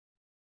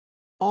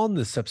On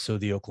this episode of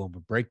the Oklahoma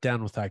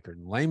Breakdown with Ikard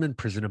and Lehman,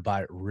 presented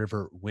by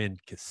Riverwind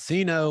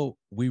Casino,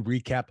 we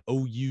recap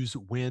OU's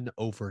win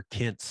over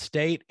Kent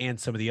State and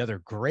some of the other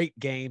great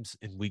games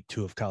in week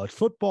 2 of college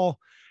football.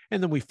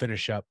 And then we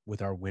finish up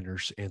with our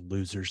winners and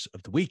losers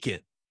of the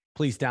weekend.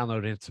 Please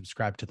download and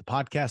subscribe to the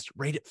podcast,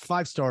 rate it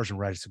 5 stars, and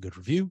write us a good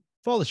review.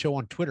 Follow the show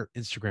on Twitter,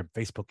 Instagram,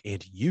 Facebook,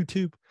 and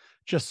YouTube.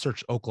 Just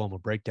search Oklahoma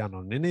Breakdown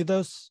on any of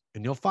those,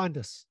 and you'll find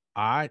us.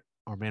 All right,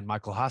 our man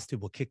Michael Hosty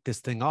will kick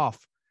this thing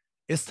off.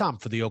 It's time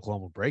for the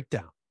Oklahoma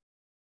Breakdown.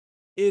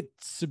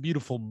 It's a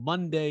beautiful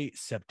Monday,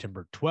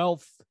 September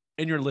 12th,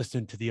 and you're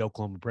listening to the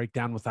Oklahoma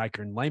Breakdown with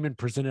Ikard and Lehman,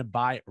 presented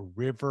by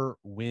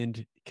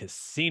Riverwind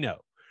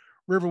Casino.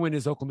 Riverwind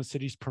is Oklahoma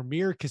City's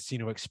premier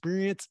casino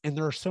experience, and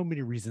there are so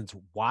many reasons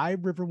why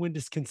Riverwind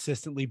is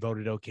consistently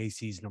voted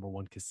OKC's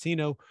 #1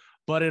 casino,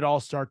 but it all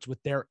starts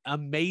with their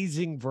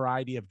amazing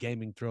variety of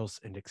gaming thrills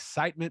and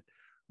excitement.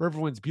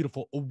 Riverwind's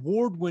beautiful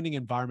award-winning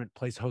environment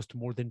plays host to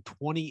more than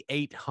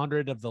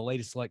 2,800 of the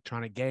latest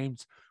electronic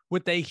games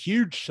with a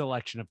huge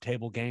selection of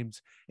table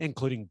games,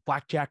 including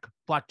blackjack,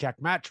 blackjack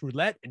match,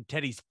 roulette, and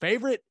Teddy's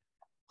favorite,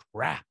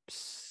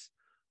 craps.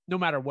 No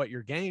matter what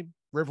your game,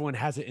 Riverwind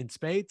has it in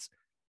spades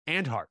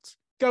and hearts.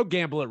 Go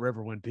gamble at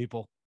Riverwind,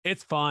 people.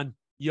 It's fun.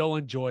 You'll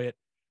enjoy it.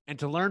 And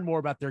to learn more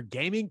about their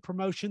gaming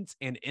promotions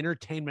and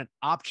entertainment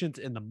options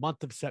in the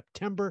month of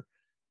September,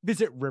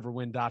 visit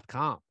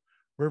riverwind.com.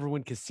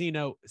 Riverwind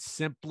Casino,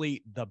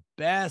 simply the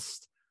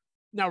best.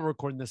 Now we're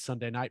recording this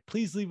Sunday night.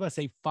 Please leave us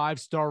a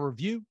 5-star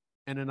review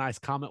and a nice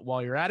comment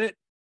while you're at it.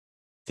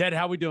 Ted,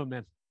 how we doing,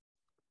 man?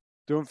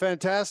 Doing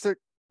fantastic.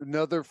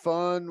 Another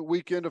fun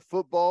weekend of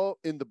football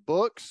in the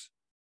books.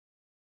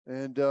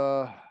 And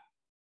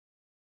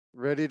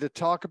ready to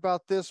talk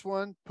about this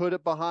one, put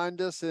it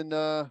behind us, and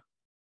go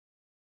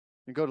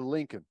to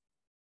Lincoln.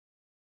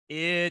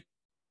 It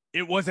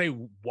was a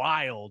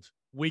wild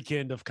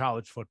weekend of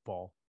college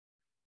football.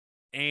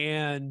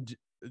 And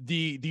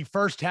the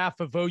first half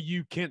of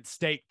OU Kent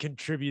State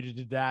contributed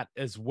to that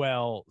as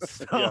well.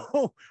 So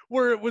yeah.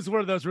 Where it was one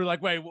of those where we're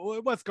like, wait,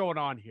 what's going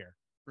on here?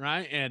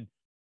 Right. And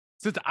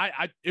since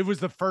it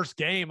was the first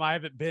game I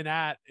haven't been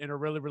at in a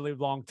really, really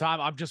long time,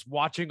 I'm just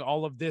watching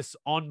all of this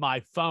on my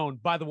phone.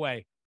 By the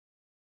way,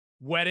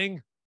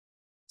 wedding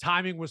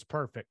timing was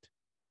perfect.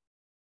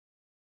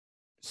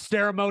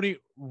 Ceremony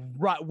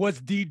was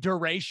the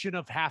duration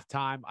of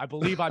halftime. I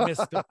believe I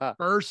missed the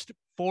first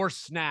 4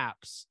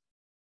 snaps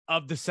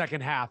of the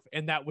second half,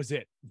 and that was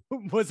it.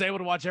 Was able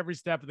to watch every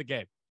step of the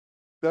game.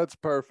 That's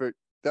perfect.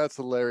 That's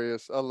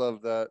hilarious. I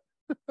love that.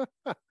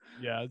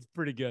 Yeah, it's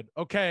pretty good.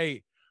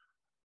 Okay.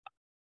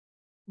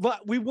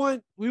 But we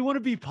want to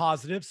be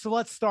positive, so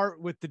let's start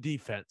with the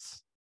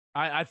defense.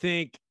 I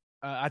think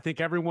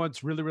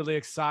everyone's really, really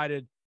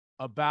excited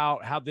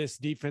about how this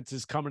defense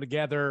is coming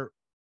together.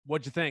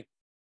 What'd you think?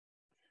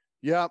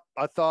 Yeah,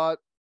 I thought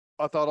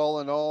all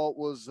in all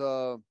was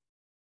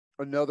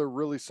another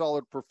really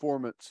solid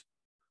performance.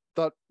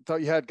 Thought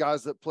you had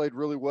guys that played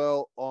really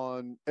well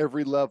on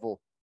every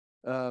level.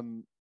 I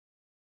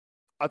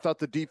thought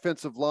the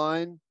defensive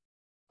line,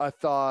 I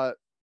thought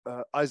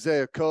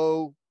Isaiah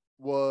Coe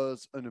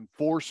was an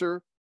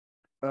enforcer.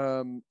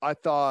 I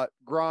thought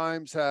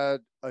Grimes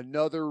had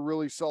another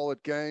really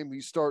solid game.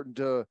 He's starting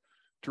to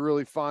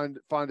really find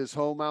his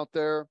home out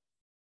there.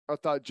 I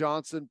thought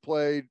Johnson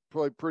played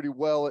pretty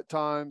well at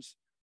times.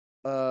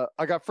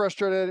 I got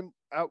frustrated at him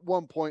at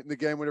one point in the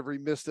game whenever he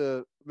missed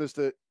a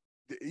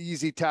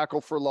easy tackle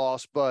for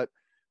loss, but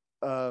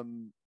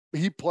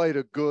he played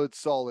a good,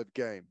 solid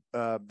game.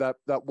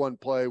 That one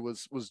play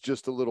was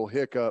just a little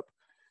hiccup.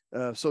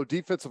 So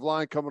defensive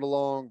line coming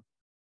along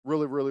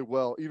really, really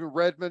well. Even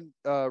Redmond,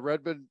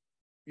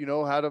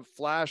 had a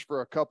flash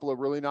for a couple of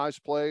really nice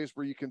plays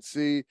where you can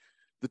see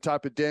the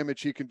type of damage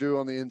he can do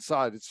on the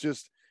inside.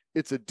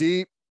 It's a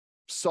deep,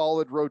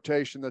 solid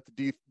rotation that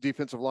the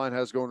defensive line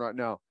has going right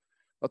now.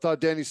 I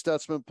thought Danny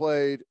Stutzman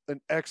played an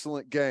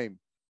excellent game.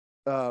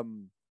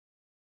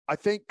 I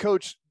think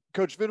Coach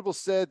Venable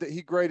said that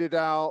he graded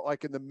out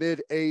like in the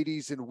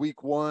mid-80s in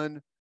week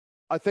 1.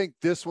 I think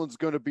this one's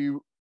going to be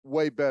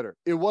way better.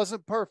 It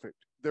wasn't perfect.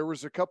 There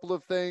was a couple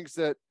of things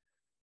that,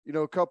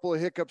 a couple of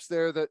hiccups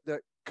there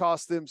that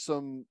cost them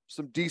some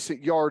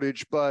decent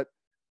yardage, but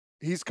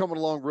he's coming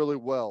along really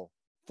well.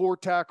 4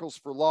 tackles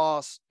for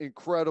loss,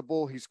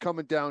 incredible. He's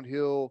coming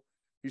downhill.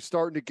 He's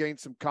starting to gain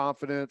some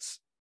confidence.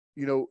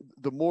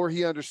 The more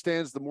he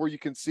understands, the more you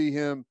can see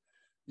him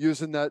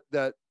using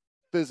that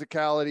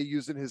physicality,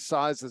 using his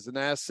size as an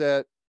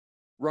asset,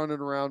 running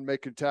around,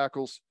 making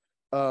tackles.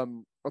 I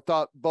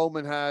thought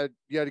Bowman had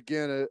yet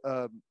again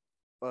a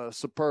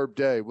superb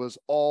day, was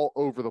all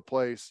over the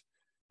place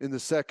in the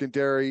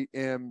secondary.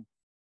 And,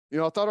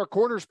 I thought our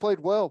corners played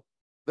well.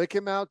 They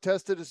came out,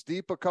 tested us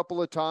deep a couple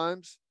of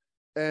times,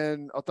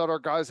 and I thought our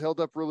guys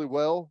held up really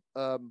well.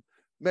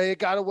 May have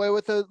got away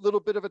with a little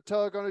bit of a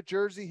tug on a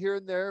jersey here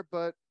and there,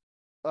 but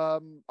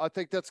I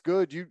think that's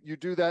good. You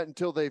do that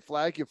until they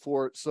flag you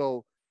for it.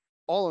 So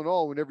all in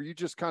all, whenever you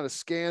just kind of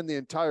scan the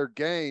entire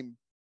game,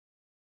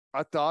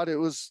 I thought it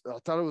was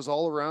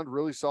all around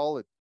really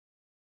solid.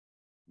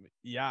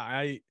 Yeah,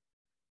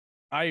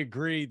 I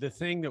agree. The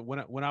thing that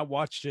when I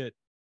watched it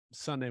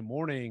Sunday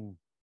morning,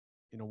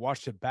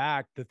 watched it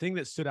back, the thing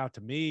that stood out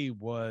to me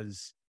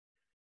was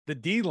the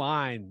D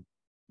line.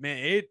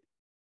 Man,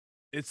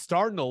 it's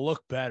starting to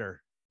look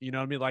better. You know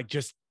what I mean? Like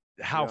just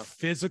how Yeah.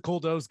 physical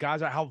those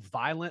guys are, how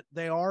violent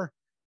they are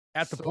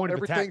at the So point of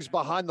attack. everything's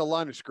behind the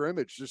line of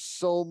scrimmage. There's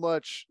so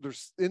much.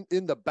 There's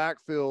in the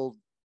backfield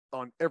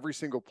on every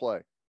single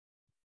play.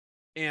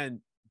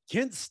 And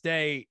Kent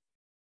State,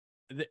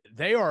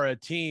 they are a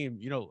team.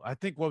 I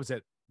think what was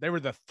it? They were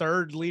the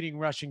third leading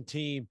rushing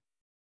team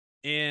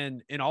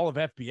in all of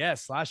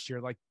FBS last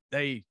year. Like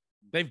they've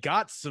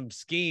got some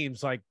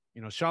schemes. Like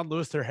Sean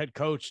Lewis, their head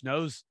coach,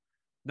 knows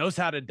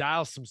how to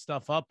dial some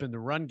stuff up in the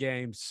run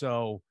game.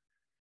 So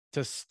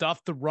to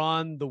stuff the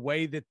run the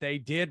way that they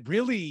did,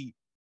 really,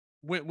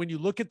 when you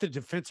look at the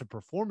defensive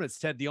performance,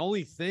 Ted, the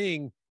only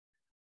thing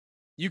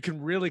you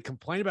can really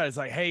complain about is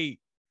like, hey,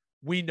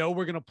 we know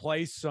we're going to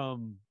play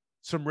some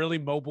really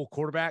mobile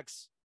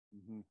quarterbacks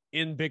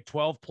in Big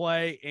 12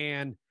 play,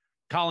 and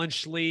Colin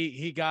Schlee,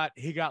 he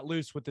got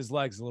loose with his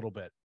legs a little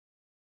bit.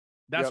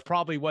 That's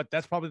probably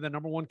the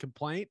number one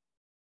complaint.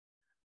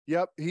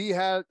 Yep, he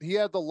had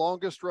the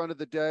longest run of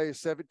the day, a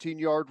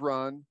 17-yard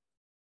run,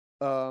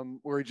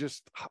 where he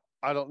just,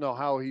 I don't know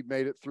how he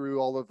made it through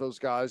all of those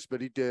guys, but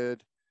he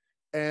did.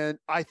 And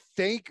I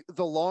think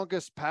the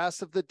longest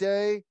pass of the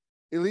day,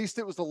 at least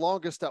it was the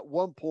longest at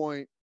one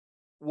point,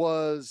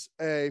 was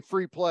a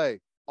free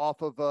play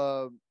off of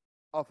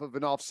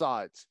an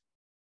offsides.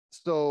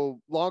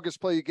 So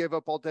longest play you gave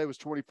up all day was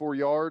 24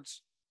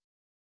 yards.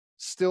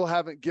 Still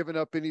haven't given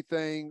up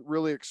anything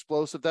really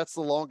explosive. That's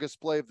the longest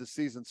play of the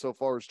season so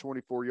far, is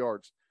 24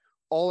 yards.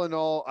 All in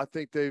all, I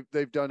think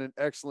they've done an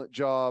excellent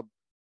job.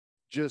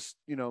 Just,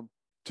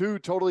 two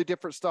totally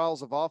different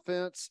styles of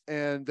offense,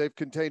 and they've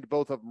contained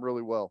both of them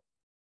really well.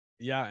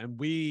 Yeah, and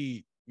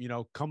we,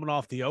 coming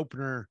off the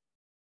opener,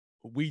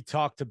 we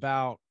talked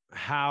about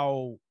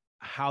how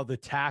the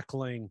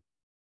tackling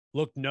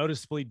looked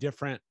noticeably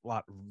different.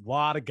 A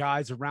lot of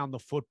guys around the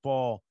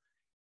football.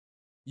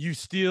 You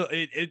still,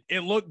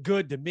 it looked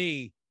good to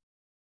me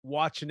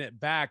watching it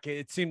back.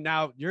 It seemed,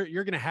 now you're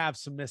going to have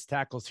some missed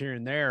tackles here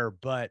and there,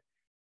 but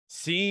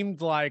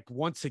seemed like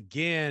once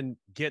again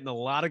getting a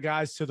lot of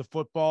guys to the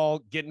football,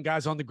 getting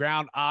guys on the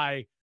ground.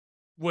 I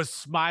was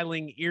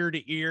smiling ear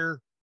to ear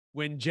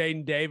when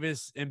Jaden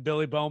Davis and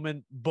Billy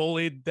Bowman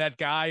bullied that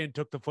guy and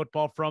took the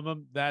football from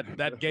him.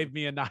 That gave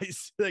me a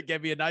nice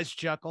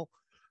chuckle.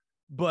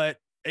 But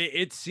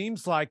it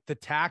seems like the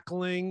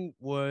tackling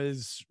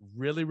was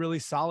really, really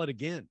solid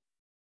again.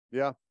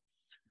 Yeah.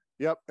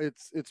 Yep.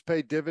 It's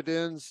paid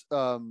dividends.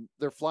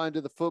 They're flying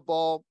to the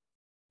football,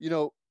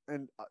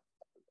 and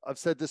I've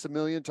said this a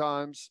million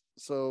times,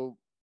 so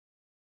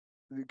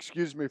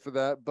excuse me for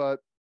that,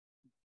 but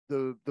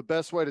the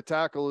best way to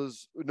tackle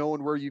is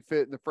knowing where you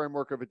fit in the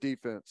framework of a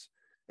defense.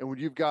 And when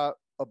you've got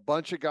a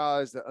bunch of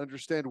guys that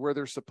understand where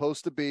they're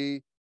supposed to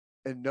be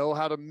and know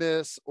how to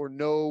miss or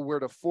know where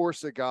to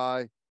force a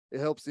guy, it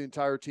helps the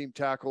entire team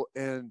tackle.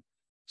 And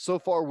so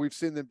far, we've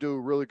seen them do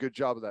a really good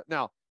job of that.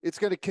 Now, it's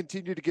going to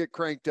continue to get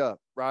cranked up,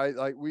 right?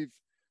 Like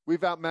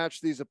we've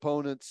outmatched these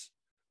opponents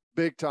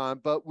big time,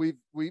 but we've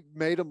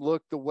made them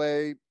look the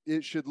way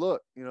it should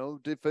look.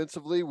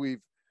 Defensively,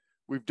 we've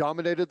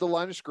dominated the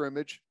line of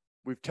scrimmage.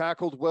 We've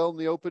tackled well in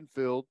the open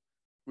field.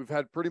 We've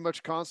had pretty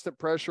much constant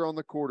pressure on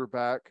the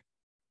quarterback.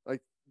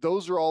 Like,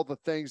 those are all the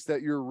things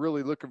that you're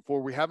really looking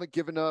for. We haven't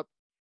given up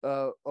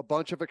a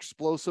bunch of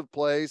explosive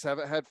plays,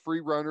 haven't had free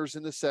runners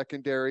in the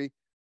secondary.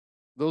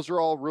 Those are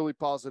all really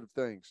positive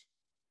things.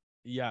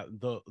 Yeah,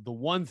 the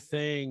one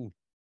thing,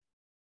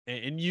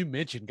 and you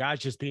mentioned guys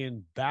just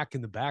being back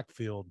in the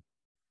backfield,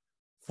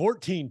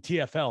 14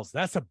 TFLs.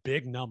 That's a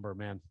big number,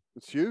 man.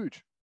 It's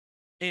huge.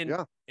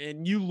 And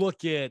you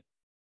look at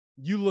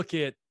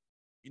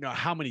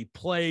how many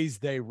plays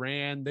they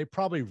ran. They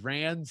probably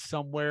ran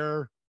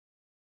somewhere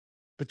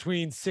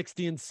between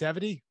 60 and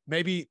 70,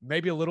 maybe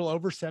a little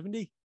over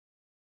 70.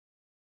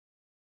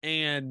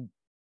 And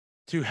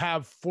to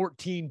have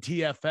 14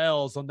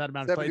 TFLs on that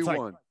amount of plays,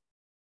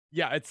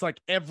 it's like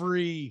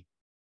every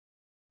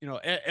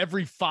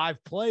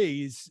 5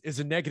 plays is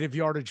a negative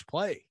yardage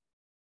play.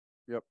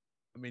 Yep.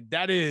 I mean,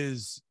 that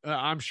is,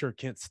 I'm sure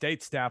Kent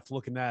State staff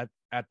looking at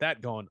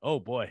that going,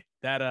 oh boy,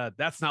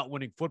 that's not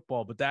winning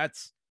football, but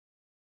that's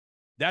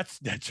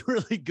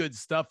really good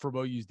stuff from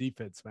OU's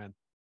defense, man.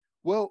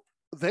 Well,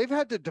 they've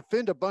had to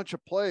defend a bunch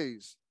of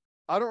plays.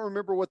 I don't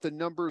remember what the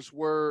numbers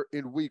were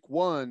in week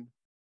 1.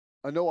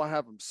 I know I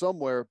have them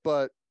somewhere,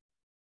 but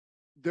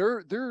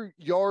their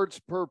yards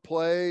per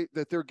play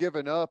that they're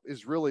giving up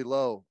is really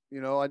low.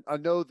 I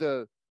know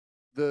the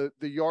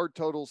yard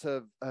totals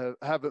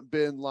haven't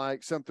been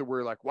like something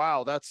where like,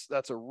 wow, that's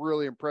a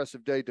really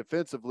impressive day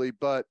defensively,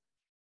 but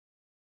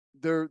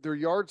their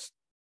yards,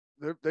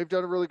 they've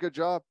done a really good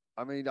job.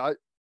 I mean, I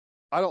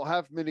don't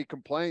have many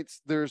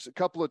complaints. There's a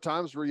couple of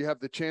times where you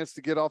have the chance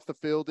to get off the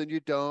field and you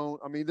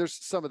don't. I mean, there's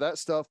some of that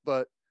stuff,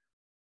 but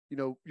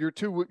you're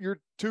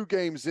two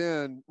games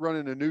in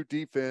running a new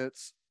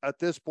defense. at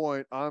this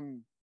point,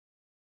 I'm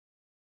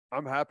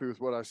happy with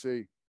what I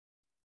see.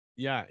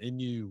 Yeah,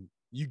 and you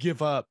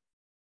give up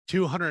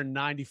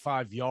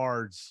 295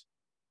 yards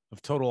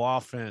of total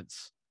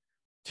offense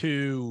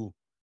to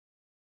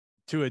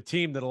a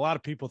team that a lot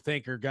of people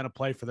think are going to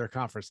play for their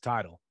conference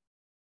title.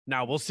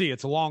 Now we'll see.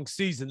 It's a long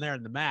season there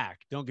in the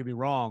MAC. Don't get me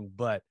wrong,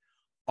 but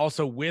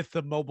also with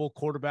the mobile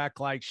quarterback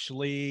like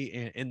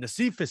Schlee and the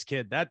Cephas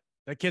kid, that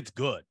kid's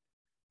good.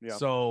 Yeah.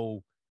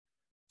 So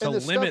to and the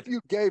limit, stuff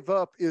you gave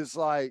up is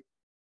like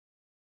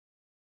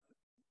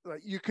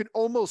you can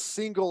almost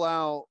single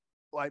out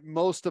like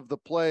most of the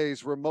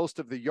plays where most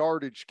of the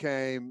yardage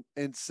came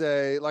and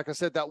say, like I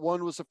said, that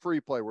one was a free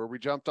play where we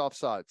jumped off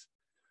sides.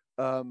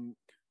 2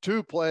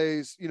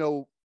 plays,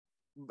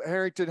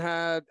 Harrington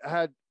had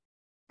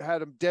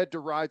him dead to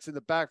rights in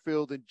the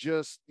backfield and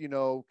just,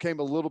 came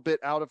a little bit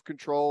out of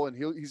control, and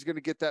he's going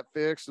to get that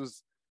fixed.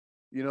 Was,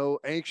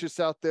 anxious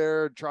out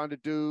there trying to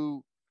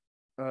do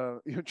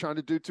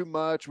too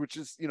much, which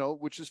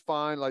is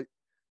fine. Like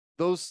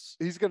those,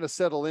 he's going to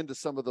settle into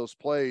some of those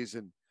plays.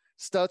 And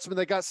Stutzman,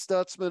 they got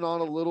Stutzman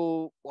on a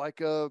little,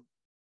 like a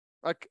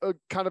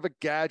kind of a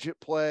gadget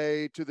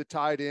play to the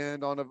tight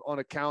end on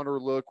a counter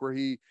look where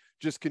he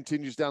just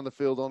continues down the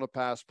field on a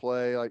pass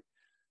play. Like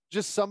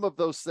just some of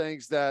those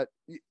things that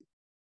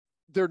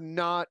they're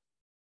not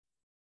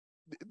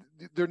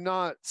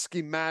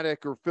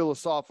schematic or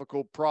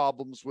philosophical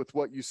problems with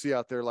what you see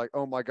out there. Like,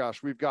 oh my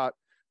gosh, we've got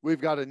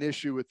an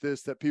issue with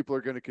this that people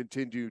are going to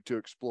continue to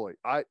exploit.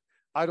 I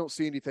don't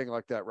see anything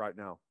like that right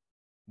now.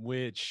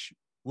 Which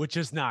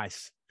is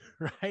nice,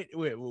 right?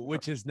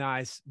 Which is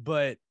nice.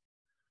 But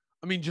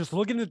I mean, just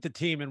looking at the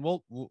team, and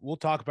we'll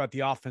talk about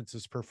the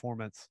offense's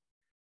performance.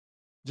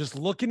 Just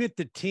looking at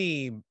the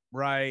team,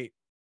 right?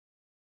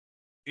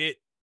 It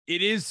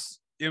is.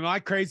 Am I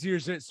crazy, or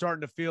is it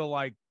starting to feel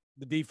like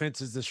the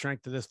defense is the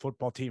strength of this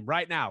football team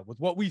right now with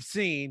what we've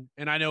seen?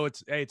 And I know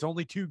it's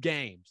only 2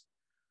 games,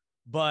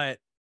 but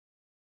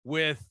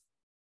with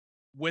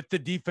the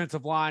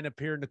defensive line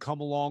appearing to come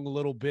along a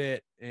little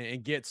bit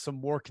and get some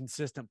more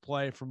consistent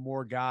play from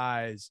more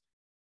guys,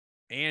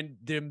 and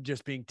them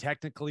just being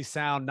technically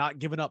sound, not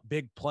giving up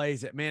big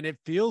plays, it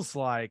feels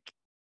like,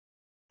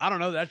 I don't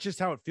know, that's just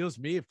how it feels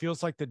to me. It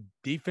feels like the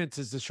defense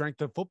is the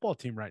strength of the football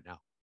team right now.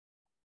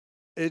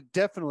 It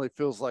definitely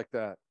feels like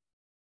that.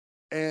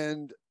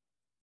 And,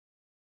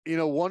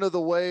 one of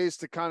the ways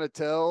to kind of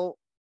tell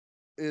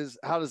is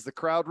how does the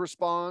crowd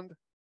respond?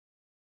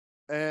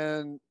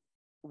 And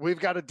we've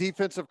got a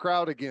defensive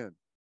crowd again.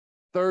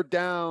 3rd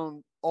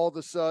down all of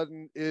a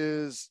sudden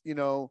is,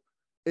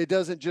 it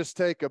doesn't just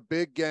take a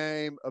big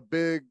game, a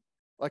big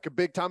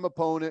time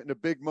opponent and a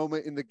big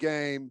moment in the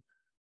game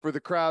for the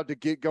crowd to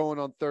get going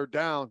on 3rd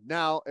down.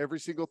 Now,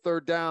 every single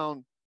 3rd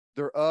down,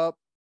 they're up,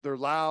 they're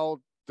loud,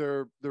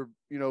 they're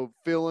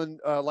feeling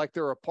like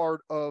they're a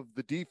part of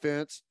the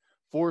defense,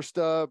 forced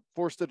a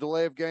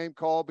delay of game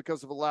call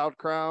because of a loud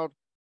crowd.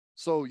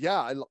 So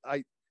yeah,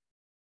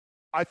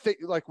 I think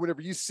like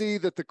whenever you see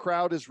that the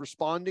crowd is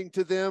responding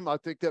to them, I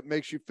think that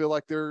makes you feel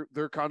like they're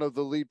kind of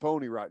the lead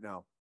pony right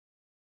now.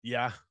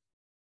 Yeah.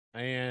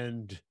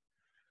 And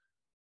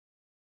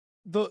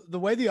the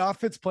way the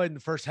offense played in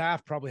the first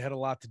half probably had a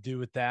lot to do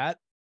with that.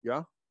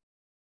 Yeah.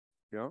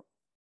 Yeah.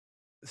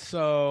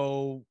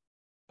 So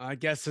I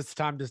guess it's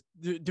time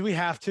to, do we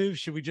have to?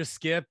 Should we just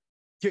skip?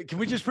 Can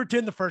we just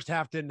pretend the first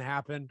half didn't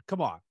happen?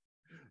 Come on.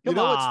 What's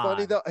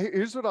funny though?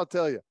 Here's what I'll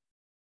tell you.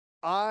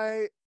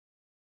 I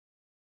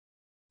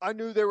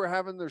knew they were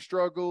having their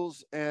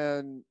struggles,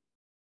 but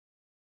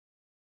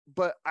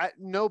at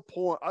no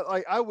point,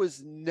 I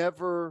was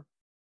never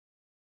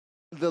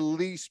the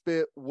least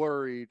bit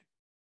worried.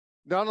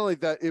 Not only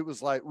that it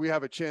was like we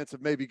have a chance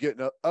of maybe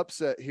getting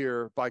upset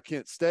here by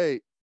Kent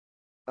State.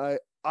 I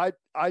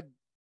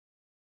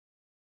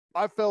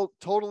felt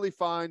totally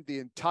fine the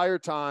entire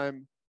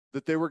time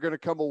that they were going to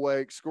come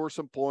away, score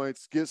some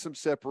points, get some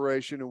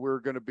separation, and we were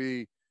going to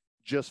be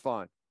just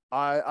fine.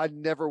 I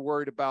never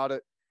worried about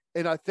it.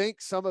 And I think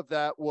some of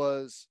that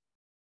was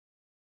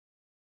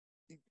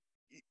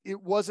it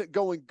wasn't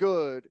going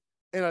good.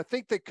 And I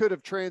think they could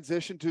have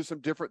transitioned to some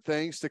different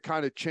things to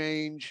kind of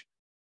change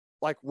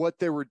like what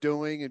they were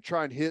doing and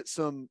try and hit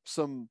some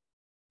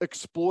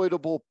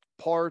exploitable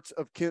parts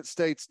of Kent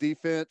State's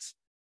defense.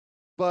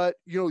 But,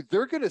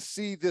 they're going to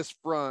see this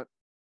front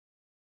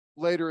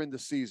later in the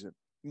season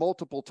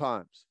multiple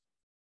times.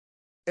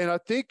 And I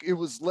think it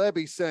was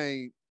Lebby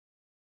saying,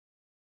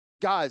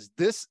 guys,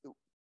 this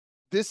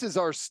is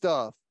our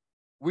stuff.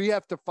 We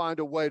have to find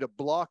a way to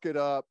block it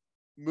up,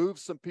 move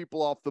some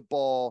people off the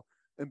ball,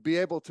 and be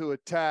able to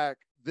attack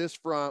this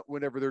front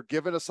whenever they're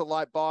giving us a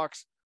light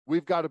box.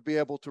 We've got to be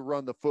able to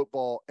run the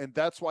football. And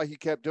that's why he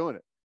kept doing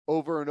it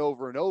over and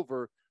over and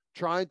over,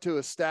 trying to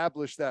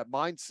establish that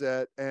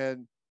mindset.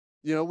 And,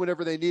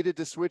 whenever they needed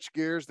to switch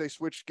gears, they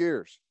switched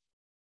gears.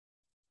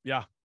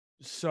 Yeah.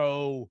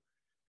 So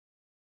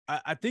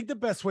I think the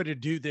best way to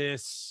do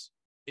this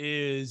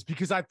is,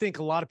 because I think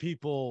a lot of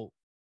people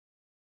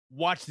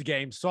watched the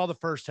game, saw the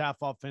first half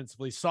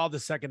offensively, saw the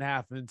second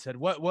half, and said,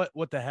 what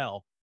the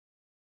hell?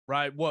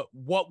 right?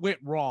 What went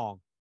wrong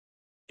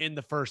in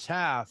the first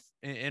half?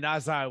 And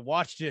as I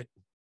watched it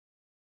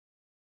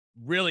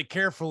really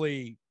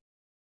carefully,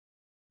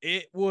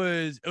 it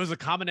was a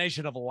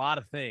combination of a lot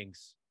of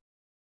things,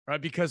 right?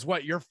 Because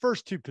your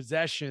first two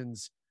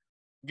possessions,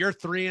 you're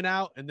 3 and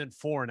out and then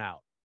 4 and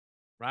out,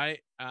 right?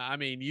 I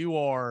mean, you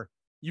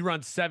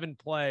run 7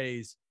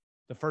 plays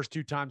the first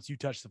 2 times you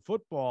touch the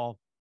football,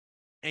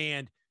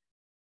 and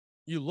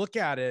you look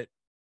at it.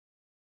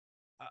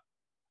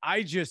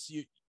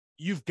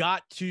 You've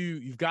got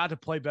to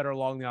play better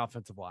along the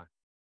offensive line,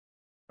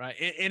 right?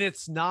 And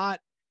it's not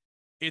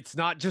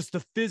just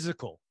the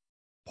physical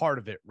part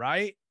of it,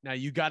 right? Now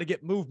you got to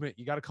get movement,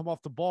 you got to come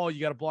off the ball, you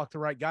got to block the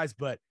right guys,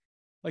 but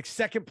like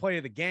second play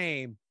of the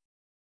game,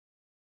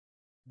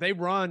 they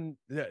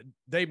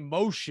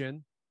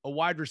motion a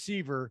wide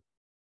receiver,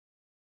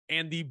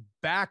 and the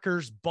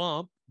backer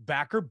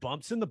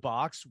bumps in the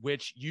box,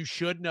 which you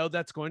should know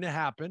that's going to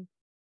happen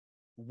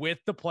with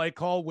the play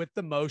call, with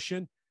the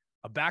motion.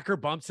 A backer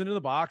bumps into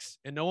the box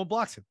and no one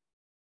blocks him.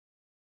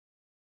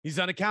 He's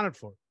unaccounted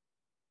for.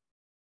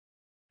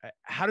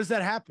 How does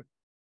that happen?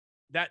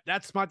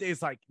 That's my,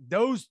 it's like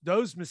those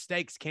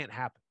mistakes can't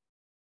happen.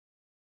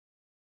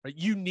 Right?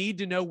 You need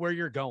to know where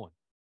you're going.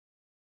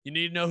 You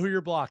need to know who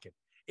you're blocking.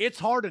 It's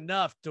hard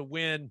enough to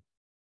win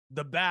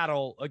the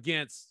battle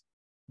against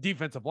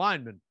defensive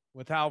linemen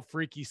with how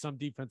freaky some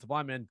defensive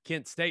linemen.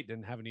 Kent State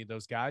didn't have any of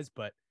those guys,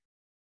 but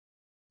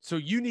so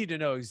you need to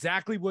know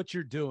exactly what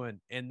you're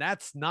doing. And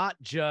that's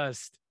not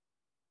just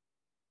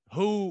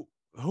who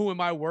am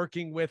I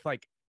working with?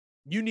 Like,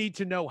 you need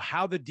to know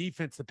how the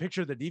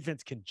picture of the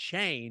defense can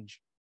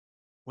change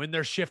when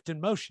they're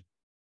shifting motion.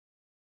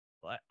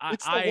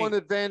 It's the one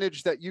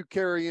advantage that you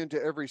carry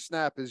into every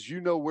snap is you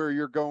know where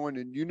you're going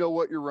and you know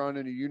what you're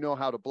running and you know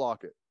how to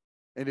block it.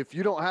 And if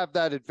you don't have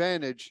that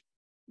advantage,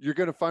 you're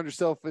going to find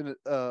yourself in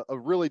a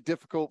really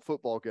difficult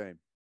football game.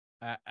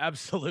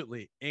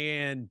 Absolutely.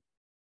 And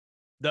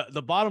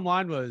the bottom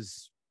line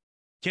was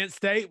Kent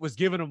State was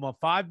giving them a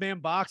 5-man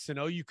box, and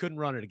you couldn't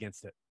run it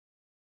against it.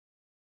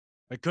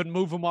 They couldn't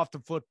move them off the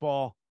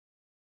football.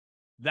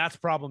 That's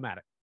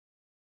problematic.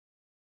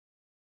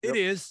 Yep. It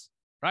is.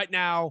 Right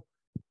now,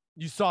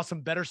 you saw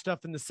some better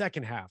stuff in the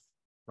second half,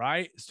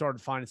 right?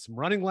 Started finding some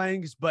running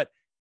lanes. But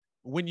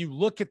when you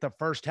look at the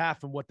first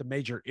half and what the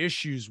major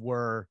issues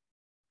were,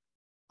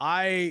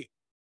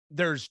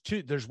 there's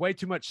way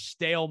too much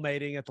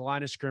stalemating at the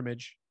line of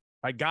scrimmage.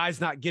 Right? Guys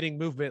not getting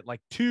movement.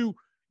 Like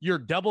you're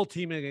double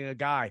teaming a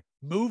guy.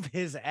 Move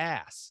his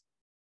ass.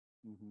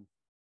 Mm-hmm.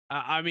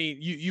 I mean,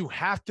 you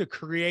have to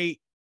create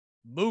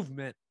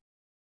movement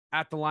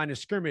at the line of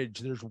scrimmage.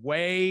 There's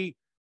way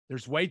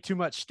too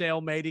much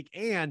stalemating,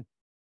 and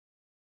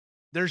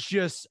there's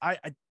just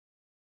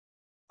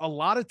a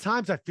lot of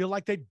times I feel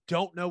like they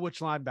don't know which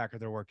linebacker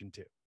they're working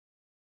to,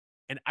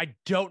 and I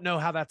don't know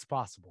how that's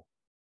possible.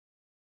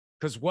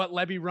 Because what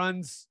Lebby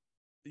runs,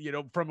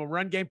 from a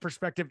run game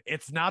perspective,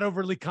 it's not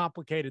overly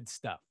complicated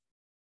stuff.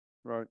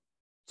 Right.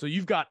 So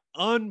you've got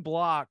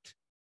unblocked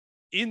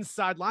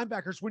inside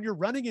linebackers when you're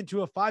running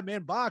into a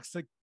 5-man box.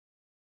 Like,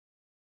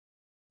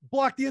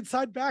 block the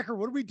inside backer.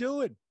 What are we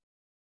doing?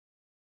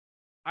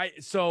 I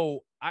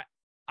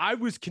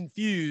was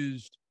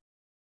confused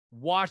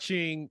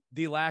watching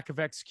the lack of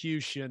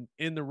execution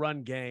in the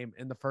run game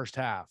in the first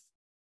half.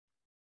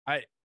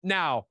 I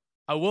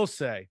will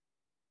say,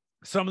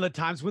 some of the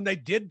times when they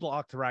did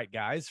block the right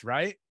guys,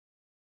 right?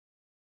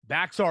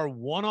 Backs are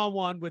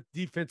one-on-one with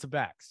defensive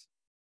backs.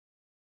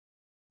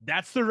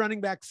 That's the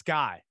running back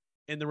sky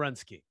in the run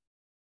scheme,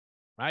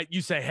 right?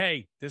 You say,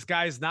 hey, this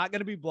guy is not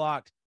going to be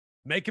blocked.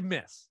 Make him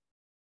miss.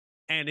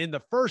 And in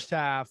the first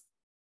half,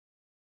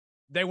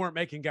 they weren't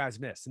making guys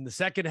miss. In the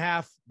second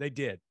half, they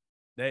did.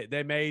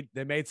 They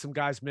made some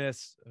guys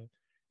miss.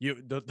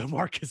 The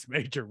Marcus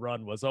Major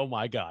run was, oh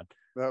my God.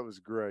 That was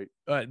great.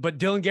 But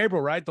Dylan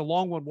Gabriel, right? The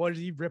long one, what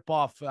did he rip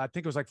off? I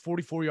think it was like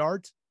 44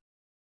 yards.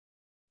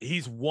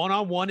 He's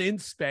one-on-one in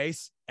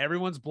space.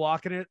 Everyone's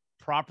blocking it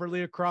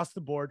properly across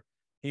the board.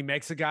 He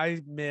makes a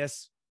guy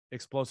miss,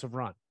 explosive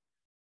run.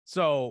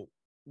 So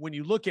when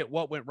you look at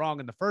what went wrong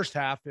in the first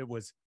half, it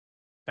was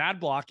bad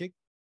blocking,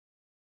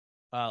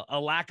 a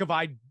lack of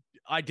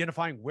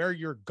identifying where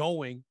you're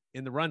going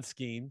in the run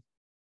scheme,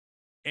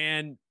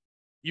 and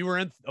you were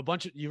in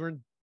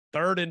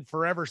third and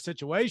forever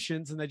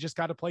situations, and they just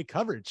got to play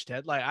coverage,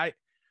 Ted. Like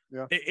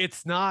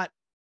it's not,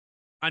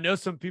 I know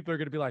some people are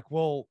going to be like,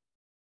 well,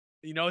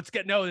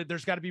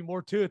 there's got to be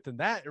more to it than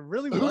that. It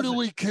really wasn't. Who do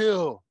we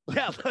kill?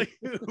 Yeah. Like,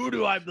 who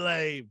do I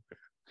blame?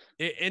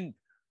 And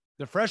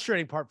the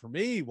frustrating part for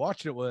me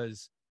watching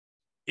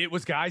it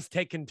was guys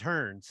taking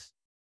turns,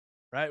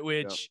 right?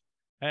 Which,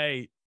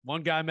 hey,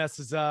 one guy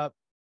messes up,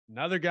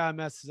 another guy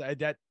messes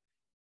up.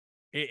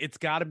 It's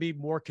got to be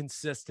more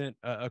consistent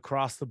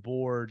across the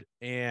board.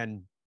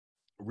 And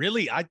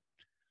really, I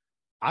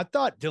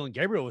thought Dylan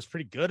Gabriel was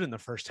pretty good in the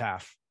first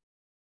half.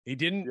 He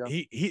didn't,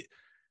 he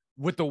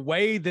with the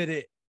way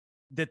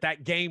that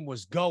game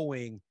was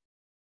going,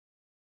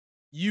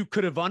 you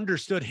could have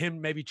understood him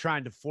maybe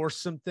trying to force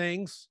some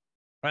things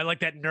right? Like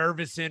that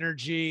nervous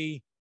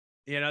energy.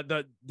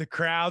 The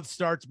crowd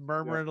starts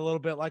murmuring a little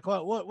bit, like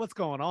what's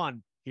going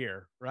on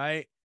here,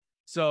 right?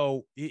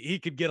 So he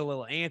could get a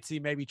little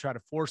antsy, maybe try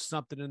to force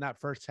something in that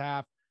first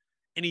half,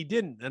 and he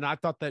didn't. And I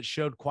thought that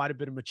showed quite a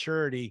bit of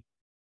maturity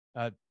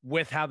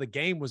with how the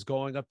game was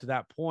going up to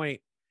that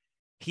point.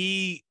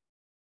 He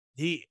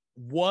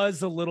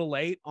was a little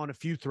late on a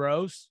few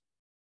throws.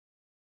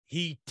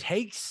 He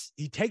takes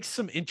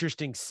some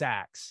interesting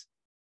sacks.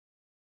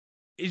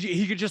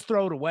 He could just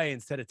throw it away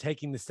instead of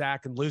taking the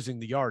sack and losing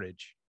the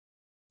yardage.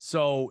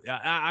 So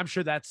I'm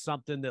sure that's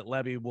something that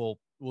Levy will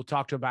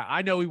talk to him about.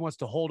 I know he wants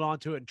to hold on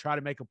to it and try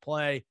to make a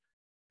play,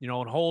 and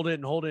hold it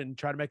and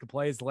try to make a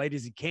play as late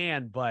as he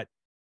can. But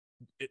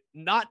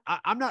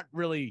I'm not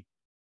really,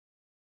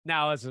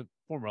 now as a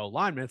former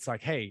O-lineman, it's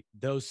like, hey,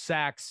 those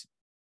sacks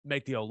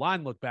make the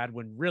O-line look bad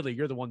when really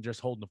you're the one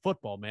just holding the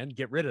football, man.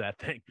 Get rid of that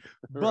thing.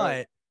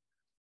 Right.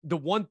 But the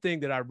one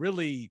thing that I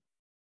really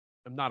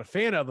am not a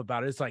fan of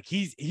about it is like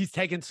he's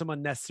taking some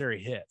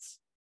unnecessary hits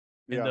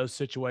in those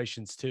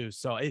situations too.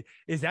 So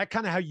is that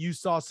kind of how you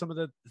saw some of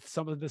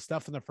the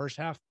stuff in the first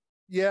half?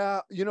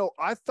 Yeah.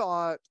 I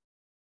thought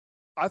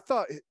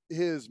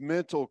his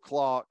mental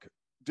clock,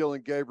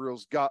 Dylan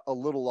Gabriel's, got a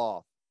little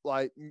off.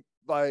 Like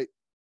I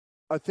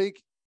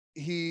think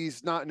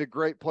he's not in a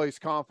great place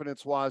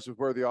confidence wise with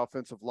where the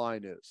offensive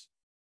line is.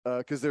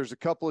 Because there's a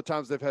couple of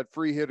times they've had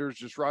free hitters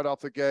just right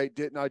off the gate,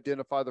 didn't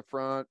identify the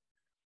front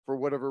for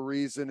whatever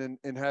reason,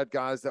 and had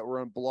guys that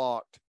were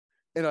unblocked.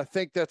 And I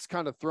think that's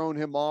kind of thrown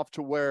him off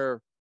to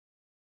where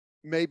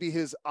maybe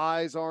his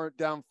eyes aren't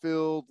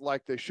downfield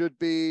like they should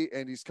be,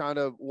 and he's kind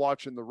of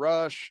watching the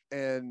rush,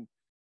 and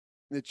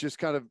it's just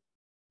kind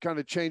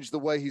of changed the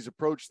way he's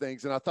approached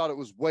things. And I thought it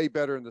was way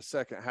better in the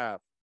second half.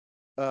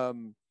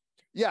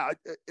 Yeah,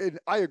 and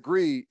I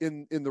agree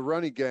in the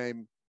running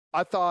game.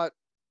 I thought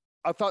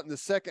in the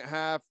second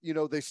half,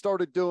 they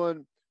started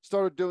doing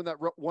that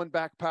one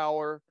back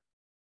power.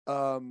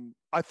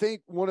 I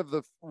think one of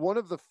the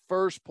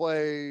first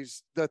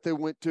plays that they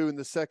went to in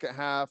the second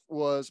half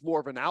was more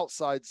of an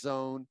outside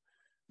zone,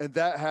 and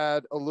that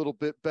had a little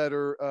bit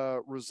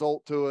better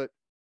result to it.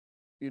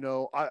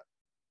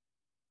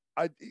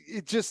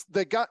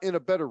 They got in a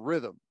better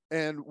rhythm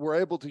and were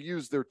able to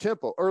use their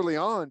tempo early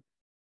on.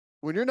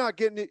 When you're not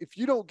getting it, if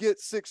you don't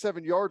get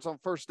 6-7 yards on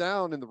first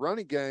down in the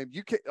running game,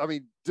 you can't. I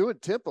mean, doing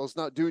tempo is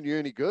not doing you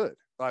any good.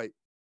 Like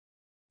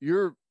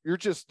you're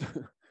just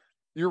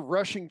you're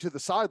rushing to the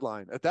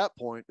sideline at that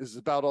point is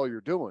about all you're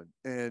doing.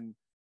 And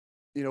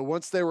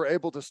once they were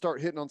able to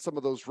start hitting on some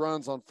of those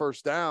runs on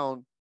first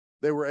down,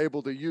 they were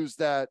able to use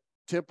that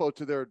tempo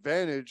to their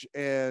advantage.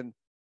 And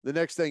the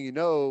next thing you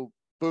know,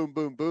 boom,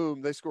 boom,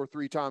 boom, they score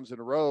 3 times in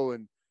a row,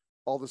 and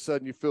all of a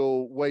sudden you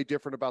feel way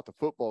different about the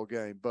football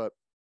game. But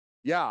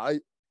yeah,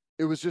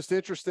 it was just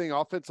interesting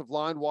offensive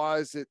line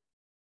wise.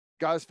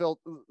 Guys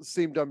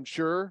seemed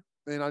unsure,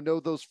 and I know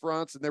those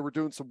fronts, and they were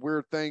doing some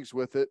weird things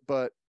with it,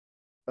 but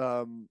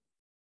I'm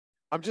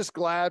just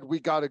glad we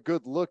got a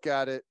good look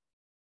at it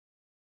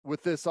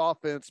with this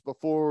offense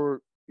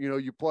before,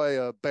 you play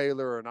a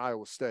Baylor or an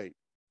Iowa State.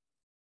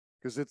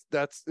 Cause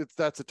that's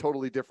a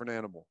totally different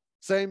animal.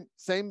 Same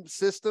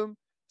system,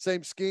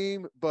 same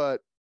scheme,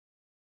 but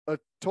a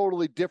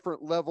totally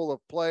different level of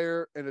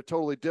player and a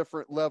totally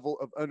different level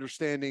of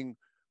understanding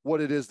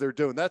what it is they're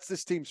doing. That's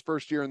this team's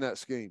first year in that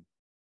scheme.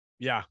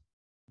 Yeah.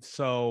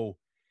 So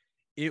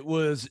it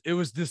was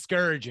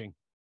discouraging,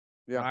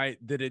 right?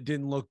 That it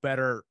didn't look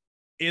better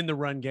in the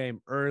run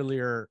game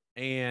earlier.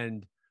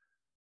 And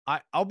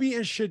I'll be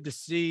interested to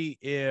see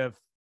if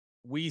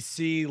we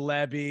see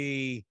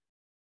Levy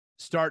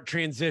start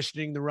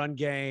transitioning the run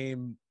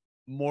game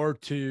more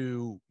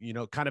to,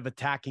 kind of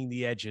attacking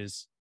the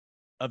edges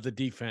of the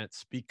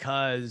defense,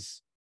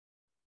 because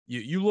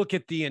you look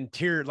at the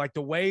interior, like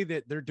the way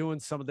that they're doing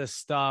some of this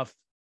stuff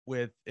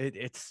with it,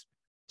 it's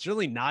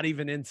really not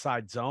even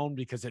inside zone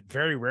because it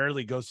very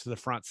rarely goes to the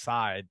front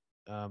side.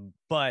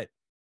 But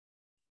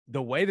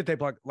the way that they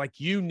block, like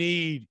you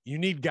need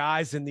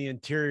guys in the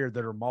interior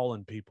that are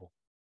mauling people,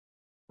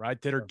 right?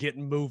 That are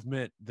getting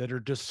movement, that are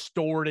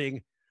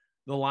distorting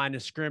the line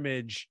of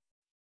scrimmage.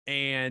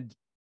 And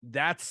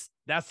that's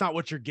not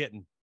what you're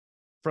getting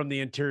from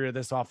the interior of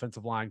this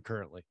offensive line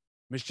currently.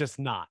 It's just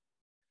not.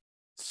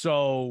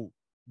 So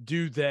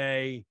do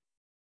they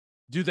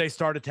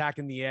start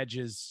attacking the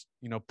edges,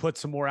 put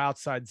some more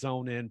outside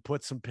zone in,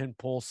 put some pin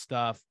pull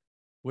stuff,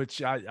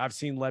 which I've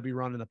seen Levy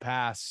run in the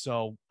past.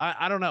 So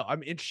I don't know.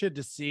 I'm interested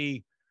to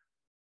see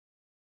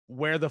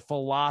where the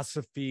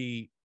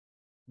philosophy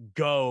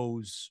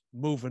goes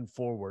moving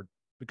forward,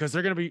 because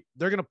they're going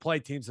to play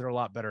teams that are a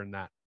lot better than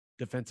that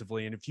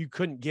defensively. And if you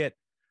couldn't get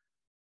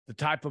the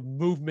type of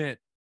movement,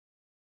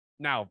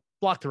 now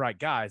block the right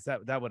guys,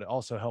 that would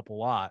also help a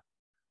lot.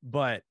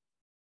 But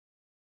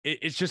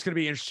it's just going to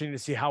be interesting to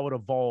see how it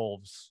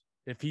evolves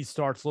if he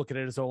starts looking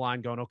at his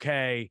O-line going,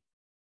 okay,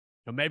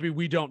 maybe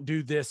we don't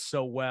do this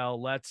so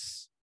well.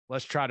 Let's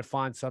try to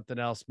find something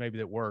else maybe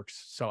that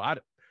works. So I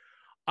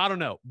don't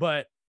know,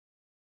 but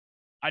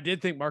I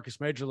did think Marcus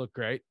Major looked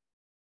great.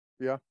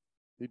 Yeah,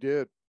 he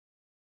did.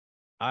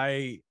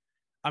 I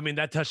mean,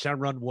 that touchdown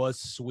run was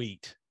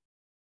sweet.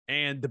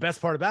 And the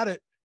best part about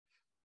it,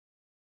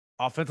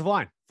 offensive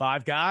line,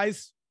 5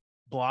 guys,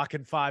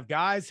 blocking 5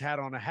 guys, hat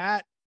on a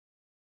hat.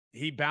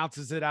 He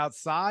bounces it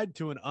outside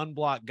to an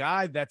unblocked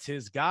guy. That's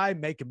his guy.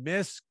 Make a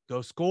miss,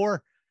 go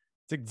score.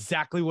 It's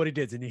exactly what he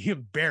did. And he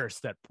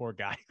embarrassed that poor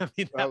guy. I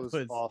mean, that was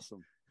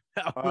awesome.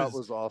 That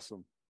was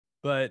awesome.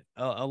 But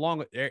along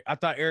with, I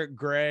thought Eric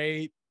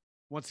Gray,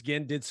 once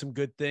again, did some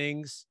good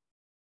things.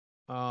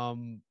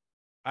 Who's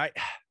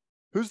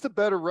the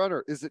better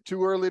runner? Is it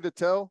too early to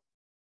tell?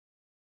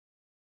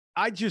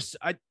 I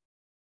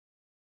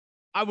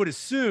would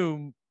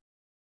assume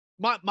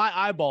my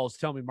eyeballs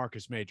tell me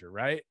Marcus Major,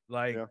 right?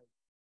 Like, yeah.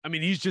 I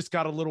mean, he's just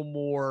got a little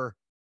more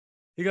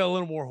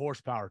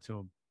horsepower to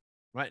him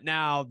right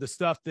now. The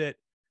stuff that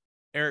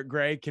Eric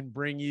Gray can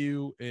bring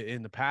you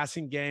in the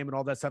passing game and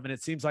all that stuff. And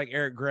it seems like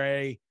Eric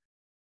Gray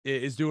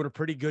is doing a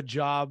pretty good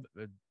job,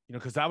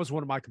 because that was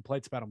one of my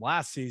complaints about him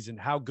last season.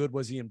 How good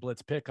was he in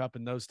blitz pickup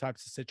and those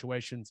types of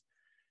situations?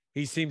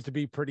 He seems to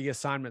be pretty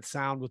assignment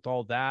sound with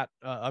all that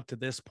up to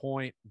this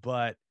point.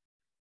 But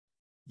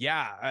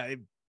yeah,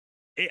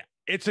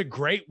 it's a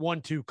great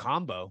 1-2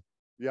 combo.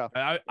 Yeah.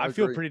 I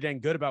feel pretty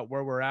dang good about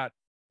where we're at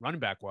running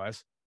back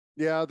wise.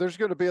 Yeah. There's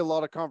going to be a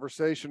lot of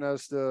conversation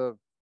as to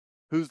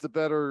who's the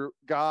better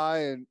guy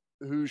and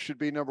who should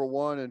be number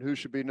 1 and who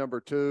should be number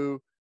 2.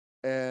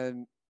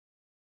 And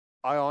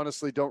I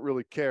honestly don't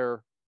really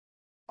care.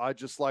 I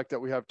just like that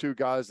we have 2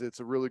 guys. It's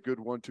a really good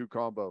 1-2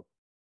 combo.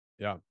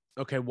 Yeah.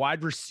 Okay.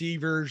 Wide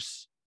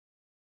receivers.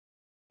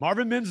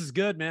 Marvin Mims is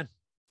good, man.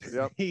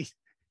 Yep. He's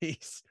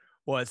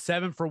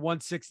 7 for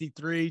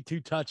 163, 2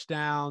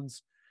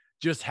 touchdowns.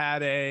 Just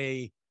had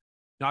I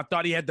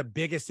thought he had the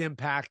biggest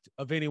impact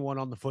of anyone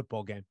on the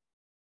football game,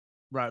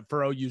 right?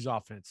 For OU's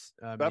offense.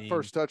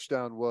 First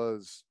touchdown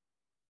was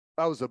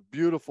a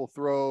beautiful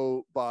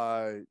throw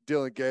by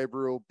Dylan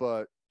Gabriel,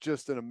 but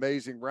just an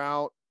amazing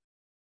route.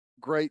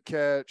 Great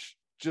catch.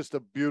 Just a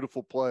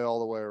beautiful play all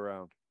the way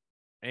around.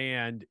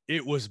 And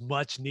it was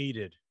much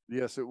needed.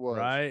 Yes, it was.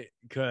 Right?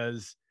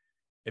 Because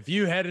if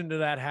you head into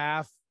that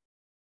half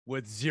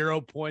with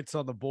 0 points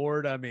on the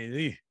board, I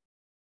mean,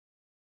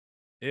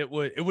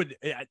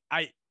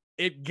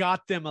 it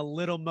got them a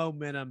little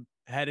momentum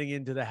heading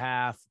into the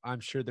half. I'm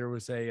sure there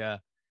was a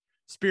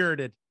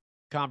spirited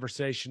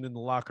conversation in the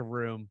locker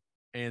room,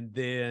 and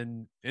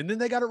then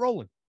they got it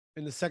rolling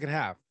in the second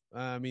half.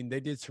 I mean, they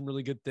did some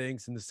really good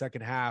things in the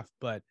second half,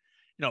 but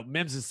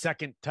Mims'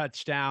 second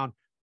touchdown,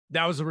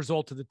 that was a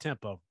result of the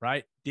tempo,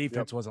 right?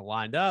 Defense wasn't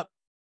lined up,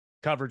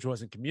 coverage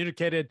wasn't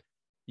communicated.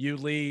 You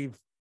leave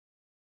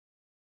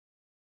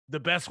the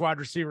best wide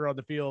receiver on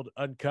the field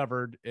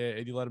uncovered,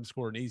 and you let him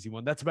score an easy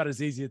one. That's about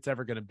as easy it's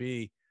ever going to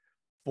be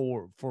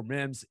for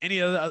Mims.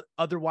 Any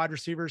other wide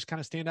receivers kind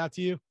of stand out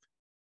to you?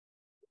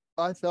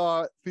 I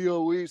thought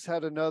Theo Weiss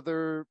had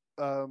another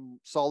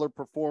solid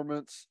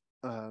performance.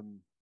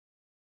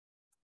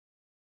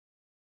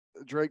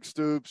 Drake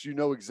Stoops, you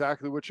know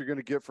exactly what you're going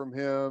to get from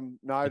him.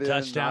 The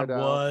touchdown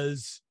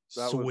was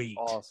sweet.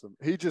 Was awesome.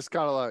 He just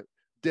kind of like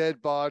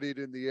dead bodied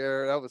in the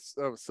air. That was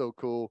so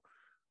cool.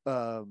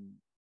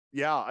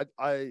 Yeah,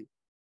 I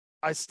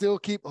still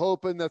keep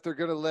hoping that they're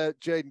going to let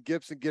Jaden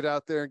Gibson get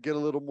out there and get a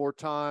little more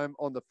time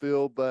on the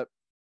field, but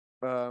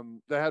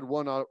they had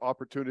one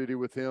opportunity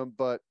with him.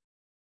 But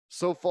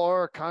so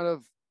far, kind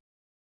of,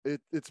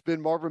 it's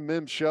been Marvin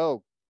Mims'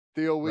 show.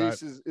 Theo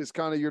Weiss is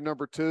kind of your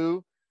number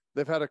 2.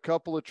 They've had a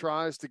couple of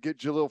tries to get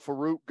Jalil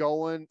Farouk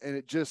going, and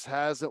it just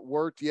hasn't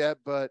worked yet.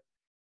 But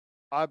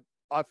I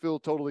feel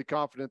totally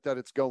confident that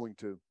it's going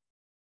to.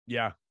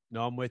 Yeah,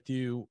 no, I'm with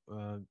you.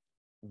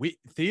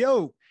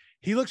 Theo,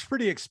 he looks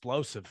pretty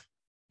explosive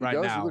right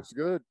now. He looks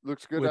good.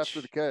 Looks good after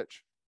the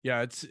catch.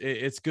 Yeah,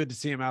 it's good to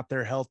see him out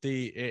there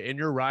healthy. And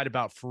you're right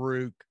about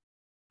Farouk.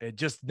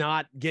 Just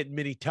not getting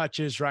many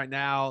touches right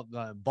now.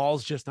 The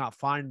ball's just not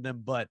finding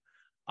them. But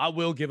I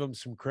will give him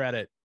some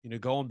credit.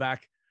 Going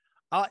back,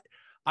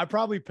 I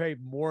probably pay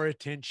more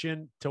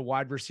attention to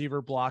wide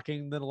receiver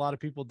blocking than a lot of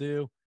people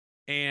do.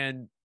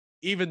 And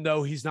even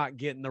though he's not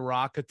getting the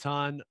rock a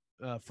ton,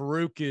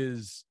 Farouk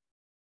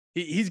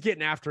he's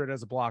getting after it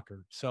as a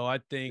blocker. So I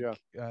think,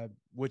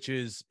 which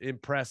is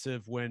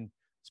impressive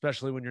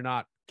especially when you're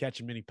not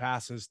catching many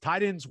passes.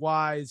 Tight ends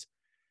wise,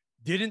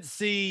 did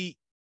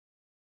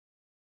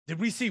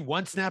we see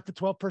one snap to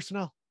 12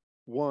 personnel?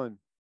 One.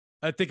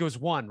 I think it was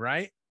one,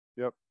 right?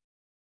 Yep.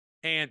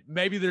 And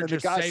maybe they're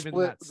just saving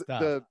that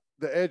stuff.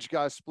 The edge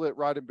guy split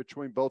right in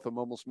between both of them,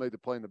 almost made the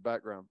play in the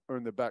background or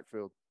in the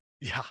backfield.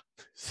 Yeah.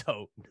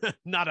 So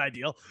not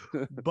ideal,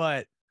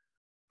 but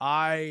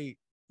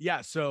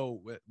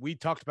so we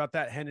talked about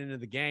that heading into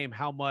the game.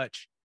 How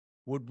much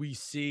would we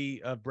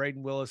see of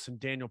Braden Willis and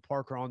Daniel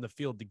Parker on the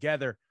field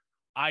together?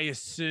 I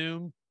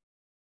assume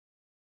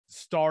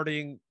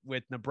starting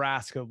with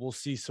Nebraska, we'll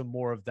see some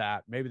more of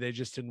that. Maybe they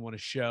just didn't want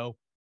to show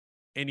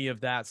any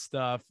of that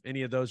stuff,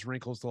 any of those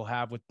wrinkles they'll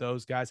have with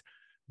those guys.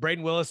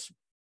 Braden Willis,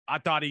 I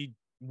thought he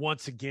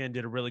once again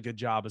did a really good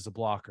job as a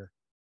blocker.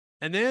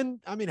 And then,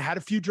 had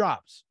a few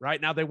drops.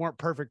 Right now, they weren't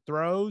perfect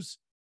throws,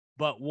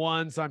 but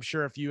ones I'm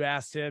sure if you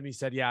asked him, he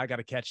said, yeah, I got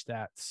to catch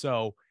that.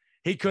 So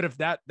he could have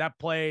that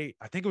play.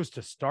 I think it was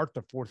to start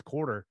the fourth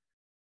quarter.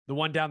 The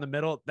one down the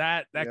middle,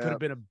 that could have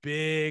been a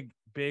big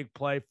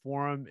play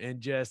for him, and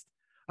just,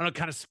 I don't know,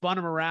 kind of spun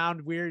him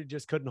around weird. He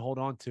just couldn't hold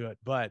on to it.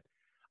 But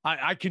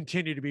I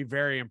continue to be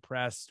very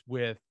impressed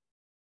with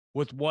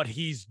what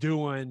he's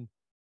doing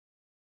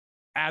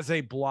as a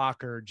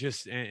blocker,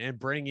 just and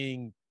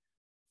bringing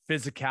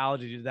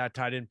physicality to that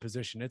tight end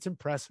position. It's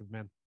impressive,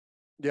 man.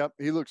 Yep,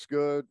 he looks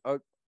good.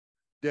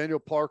 Daniel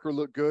Parker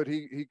looked good.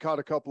 He caught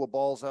a couple of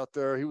balls out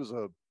there.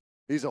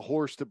 He's a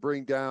horse to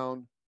bring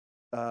down.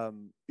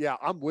 Yeah,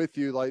 I'm with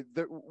you. Like,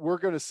 we're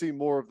going to see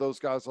more of those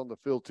guys on the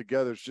field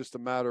together. It's just a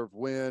matter of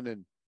when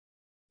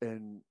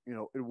and you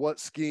know, in what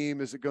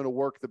scheme is it going to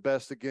work the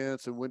best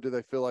against, and when do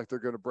they feel like they're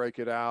going to break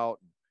it out?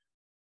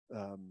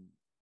 You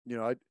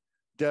know, I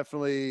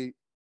definitely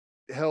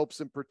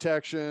helps in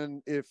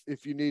protection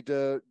if you need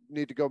to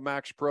go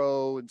max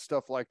pro and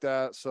stuff like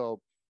that. So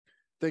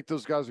I think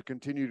those guys will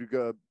continue to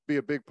go be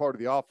a big part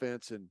of the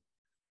offense. And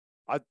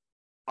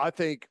I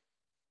think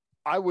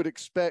I would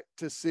expect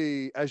to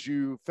see, as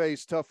you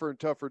face tougher and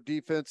tougher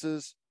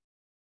defenses,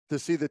 to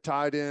see the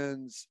tight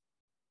ends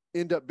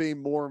end up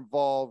being more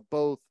involved,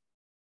 both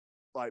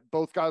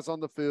guys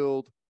on the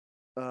field,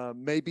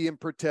 maybe in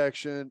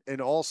protection, and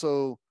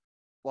also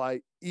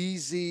like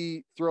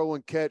easy throw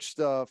and catch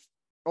stuff,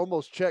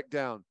 almost check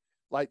down,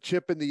 like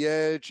chipping the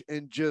edge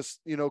and just,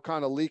 you know,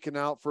 kind of leaking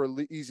out for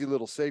an easy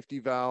little safety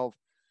valve.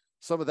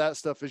 Some of that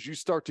stuff, as you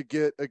start to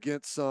get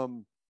against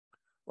some,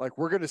 like,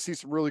 we're going to see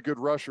some really good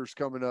rushers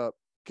coming up.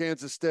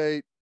 Kansas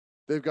State,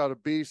 they've got a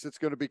beast that's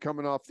going to be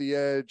coming off the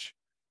edge.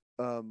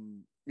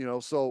 You know,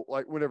 so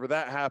like whenever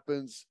that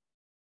happens,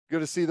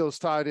 going to see those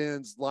tight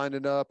ends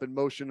lining up and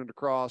motioning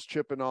across,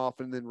 chipping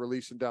off, and then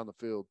releasing down the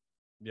field.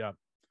 Yeah.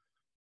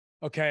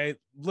 Okay.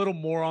 A little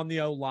more on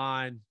the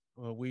O-line.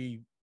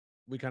 We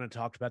kind of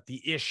talked about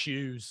the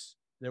issues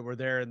that were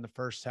there in the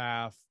first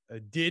half.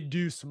 Did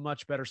do some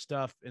much better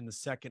stuff in the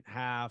second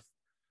half.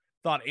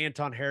 Thought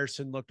Anton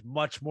Harrison looked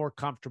much more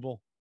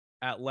comfortable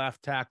at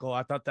left tackle.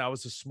 I thought that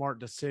was a smart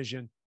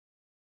decision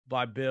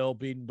by Bill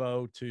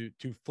Bedenbaugh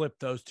to flip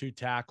those two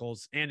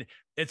tackles. And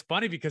it's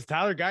funny because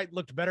Tyler Guyton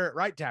looked better at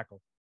right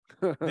tackle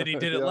than he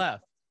did at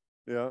left.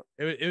 Yeah.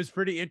 It was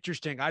pretty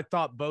interesting. I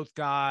thought both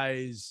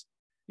guys,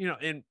 you know,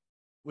 and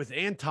with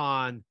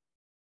Anton,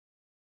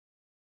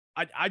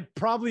 I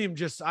probably am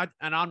just,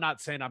 and I'm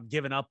not saying I'm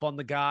giving up on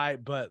the guy,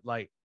 but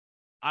like,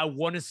 I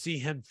want to see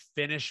him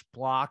finish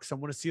blocks. I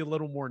want to see a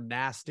little more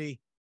nasty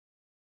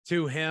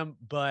to him,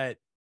 but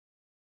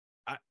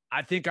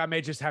I think I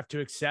may just have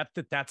to accept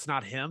that that's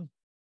not him,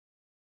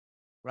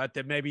 right?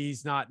 That maybe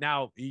he's not.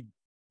 Now he,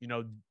 you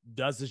know,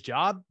 does his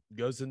job,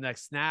 goes to the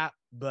next snap,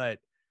 but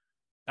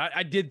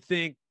I did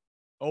think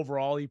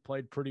overall he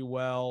played pretty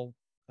well.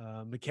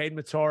 McCade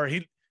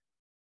Matar,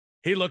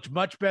 he looked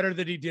much better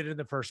than he did in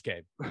the first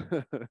game.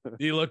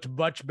 He looked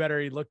much better.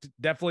 He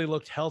definitely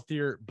looked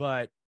healthier,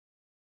 but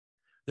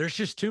there's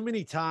just too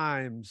many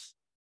times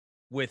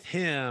with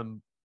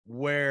him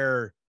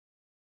where,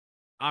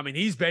 I mean,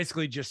 he's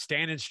basically just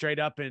standing straight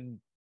up and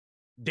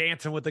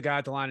dancing with the guy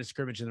at the line of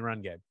scrimmage in the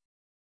run game.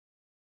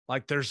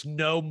 Like, there's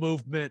no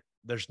movement.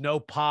 There's no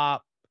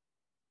pop.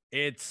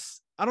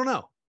 It's, I don't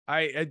know.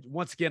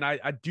 Once again,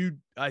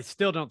 I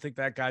still don't think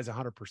that guy's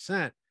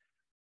 100%,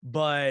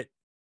 but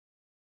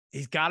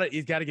he's got to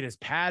get his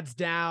pads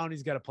down.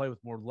 He's got to play with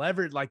more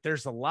leverage. Like,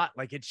 there's a lot,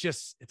 like, it's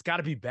got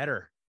to be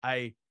better.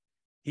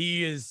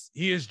 He is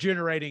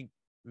generating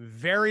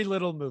very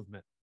little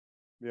movement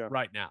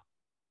right now.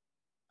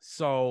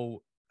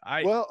 So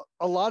well,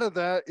 a lot of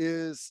that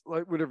is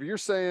like, whatever you're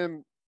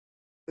saying,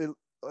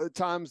 at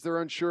times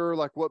they're unsure,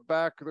 like what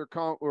back they're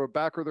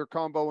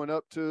comboing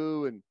up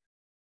to. And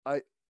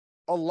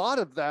a lot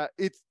of that,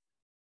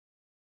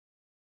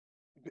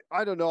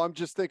 I don't know. I'm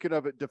just thinking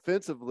of it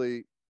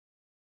defensively.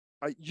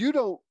 You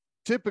don't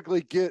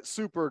typically get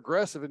super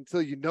aggressive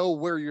until you know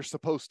where you're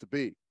supposed to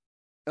be.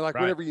 And like,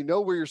 whenever you know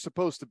where you're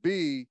supposed to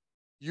be,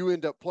 you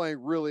end up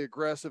playing really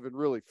aggressive and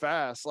really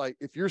fast. Like,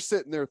 if you're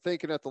sitting there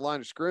thinking at the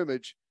line of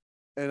scrimmage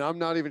and I'm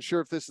not even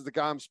sure if this is the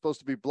guy I'm supposed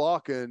to be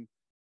blocking,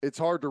 it's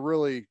hard to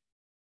really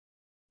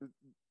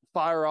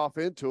fire off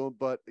into him.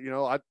 But, you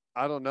know,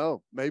 I don't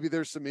know. Maybe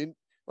there's some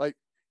like,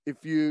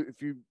 if you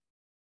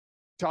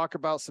talk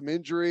about some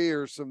injury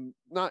or some,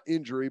 not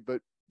injury,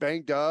 but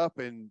banged up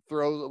and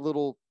throw a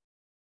little,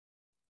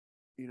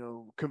 you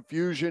know,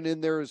 confusion in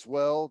there as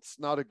well, it's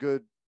not a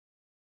good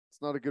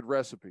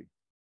recipe.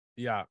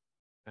 Yeah.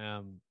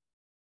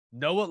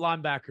 Know what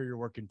linebacker you're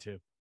working to.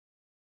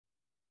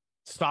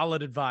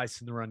 Solid advice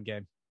in the run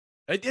game.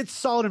 It's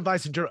solid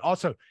advice in general.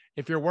 Also,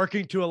 if you're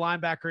working to a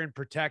linebacker in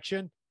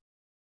protection,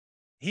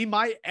 he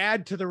might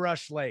add to the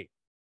rush late.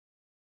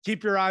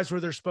 Keep your eyes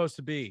where they're supposed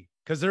to be,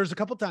 because there's a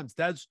couple times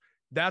that's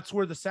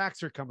where the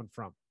sacks are coming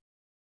from,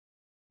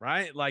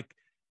 right? Like,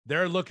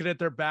 they're looking at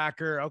their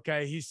backer.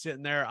 Okay, he's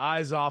sitting there,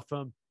 eyes off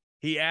him.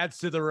 He adds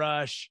to the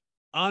rush,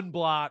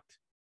 unblocked,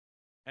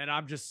 and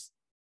I'm just,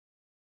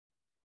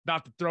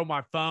 about to throw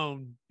my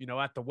phone,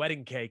 at the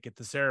wedding cake at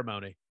the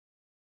ceremony.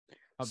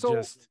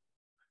 So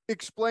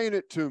explain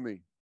it to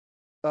me.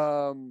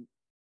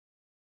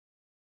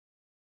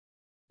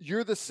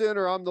 You're the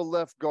center, I'm the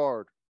left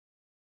guard.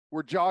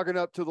 We're jogging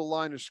up to the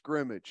line of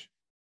scrimmage.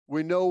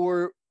 We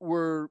know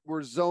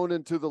we're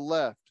zoning to the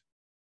left,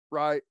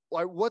 right?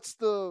 Like, where's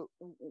the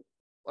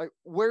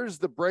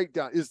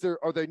breakdown?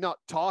 Are they not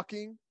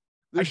talking?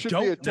 There should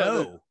be a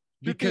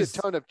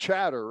ton of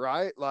chatter,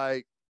 right?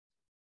 Like,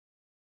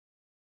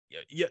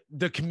 yeah,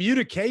 the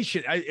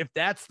communication, if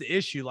that's the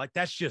issue, like,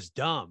 that's just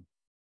dumb.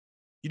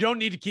 You don't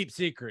need to keep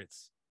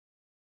secrets.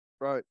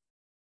 Right.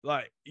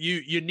 Like,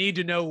 you need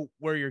to know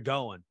where you're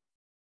going,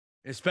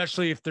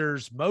 especially if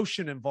there's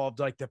motion involved.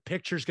 Like, the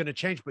picture's going to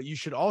change, but you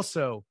should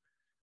also,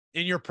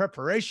 in your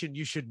preparation,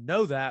 you should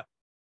know that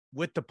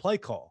with the play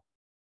call.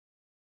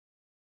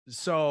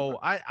 So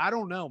I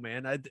don't know,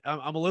 man.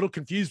 I'm a little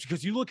confused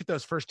because you look at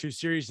those first two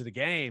series of the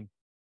game.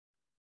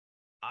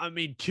 I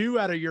mean, two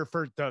out of your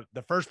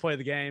the first play of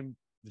the game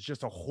was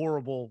just a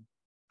horrible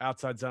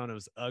outside zone. It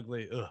was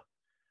ugly. Ugh.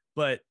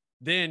 But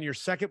then your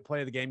second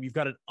play of the game, you've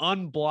got an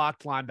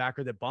unblocked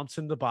linebacker that bumps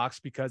in the box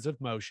because of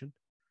motion.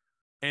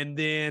 And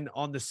then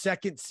on the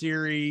second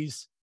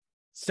series,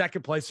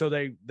 second play, so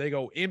they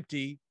go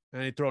empty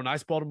and they throw a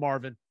nice ball to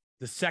Marvin.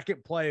 The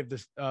second play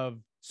of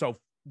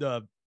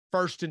the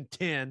first and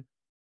 10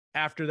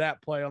 after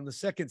that play on the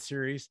second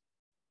series,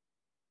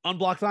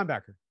 unblocked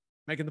linebacker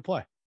making the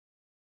play.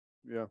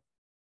 Yeah.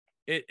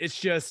 It's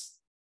just,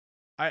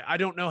 I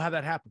don't know how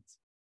that happens.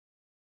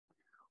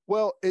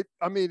 Well, it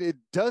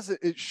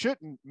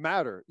shouldn't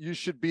matter. You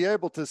should be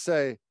able to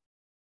say,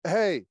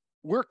 hey,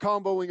 we're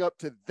comboing up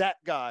to that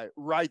guy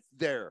right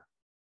there.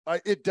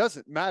 It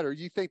doesn't matter.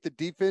 You think the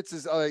defense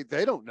is,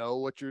 they don't know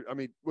what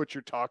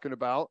you're talking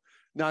about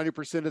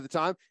 90% of the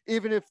time.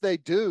 Even if they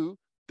do,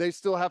 they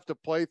still have to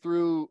play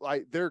through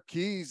like their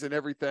keys and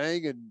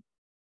everything. And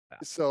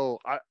so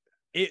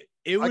it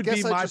would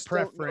be my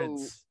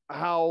preference.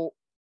 I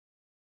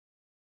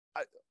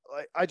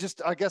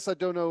guess I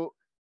don't know.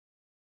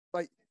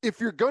 Like, if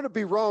you're going to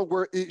be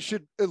wrong,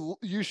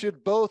 you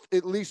should both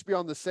at least be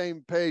on the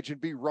same page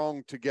and be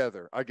wrong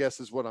together, I guess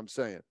is what I'm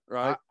saying.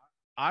 Right.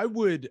 I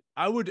would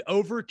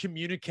over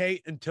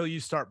communicate until you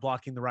start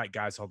blocking the right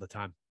guys all the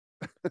time.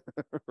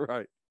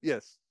 Right.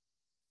 Yes.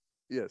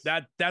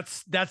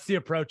 That's the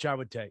approach I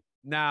would take.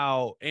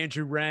 Now,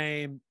 Andrew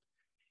Rame,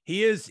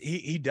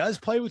 he does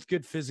play with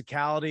good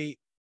physicality.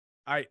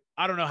 I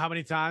don't know how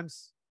many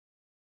times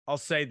I'll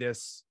say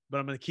this, but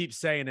I'm going to keep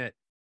saying it.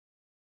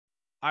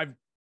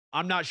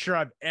 I'm not sure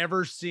I've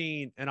ever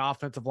seen an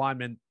offensive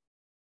lineman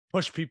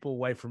push people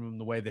away from him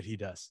the way that he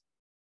does.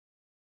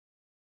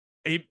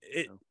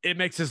 It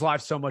makes his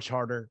life so much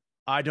harder.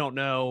 I don't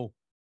know.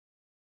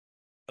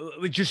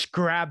 Just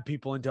grab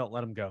people and don't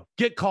let them go.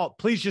 Get called.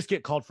 Please just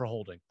get called for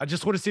holding. I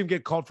just want to see him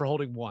get called for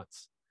holding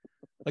once.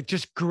 Like,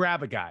 just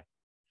grab a guy.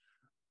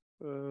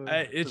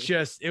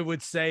 It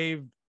would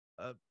save.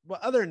 Well,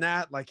 other than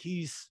that, like,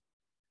 you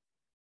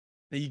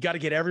got to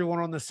get everyone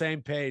on the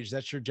same page.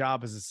 That's your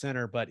job as a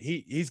center, but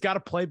he's got to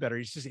play better.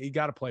 He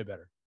got to play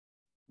better.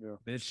 Yeah.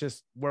 It's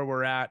just where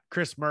we're at.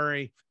 Chris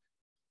Murray,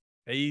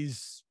 you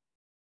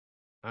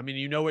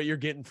know what you're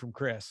getting from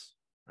Chris,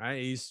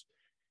 right?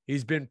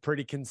 He's been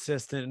pretty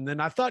consistent. And then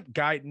I thought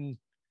Guyton,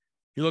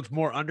 he looked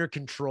more under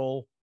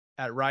control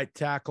at right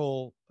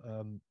tackle,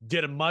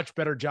 did a much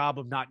better job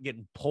of not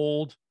getting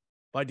pulled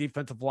by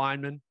defensive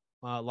linemen,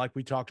 like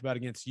we talked about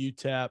against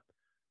UTEP.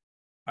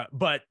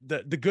 But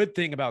the good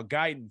thing about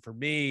Guyton for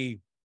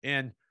me,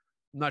 and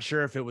I'm not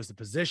sure if it was the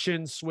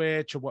position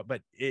switch or what,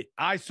 but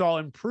I saw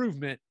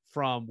improvement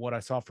from what I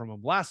saw from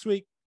him last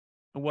week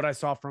and what I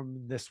saw from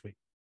him this week.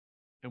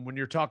 And when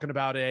you're talking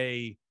about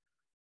a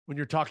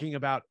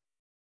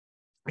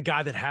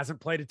guy that hasn't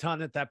played a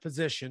ton at that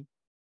position,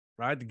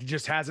 right? He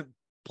just hasn't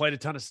played a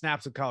ton of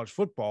snaps in college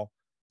football,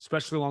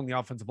 especially along the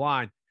offensive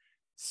line.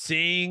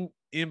 Seeing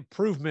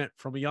improvement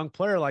from a young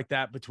player like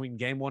that between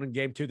game one and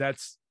game two,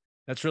 that's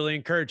really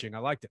encouraging. I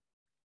liked it.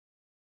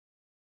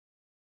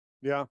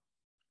 Yeah.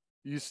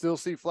 You still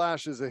see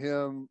flashes of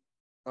him.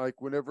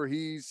 Like, whenever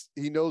he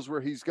knows where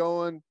he's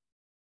going,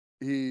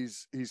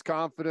 he's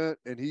confident,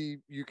 and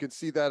you can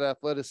see that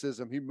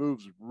athleticism. He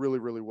moves really,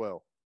 really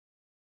well.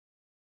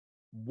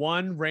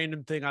 One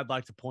random thing I'd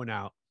like to point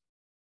out.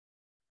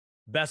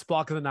 Best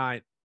block of the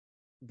night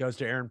goes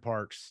to Aaron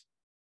Parks.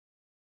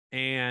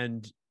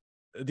 And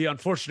the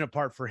unfortunate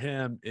part for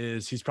him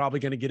is he's probably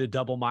going to get a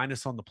double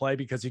minus on the play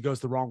because he goes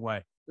the wrong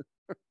way.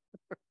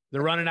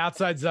 They're running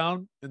outside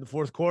zone in the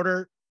fourth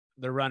quarter.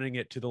 They're running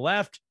it to the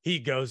left. He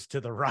goes to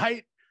the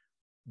right,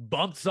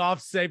 bumps off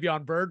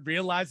Savion Byrd,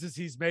 realizes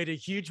he's made a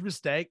huge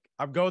mistake.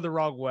 I'm going the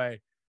wrong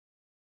way.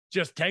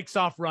 Just takes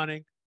off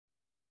running,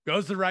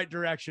 goes the right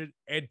direction,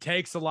 and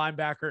takes a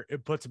linebacker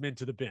and puts him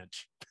into the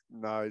bench.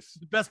 Nice.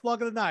 The best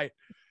block of the night.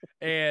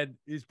 And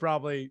he's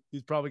probably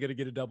going to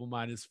get a double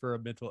minus for a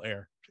mental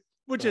error,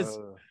 which is,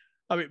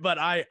 but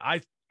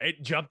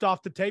it jumped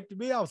off the tape to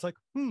me. I was like,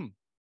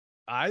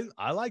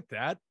 I like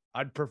that.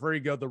 I'd prefer you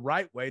go the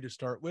right way to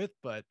start with,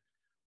 but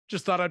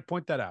Just thought I'd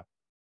point that out.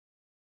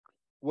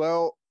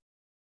 Well,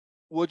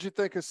 what'd you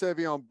think of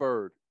Savion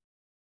Byrd?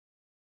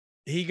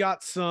 He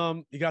got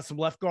some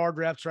left guard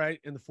reps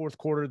right in the fourth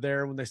quarter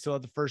there when they still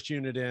had the first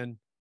unit in.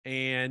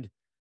 And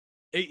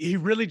he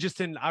really just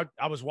didn't.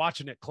 I was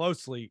watching it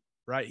closely,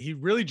 right? He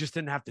really just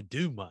didn't have to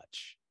do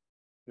much.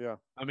 Yeah.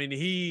 I mean,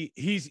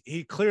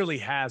 he clearly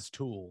has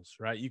tools,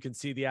 right? You can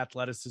see the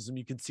athleticism,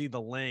 you can see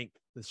the length,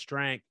 the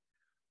strength,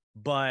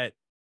 but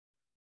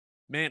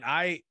man,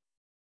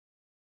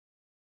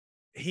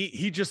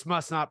 he just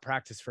must not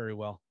practice very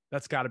well.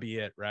 That's got to be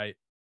it, right?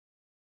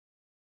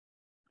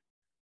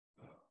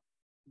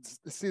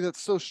 See,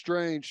 that's so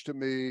strange to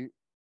me.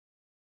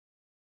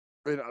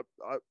 And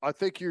I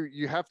think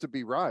you have to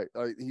be right.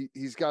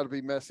 He's got to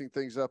be messing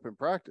things up in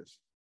practice,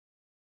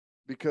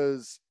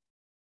 because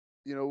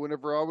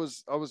whenever I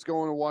was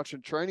going and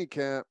watching training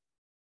camp,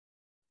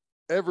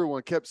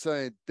 everyone kept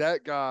saying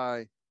that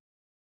guy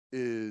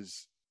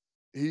he's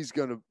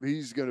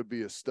gonna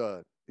be a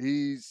stud.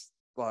 He's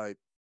like,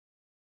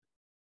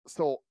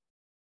 so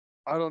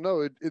I don't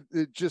know.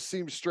 It just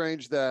seems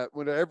strange that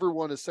when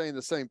everyone is saying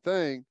the same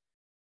thing,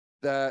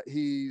 that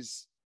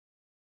he's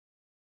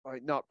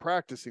like not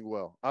practicing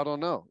well. I don't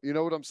know. You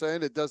know what I'm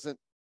saying?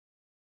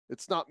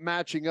 It's not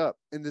matching up.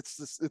 And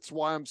it's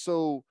why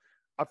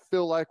I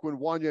feel like when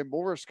Wanye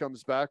Morris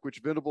comes back, which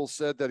Venables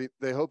said that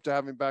they hope to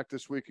have him back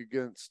this week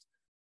against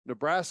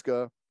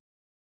Nebraska,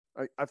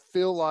 I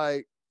feel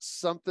like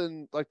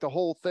something like the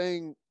whole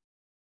thing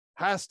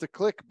has to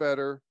click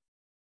better,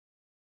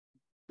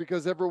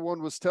 because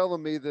everyone was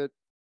telling me that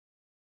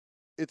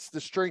it's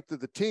the strength of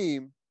the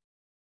team.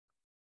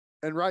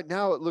 And right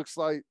now it looks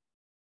like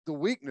the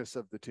weakness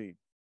of the team.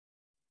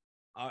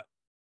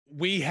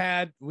 We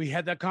had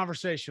that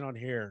conversation on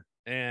here,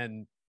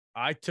 and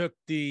I took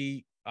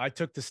the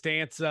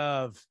stance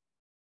of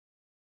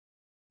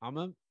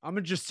I'm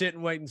gonna just sit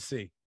and wait and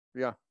see.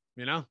 Yeah.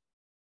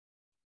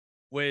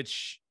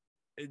 Which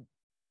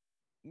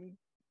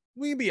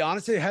we can be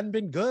honest, it hadn't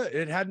been good.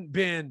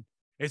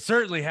 It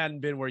certainly hadn't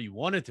been where you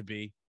want it to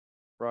be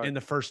in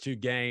the first two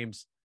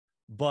games.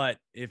 But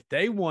if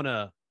they want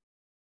to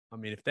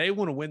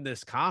win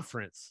this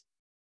conference,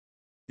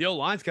 the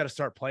O-line's got to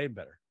start playing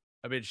better.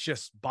 I mean, it's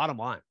just bottom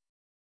line.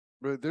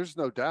 There's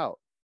no doubt.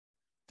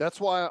 That's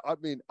why,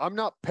 I'm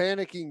not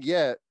panicking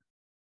yet,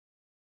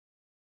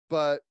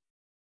 but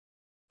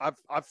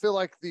I feel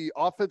like the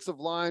offensive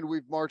line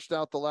we've marched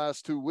out the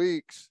last 2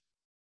 weeks,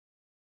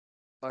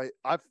 I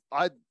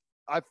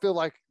feel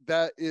like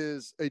that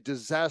is a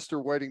disaster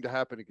waiting to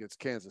happen against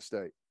Kansas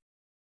State.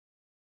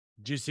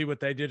 Did you see what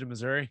they did in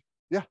Missouri?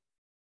 Yeah.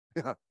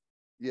 Yeah.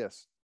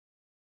 Yes.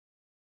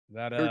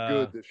 They're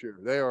good this year.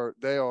 They're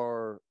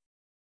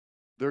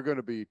going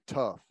to be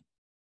tough,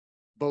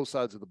 both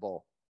sides of the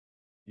ball.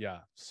 Yeah.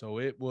 So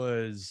it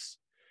was,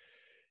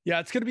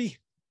 it's going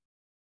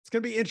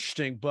to be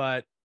interesting,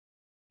 but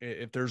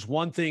if there's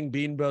one thing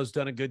Beanbo's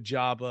done a good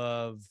job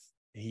of,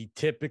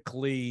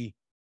 that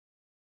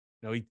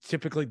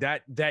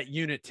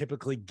unit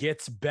typically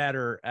gets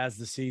better as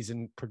the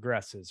season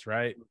progresses,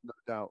 right? No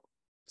doubt.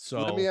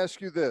 So let me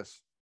ask you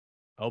this.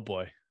 Oh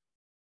boy.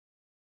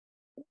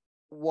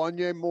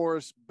 Wanye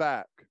Morris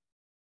back,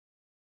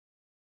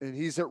 and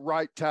he's at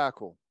right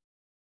tackle.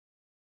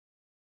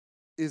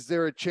 Is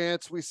there a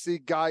chance we see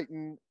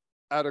Guyton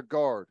at a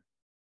guard?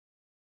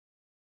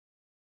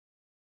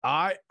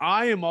 I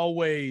am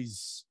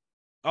always,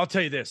 I'll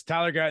tell you this,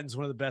 Tyler Guyton's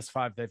one of the best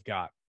five they've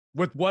got.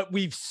 With what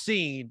we've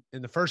seen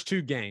in the first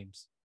two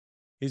games,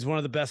 he's one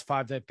of the best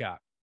five they've got.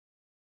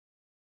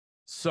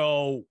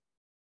 So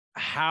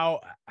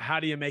how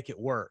do you make it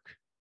work?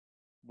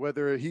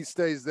 Whether he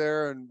stays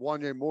there and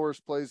Wanye Morris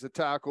plays the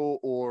tackle,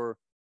 or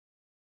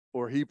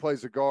he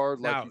plays a guard.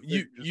 Now,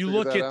 you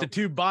look at the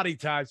two body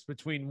types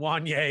between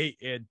Wanye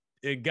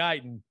and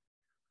Guyton.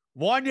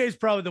 Wanye's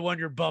probably the one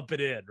you're bumping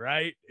in,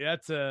 right?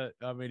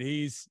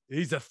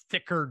 He's a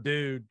thicker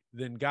dude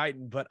than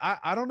Guyton, but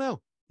I don't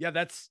know. Yeah,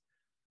 that's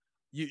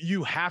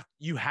you have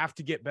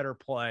to get better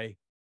play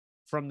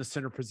from the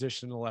center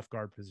position and the left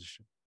guard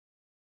position.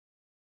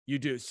 You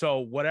do. So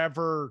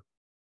whatever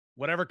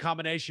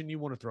combination you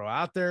want to throw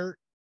out there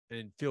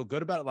and feel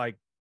good about it, like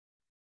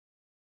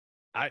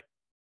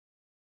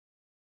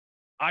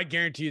I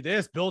guarantee you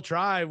this, Bill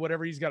try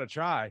whatever he's got to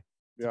try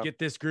to get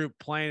this group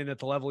playing at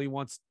the level he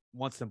wants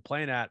them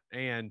playing at.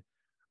 And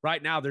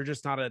right now they're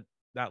just not at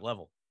that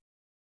level.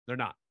 They're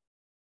not.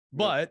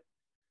 But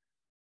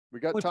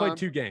we got only time. Played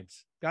 2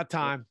 games. Got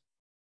time.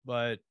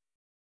 But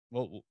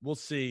we'll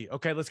see.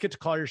 Okay, let's get to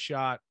call your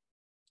shot.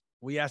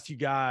 We asked you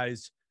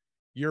guys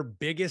your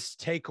biggest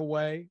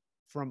takeaway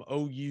from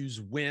OU's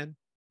win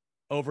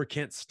over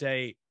Kent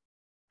State.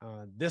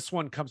 This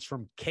one comes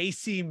from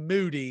Casey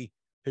Moody,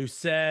 who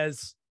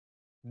says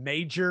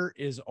Major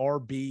is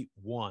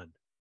RB1.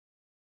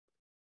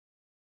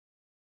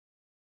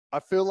 I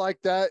feel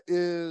like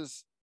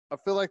that's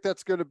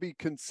going to be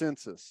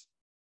consensus.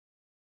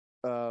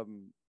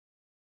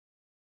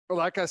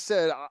 Like I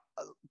said,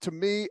 to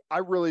me, I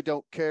really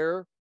don't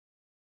care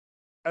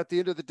at the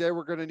end of the day,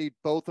 we're going to need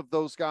both of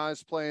those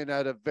guys playing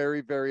at a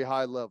very, very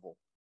high level.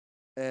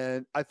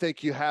 And I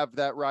think you have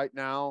that right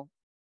now.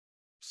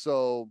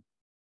 So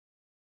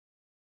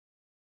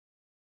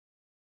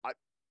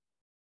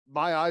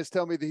my eyes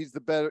tell me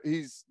that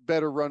he's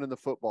better running the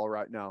football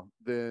right now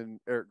than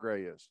Eric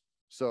Gray is.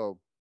 So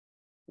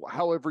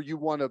however you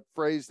want to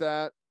phrase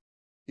that,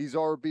 he's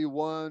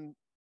RB1,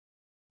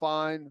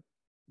 fine.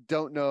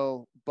 Don't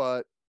know,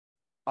 but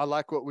I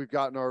like what we've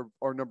got in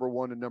our number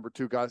 1 and number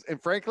 2 guys.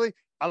 And frankly,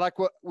 I like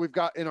what we've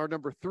got in our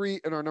number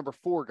 3 and our number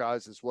 4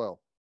 guys as well.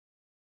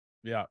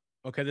 Yeah.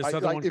 Okay. This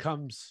other one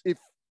comes. If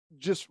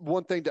just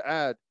one thing to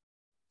add,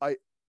 I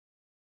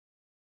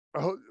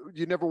hope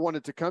you never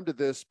wanted to come to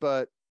this,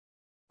 but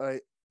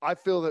I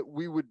feel that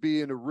we would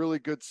be in a really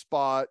good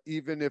spot,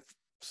 even if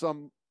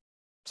something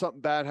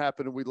bad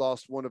happened and we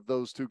lost one of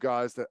those 2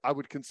 guys, that I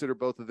would consider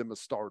both of them a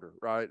starter,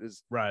 right?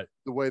 Is right.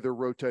 The way they're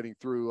rotating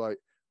through.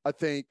 I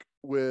think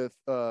with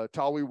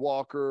Tawi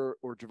Walker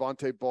or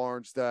Javonte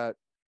Barnes that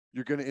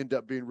you're going to end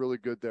up being really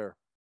good there.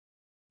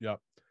 Yep.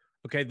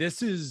 Okay.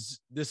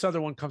 This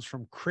other one comes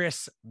from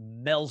Chris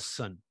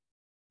Melson,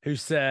 who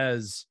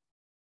says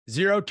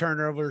 0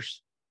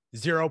 turnovers,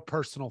 0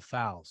 personal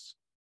fouls.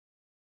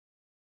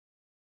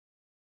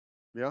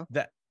 Yeah.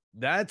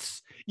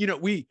 That's,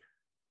 we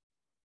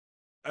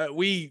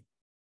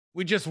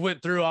just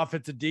went through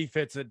offense and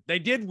defense, and they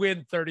did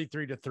win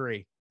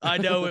 33-3. I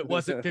know it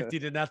wasn't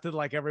 50-0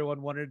 like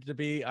everyone wanted it to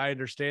be. I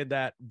understand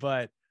that,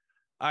 but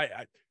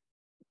I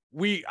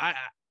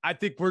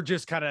think we're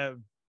just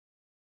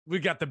we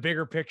got the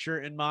bigger picture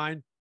in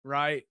mind,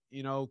 right?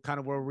 Kind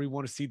of where we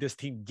want to see this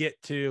team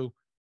get to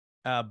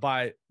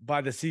by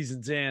the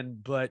season's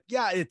end. But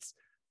yeah,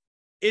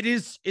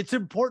 it's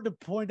important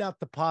to point out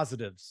the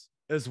positives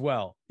as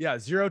well. Yeah.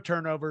 0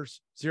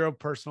 turnovers, 0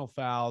 personal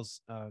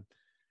fouls,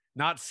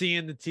 not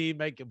seeing the team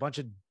make a bunch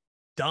of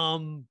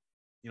dumb,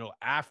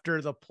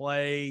 after the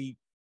play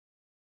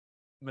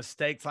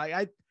mistakes.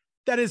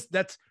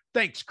 That's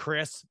thanks,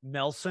 Chris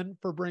Nelson,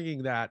 for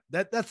bringing that.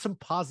 That's some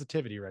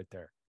positivity right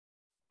there.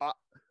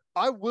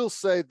 I will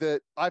say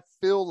that I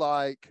feel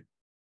like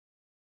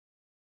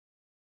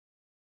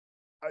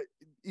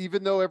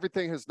even though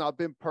everything has not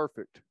been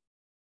perfect,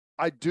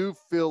 I do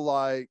feel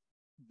like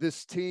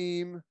this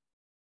team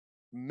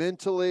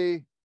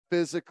mentally,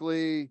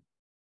 physically,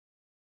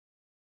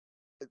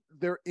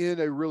 they're in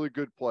a really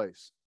good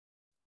place.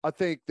 I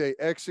think they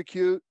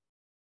execute.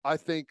 I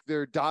think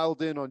they're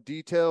dialed in on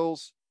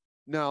details.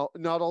 Now,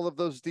 not all of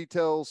those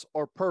details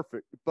are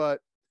perfect, but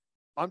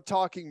I'm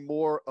talking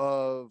more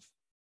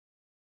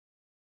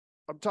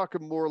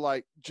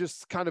like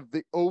just kind of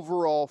the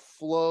overall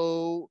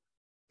flow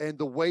and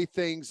the way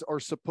things are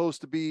supposed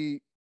to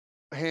be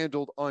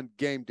handled on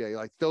game day.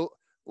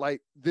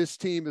 Like this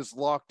team is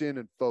locked in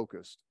and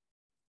focused.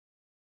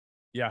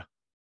 Yeah.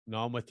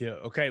 No, I'm with you.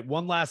 Okay.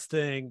 One last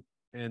thing,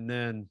 and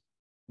then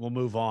we'll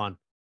move on.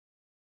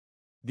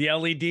 The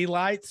LED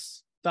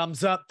lights,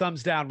 thumbs up,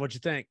 thumbs down. What'd you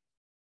think?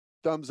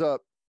 Thumbs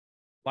up.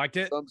 Liked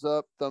it? Thumbs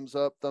up, thumbs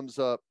up, thumbs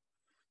up.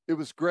 It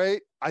was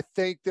great. I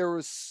think there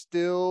was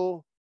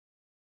still,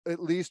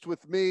 at least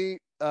with me,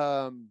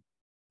 a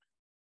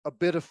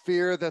bit of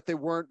fear that they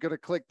weren't going to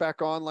click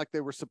back on like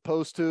they were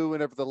supposed to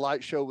whenever the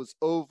light show was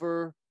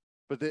over.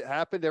 But it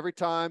happened every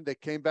time. They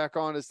came back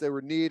on as they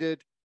were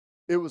needed.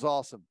 It was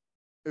awesome.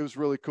 It was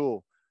really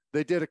cool.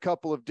 They did a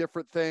couple of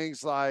different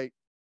things, like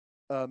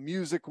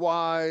music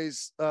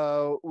wise,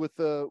 with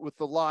the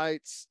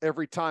lights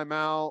every time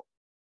out.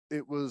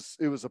 It was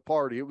a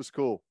party. It was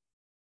cool.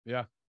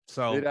 Yeah.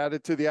 So it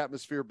added to the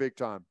atmosphere big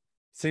time.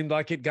 Seemed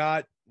like it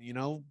got,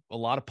 a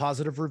lot of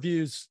positive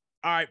reviews.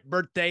 All right.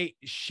 Birthday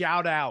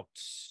shout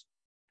outs.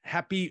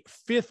 Happy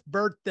 5th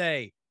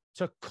birthday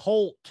to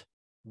Colt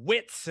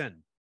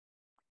Whitson.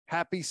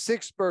 Happy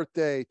 6th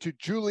birthday to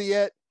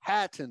Juliet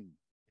Hatton.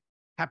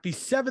 Happy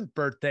 7th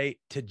birthday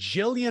to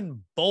Jillian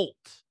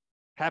Bolt.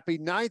 Happy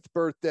 9th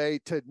birthday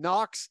to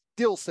Knox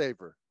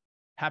Dillsaver.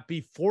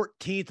 Happy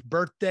 14th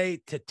birthday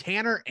to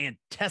Tanner and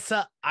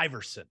Tessa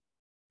Iverson.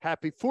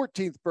 Happy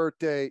 14th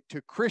birthday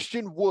to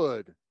Christian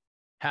Wood.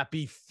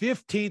 Happy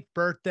 15th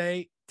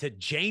birthday to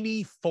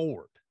Janie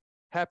Ford.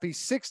 Happy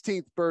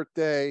 16th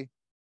birthday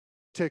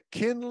to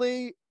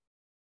Kinley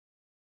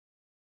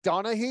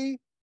Donahue.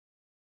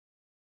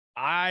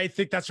 I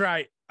think that's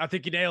right. I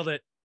think you nailed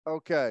it.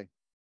 Okay.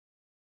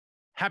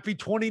 Happy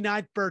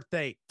 29th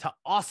birthday to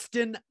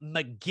Austin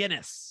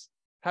McGinnis.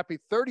 Happy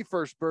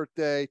 31st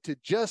birthday to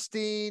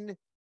Justine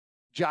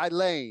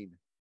Gilane.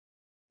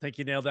 I think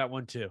you nailed that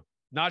one too.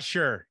 Not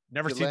sure.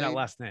 Never seen that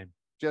last name.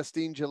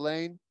 Justine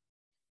Gilane.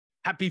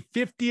 Happy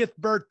 50th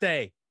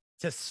birthday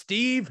to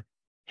Steve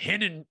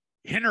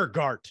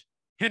Hinnergart.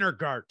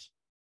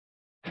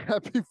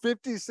 Happy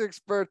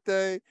 56th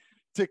birthday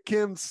to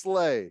Kim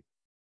Slay.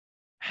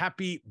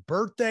 Happy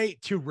birthday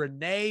to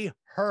Renee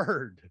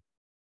Hurd.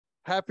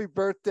 Happy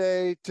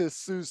birthday to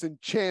Susan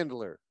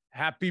Chandler.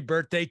 Happy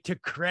birthday to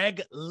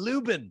Craig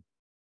Lubin.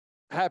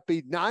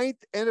 Happy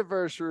 9th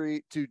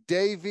anniversary to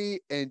Davy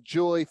and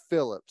Joy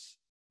Phillips.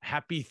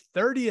 Happy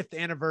 30th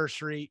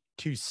anniversary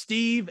to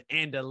Steve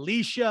and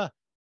Alicia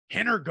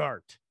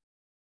Hennergart.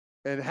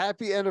 And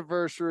happy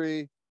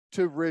anniversary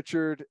to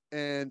Richard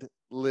and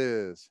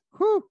Liz.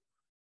 Whew.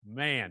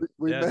 Man,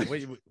 we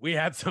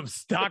had some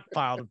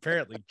stockpiled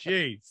apparently.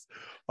 Jeez.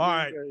 All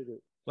right,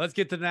 let's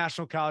get to the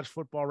National College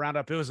Football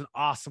Roundup. It was an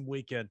awesome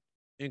weekend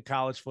in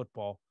college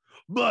football.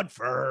 But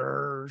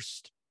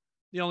first,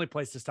 the only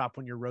place to stop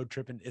when you're road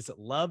tripping is at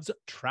Love's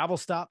Travel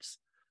Stops.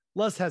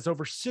 Love's has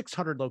over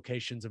 600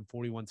 locations in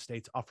 41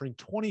 states, offering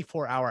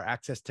 24-hour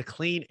access to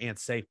clean and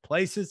safe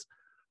places.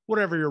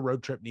 Whatever your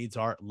road trip needs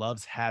are,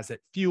 Love's has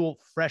it. Fuel,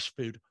 fresh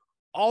food,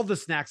 all the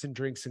snacks and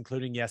drinks,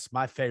 including, yes,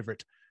 my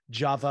favorite,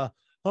 Java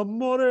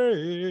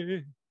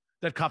Amore.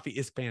 That coffee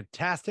is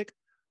fantastic.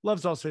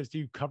 Love's also has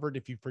you covered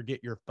if you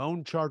forget your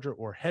phone charger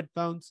or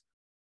headphones.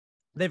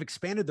 They've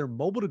expanded their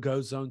mobile to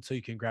go zone so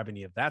you can grab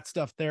any of that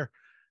stuff there.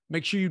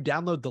 Make sure you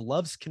download the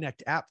Love's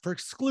Connect app for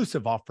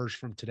exclusive offers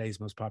from today's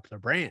most popular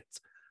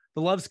brands.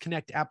 The Love's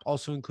Connect app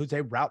also includes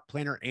a route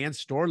planner and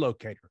store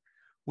locator.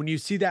 When you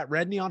see that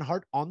red neon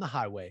heart on the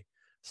highway,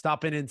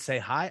 stop in and say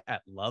hi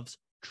at Love's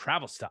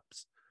Travel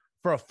Stops.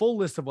 For a full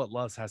list of what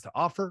Love's has to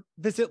offer,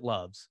 visit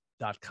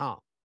loves.com.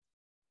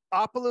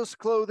 Opolis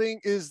Clothing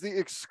is the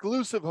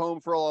exclusive home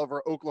for all of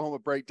our Oklahoma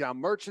Breakdown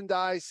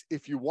merchandise.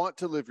 If you want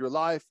to live your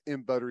life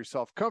in buttery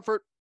soft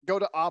comfort, go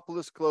to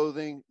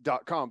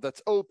opolisclothing.com.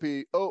 That's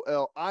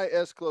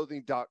OPOLIS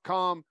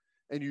clothing.com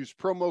and use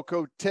promo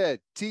code TED,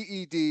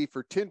 TED,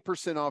 for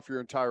 10% off your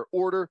entire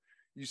order.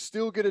 You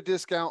still get a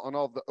discount on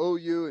all the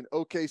OU and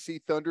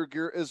OKC Thunder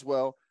gear as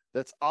well.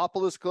 That's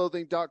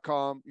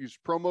opolisclothing.com. Use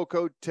promo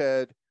code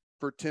TED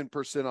for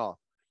 10% off.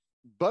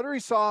 Buttery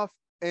soft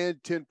and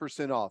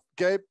 10% off.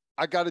 Gabe,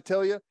 I got to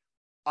tell you,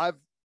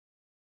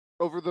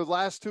 over the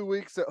last 2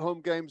 weeks at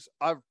home games,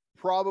 I've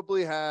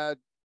probably had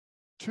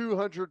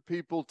 200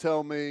 people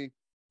tell me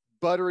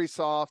buttery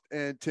soft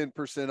and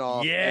 10%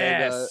 off.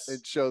 Yes.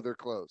 And show their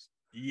clothes.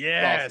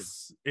 Yes.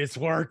 Awesome. It's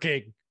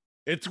working.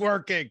 It's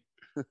working.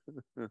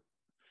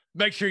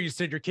 Make sure you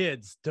send your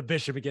kids to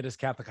Bishop McGinnis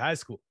Catholic High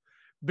School.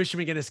 Bishop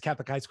McGinnis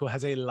Catholic High School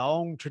has a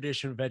long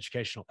tradition of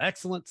educational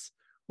excellence.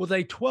 With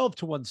a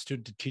 12-to-1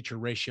 student-to-teacher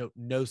ratio,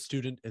 no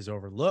student is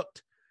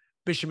overlooked.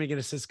 Bishop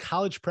McGinnis's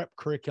college prep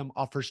curriculum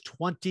offers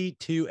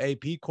 22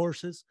 AP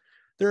courses.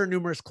 There are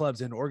numerous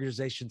clubs and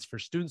organizations for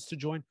students to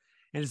join,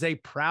 and is a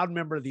proud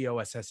member of the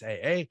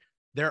OSSAA.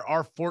 There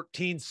are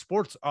 14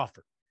 sports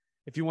offered.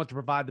 If you want to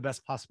provide the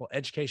best possible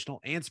educational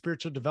and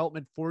spiritual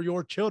development for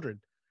your children,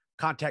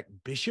 contact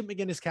Bishop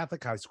McGinnis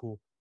Catholic High School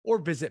or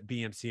visit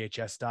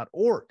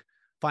bmchs.org.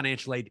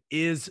 Financial aid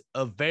is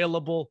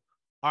available.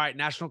 All right,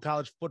 National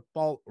College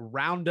Football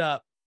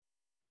Roundup.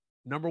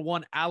 Number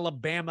 1,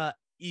 Alabama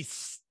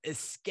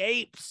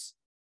escapes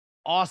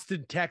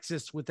Austin,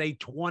 Texas with a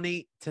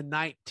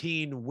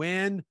 20-19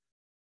 win.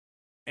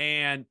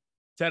 And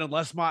said,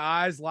 unless my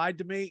eyes lied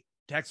to me,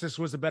 Texas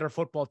was a better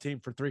football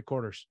team for 3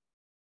 quarters.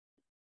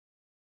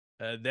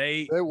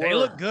 They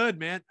look good,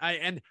 man.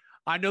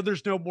 I know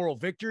there's no moral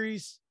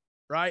victories,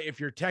 right? If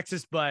you're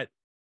Texas, but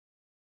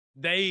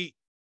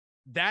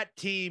that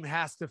team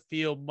has to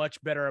feel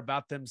much better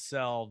about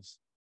themselves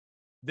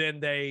than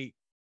they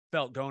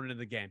felt going into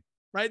the game,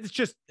 right?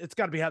 It's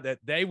got to be how that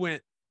they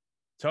went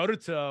toe to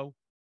toe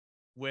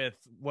with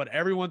what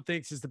everyone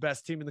thinks is the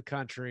best team in the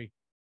country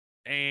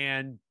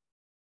and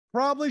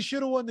probably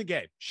should have won the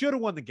game.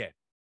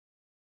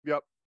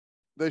 Yep.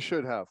 They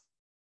should have.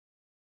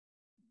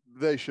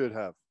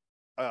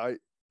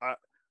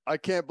 I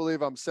can't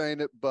believe I'm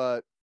saying it,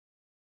 but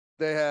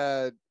they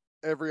had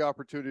every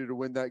opportunity to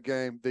win that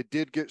game. They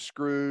did get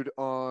screwed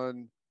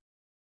on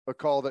a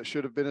call that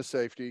should have been a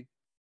safety.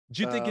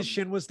 Do you think his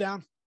shin was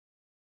down?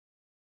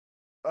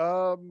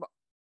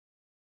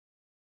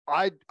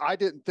 I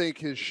didn't think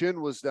his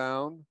shin was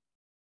down,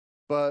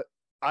 but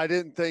I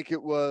didn't think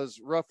it was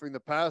roughing the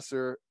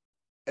passer,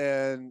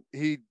 and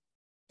it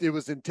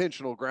was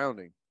intentional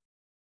grounding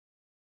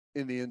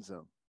in the end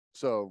zone.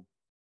 So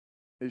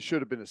it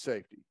should have been a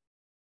safety.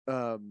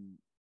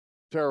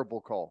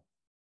 Terrible call,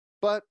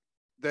 but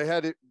they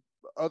had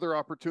other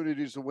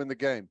opportunities to win the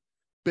game.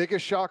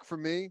 Biggest shock for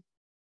me,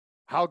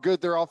 how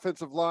good their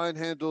offensive line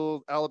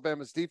handled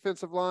Alabama's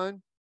defensive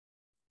line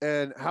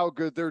and how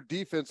good their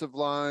defensive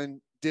line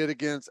did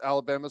against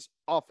Alabama's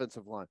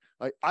offensive line.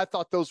 I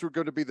thought those were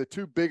going to be the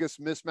 2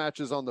 biggest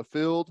mismatches on the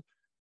field.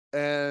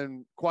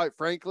 And quite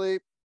frankly,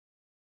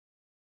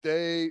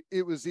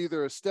 it was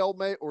either a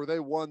stalemate or they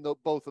won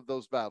both of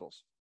those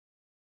battles.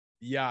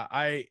 Yeah,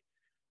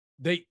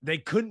 they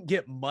couldn't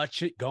get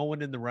much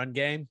going in the run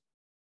game,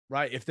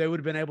 right? If they would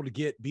have been able to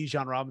get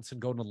Bijan Robinson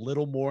going a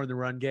little more in the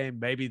run game,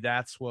 maybe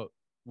that's what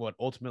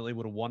ultimately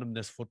would have won them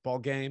this football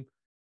game.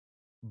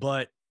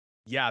 But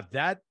yeah,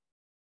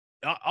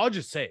 I'll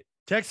just say it.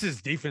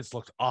 Texas defense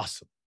looked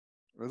awesome.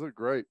 They looked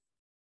great.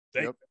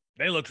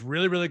 They looked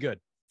really, really good.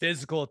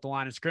 Physical at the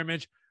line of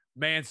scrimmage.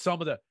 Man,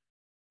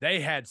 they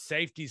had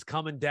safeties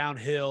coming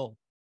downhill,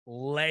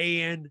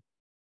 laying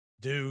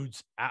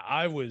dudes.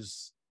 I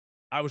was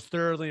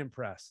thoroughly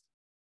impressed.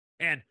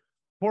 And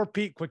poor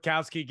Pete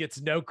Kwiatkowski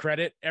gets no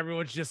credit.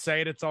 Everyone's just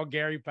saying it's all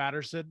Gary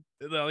Patterson.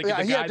 Like,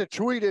 yeah, he had to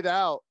tweet it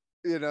out.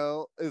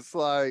 It's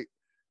like,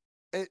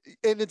 and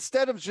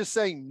instead of just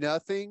saying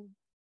nothing,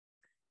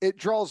 it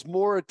draws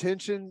more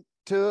attention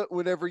to it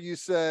whenever you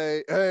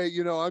say, hey,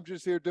 I'm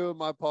just here doing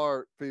my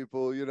part,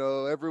 people.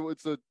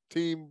 Everyone's a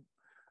team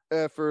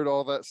effort,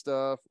 all that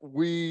stuff.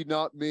 We,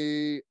 not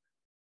me.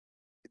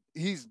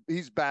 He's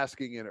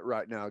basking in it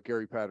right now.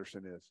 Gary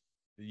Patterson is.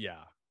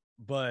 Yeah.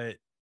 But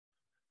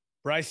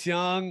Bryce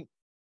Young,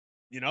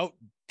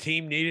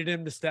 team needed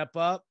him to step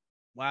up.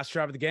 Last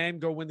drive of the game,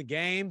 go win the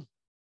game.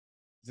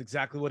 Is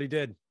exactly what he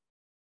did.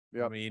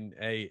 Yep. I mean,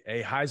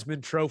 a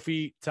Heisman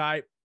Trophy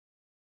type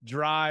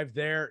drive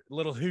there,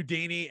 little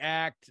Houdini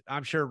act.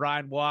 I'm sure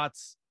Ryan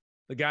Watts,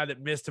 the guy that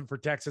missed him for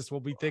Texas,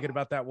 will be thinking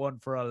about that one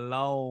for a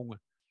long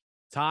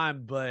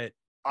time. But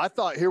I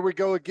thought, here we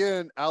go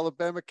again,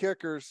 Alabama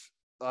kickers.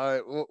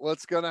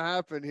 What's going to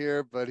happen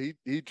here? But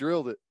he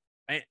drilled it.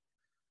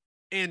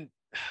 And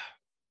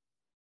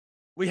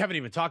we haven't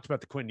even talked about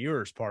the Quinn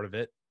Ewers part of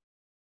it.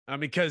 I mean,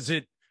 because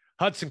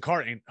Hudson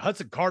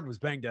Card was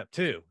banged up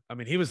too. I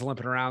mean, he was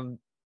limping around.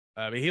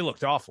 I mean, he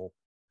looked awful.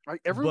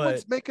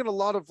 Everyone's making a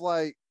lot of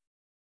like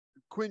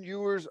Quinn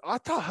Ewers. I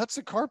thought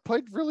Hudson Card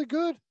played really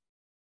good.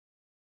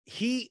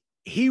 He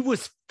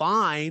was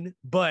fine,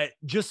 but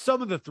just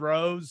some of the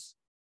throws.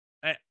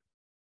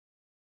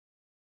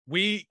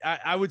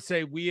 I would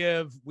say we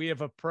have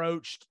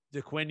approached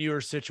the Quinn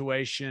Ewers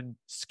situation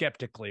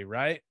skeptically,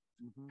 right?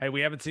 Mm-hmm. Hey,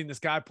 we haven't seen this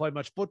guy play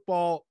much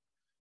football.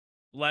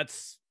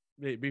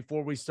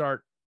 Before we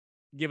start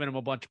giving him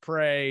a bunch of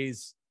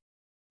praise,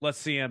 let's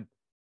see him.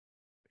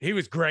 He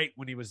was great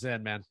when he was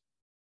in, man.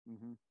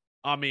 Mm-hmm.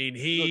 I mean,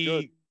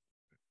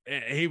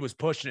 he was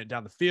pushing it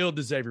down the field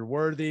to Xavier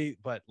Worthy,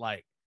 but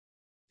like,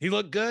 he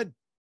looked good.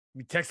 I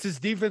mean, Texas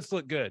defense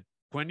looked good.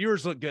 Quinn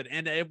Ewers looked good.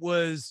 And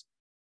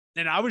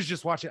I was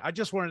just watching. I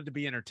just wanted to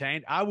be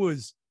entertained. I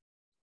was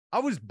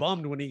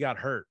bummed when he got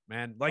hurt,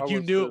 man. Like,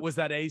 you knew it was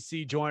that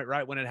AC joint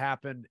right when it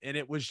happened. And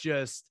it was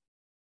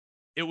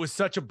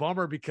such a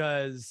bummer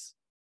because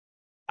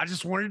I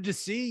just wanted to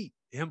see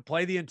him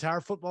play the entire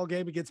football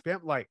game against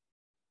Bama. Like,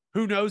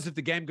 who knows if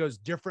the game goes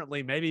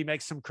differently? Maybe he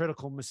makes some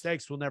critical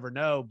mistakes. We'll never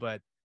know.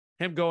 But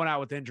him going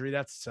out with injury,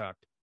 that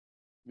sucked.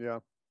 Yeah.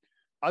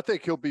 I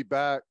think he'll be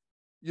back.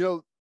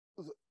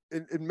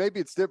 And maybe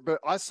it's different, but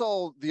I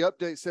saw the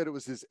update said it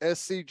was his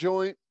SC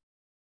joint.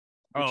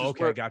 Oh,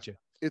 okay. Gotcha.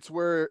 It's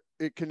where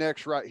it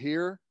connects right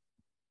here.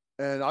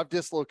 And I've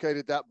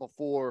dislocated that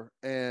before,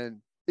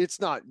 and it's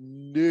not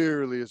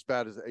nearly as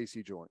bad as the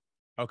AC joint.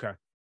 Okay.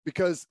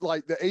 Because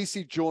like the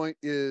AC joint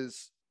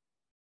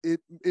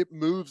it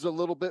moves a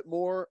little bit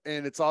more,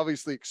 and it's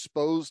obviously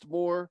exposed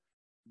more.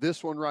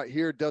 This one right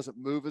here doesn't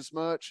move as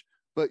much,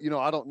 but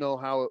I don't know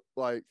how it,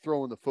 like,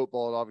 throwing the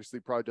football, it obviously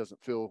probably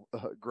doesn't feel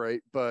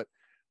great, but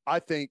I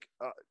think,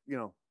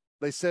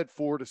 they said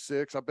 4 to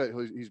 6. I bet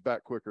he's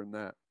back quicker than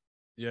that.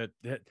 Yeah.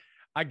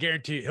 I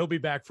guarantee you, he'll be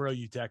back for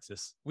OU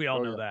Texas. We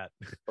all know that.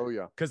 Oh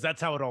yeah. Because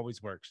that's how it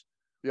always works.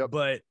 Yeah.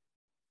 But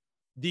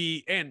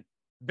and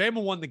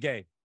Bama won the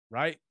game,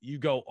 right? You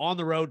go on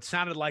the road.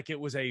 Sounded like it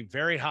was a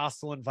very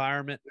hostile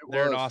environment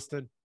there in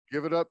Austin.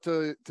 Give it up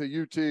to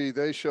UT.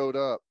 They showed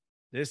up.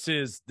 This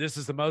is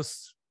the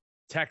most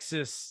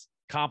Texas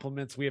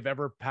compliments we have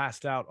ever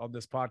passed out on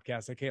this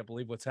podcast. I can't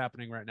believe what's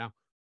happening right now.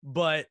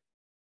 But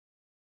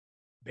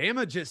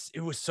Bama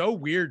it was so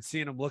weird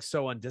seeing them look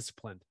so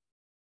undisciplined.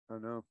 I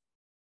know.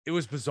 It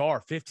was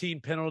bizarre. 15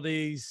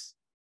 penalties,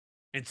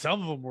 and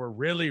some of them were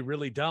really,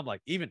 really dumb.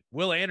 Like, even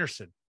Will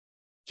Anderson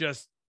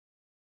just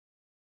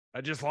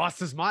lost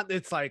his mind.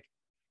 It's like,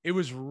 it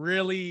was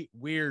really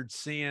weird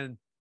seeing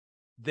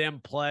them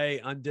play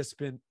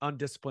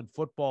undisciplined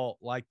football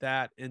like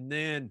that. And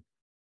then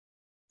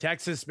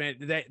Texas, man,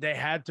 they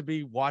had to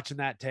be watching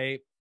that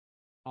tape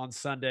on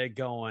Sunday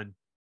going,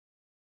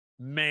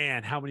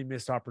 man, how many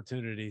missed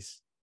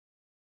opportunities?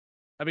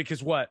 I mean,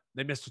 because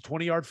they missed a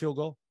 20-yard field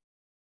goal.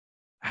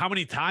 How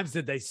many times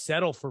did they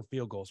settle for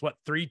field goals?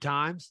 3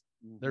 times?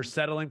 Mm-hmm. They're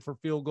settling for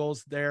field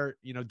goals there,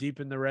 deep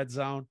in the red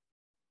zone.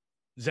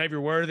 Xavier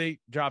Worthy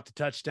dropped a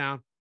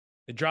touchdown.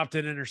 They dropped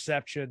an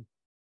interception.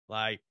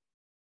 Like,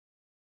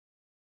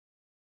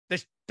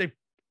 they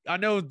I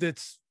know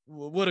that's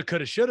woulda,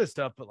 coulda, shoulda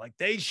stuff, but like,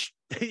 they should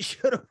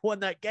have won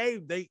that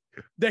game. They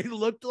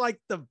looked like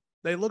the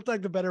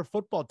better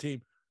football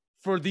team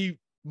for the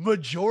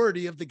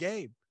majority of the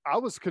game. I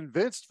was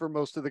convinced for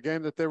most of the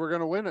game that they were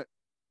going to win it.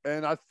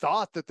 And I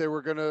thought that they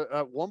were going to,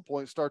 at one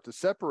point, start to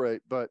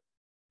separate. But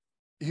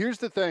here's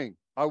the thing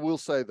I will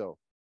say, though.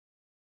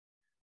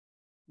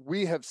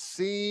 We have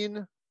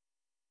seen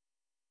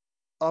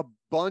a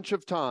bunch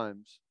of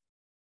times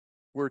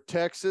where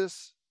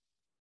Texas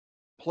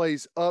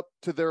plays up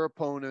to their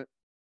opponent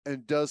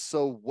and does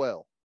so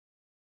well.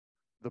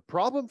 The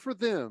problem for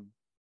them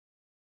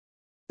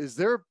is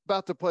they're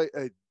about to play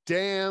a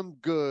damn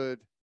good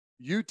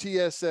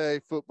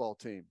UTSA football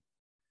team.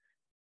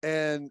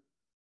 And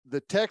the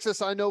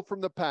Texas I know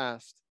from the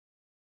past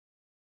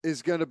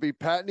is going to be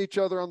patting each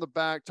other on the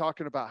back,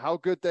 talking about how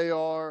good they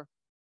are.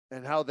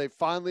 and how they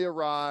finally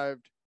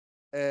arrived,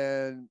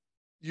 and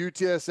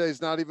UTSA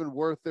is not even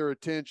worth their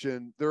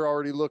attention. They're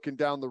already looking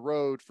down the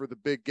road for the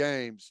big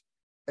games,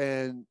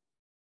 and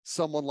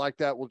someone like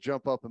that will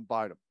jump up and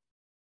bite them.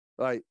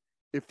 Like,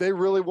 if they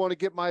really want to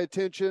get my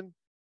attention,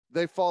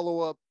 they follow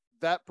up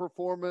that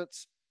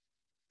performance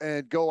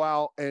and go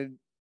out and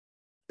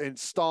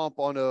stomp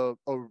on a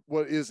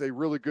what is a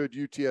really good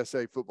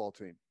UTSA football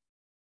team.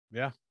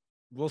 Yeah,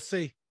 we'll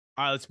see.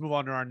 All right, let's move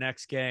on to our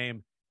next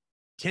game.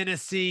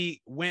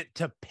 Tennessee went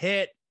to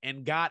Pitt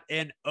and got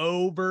an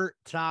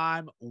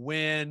overtime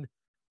win.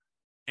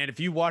 And if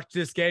you watch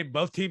this game,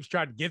 both teams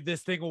tried to give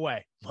this thing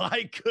away.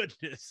 My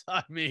goodness.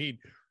 I mean,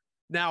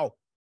 now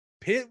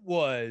Pitt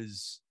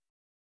was,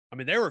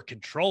 they were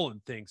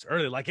controlling things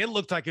early. Like, it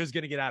looked like it was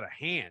going to get out of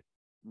hand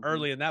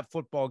early in that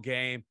football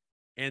game.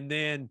 And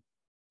then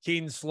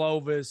Keaton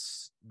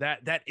Slovis,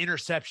 that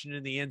interception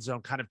in the end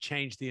zone kind of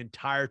changed the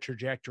entire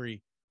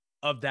trajectory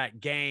of that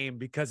game,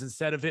 because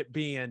instead of it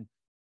being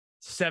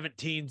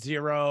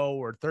 17-0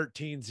 or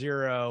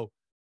 13-0,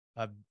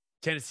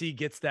 Tennessee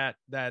gets that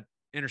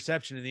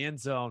interception in the end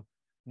zone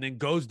and then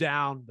goes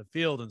down the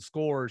field and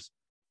scores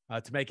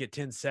to make it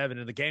 10-7.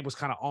 And the game was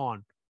kind of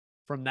on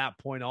from that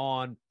point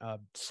on.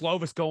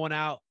 Slovis going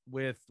out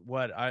with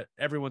what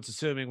everyone's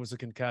assuming was a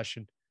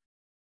concussion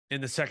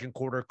in the second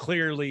quarter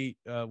clearly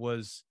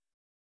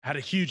had a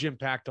huge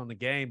impact on the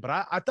game. But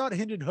I thought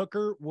Hendon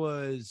Hooker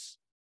was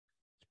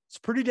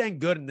pretty dang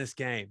good in this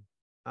game.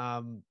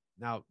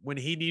 Now, when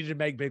he needed to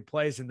make big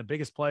plays, and the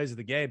biggest plays of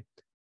the game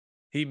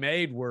he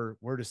made were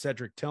to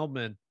Cedric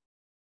Tillman.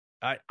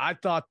 I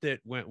thought that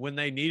when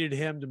they needed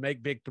him to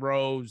make big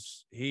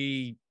throws,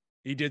 he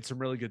did some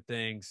really good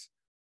things.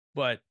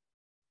 But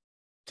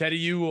Teddy,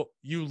 you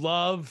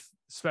love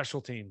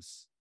special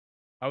teams.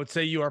 I would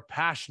say you are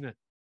passionate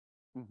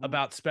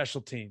about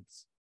special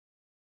teams.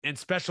 And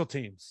special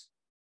teams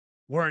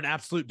were an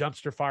absolute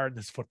dumpster fire in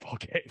this football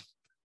game.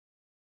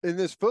 In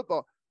this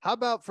football, how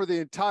about for the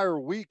entire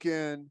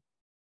weekend,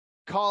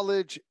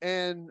 college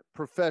and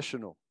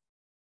professional?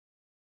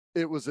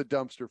 It was a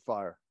dumpster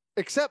fire,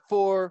 except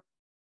for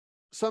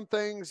some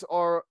things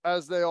are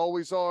as they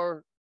always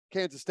are.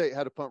 Kansas State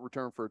had a punt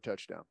return for a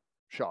touchdown.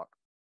 Shock.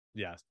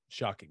 Yeah,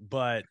 shocking.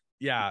 But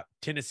yeah,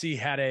 Tennessee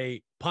had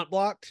a punt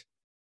blocked.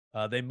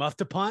 They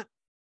muffed a punt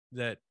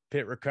that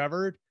Pitt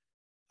recovered.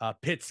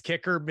 Pitt's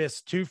kicker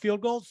missed 2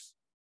 field goals.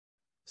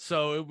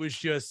 So it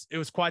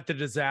was quite the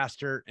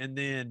disaster. And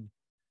then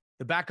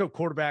the backup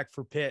quarterback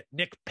for Pitt,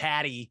 Nick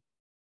Patty,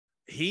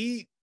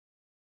 he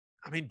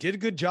did a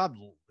good job,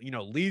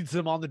 leads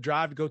them on the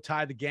drive to go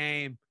tie the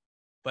game,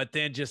 but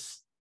then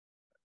just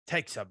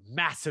takes a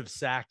massive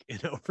sack in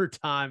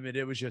overtime. And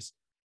it was just,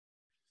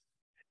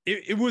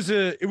 it was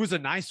a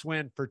nice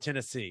win for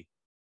Tennessee.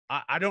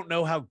 I don't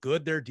know how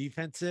good their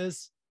defense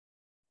is.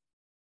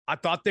 I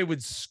thought they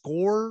would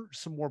score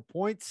some more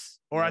points,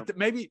 or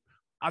maybe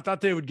I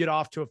thought they would get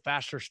off to a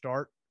faster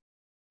start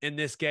in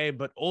this game,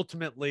 but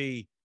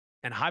ultimately,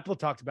 and Heupel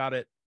talked about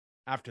it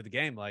after the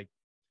game, like,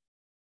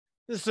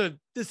 this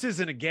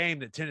isn't a game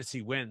that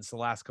Tennessee wins the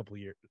last couple of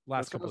years.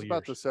 That's what I was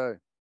about to say.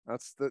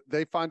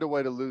 They find a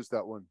way to lose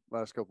that one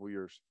last couple of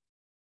years.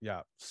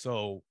 Yeah.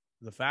 So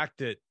the fact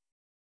that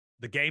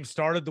the game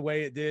started the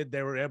way it did,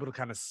 they were able to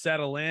kind of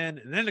settle in,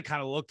 and then it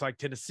kind of looked like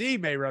Tennessee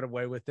may run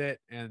away with it.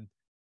 And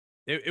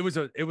it was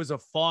a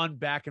fun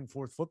back and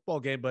forth football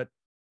game, but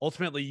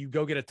ultimately you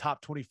go get a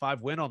top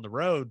 25 win on the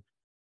road.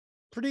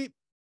 Pretty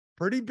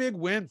big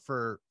win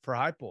for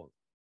Heupel.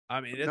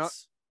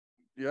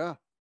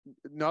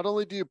 Not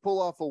only do you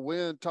pull off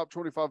a top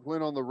 25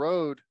 win on the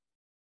road,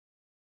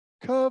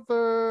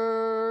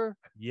 cover.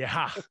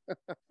 Yeah.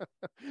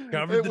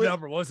 Covered the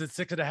number. What was it,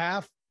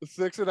 6.5?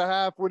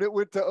 6.5. When it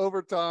went to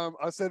overtime,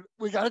 I said,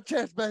 we got a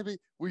chance, baby.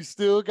 We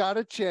still got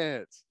a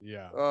chance.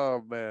 Yeah.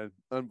 Oh, man.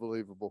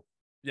 Unbelievable.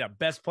 Yeah.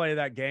 Best play of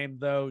that game,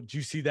 though. Did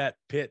you see that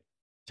Pitt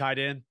tight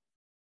end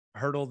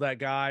hurdle that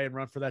guy and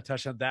run for that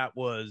touchdown? That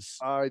was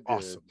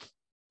awesome.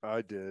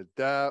 I did.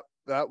 That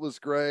was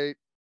great.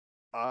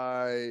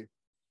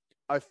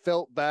 I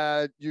felt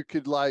bad. You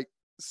could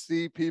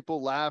see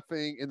people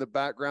laughing in the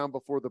background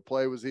before the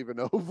play was even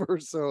over.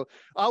 So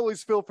I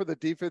always feel for the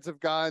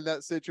defensive guy in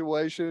that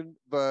situation,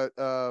 but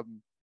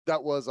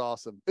that was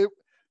awesome.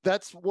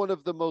 That's one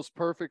of the most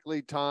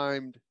perfectly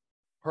timed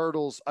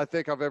hurdles I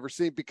think I've ever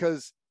seen,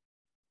 because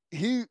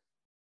he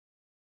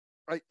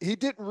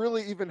didn't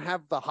really even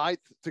have the height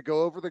to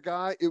go over the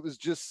guy. It was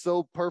just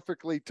so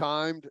perfectly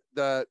timed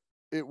that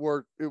it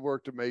worked. It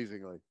worked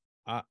amazingly.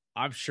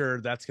 I'm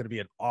sure that's going to be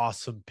an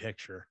awesome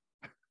picture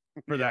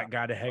for that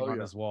guy to hang on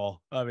his wall.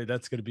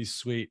 That's going to be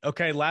sweet.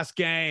 Okay, last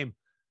game.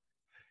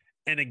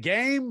 And a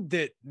game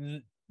that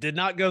did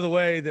not go the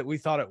way that we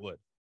thought it would.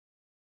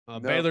 No.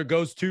 Baylor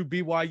goes to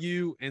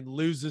BYU and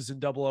loses in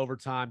double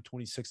overtime,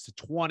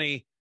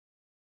 26-20.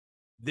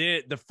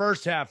 The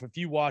first half, if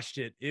you watched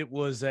it, it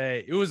was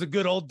a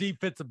good old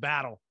defensive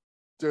battle.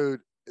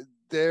 Dude,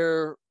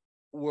 there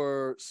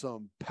were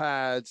some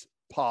pads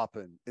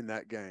popping in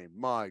that game.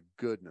 My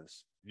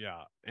goodness.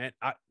 Yeah. And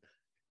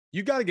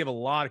you got to give a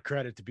lot of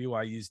credit to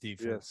BYU's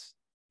defense.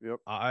 Yes. Yep.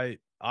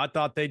 I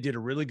thought they did a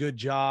really good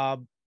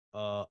job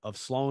of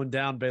slowing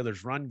down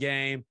Baylor's run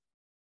game.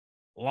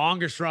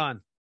 Longest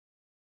run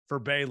for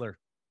Baylor,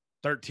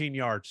 13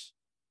 yards.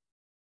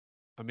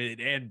 I mean,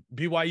 and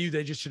BYU,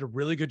 they just did a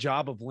really good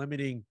job of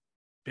limiting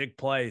big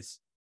plays.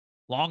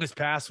 Longest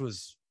pass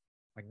was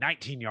like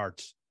 19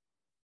 yards.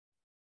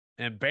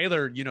 And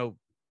Baylor, you know,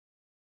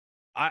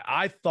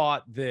 I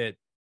thought that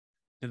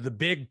the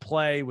big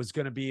play was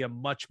going to be a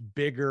much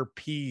bigger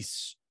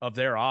piece of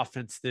their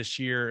offense this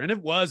year. And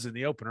it was in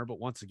the opener, but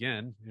once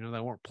again, you know, they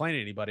weren't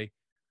playing anybody.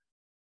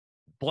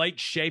 Blake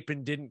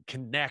Shapen didn't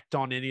connect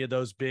on any of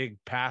those big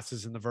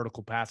passes in the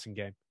vertical passing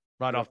game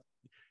right off,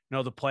 you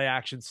know, the play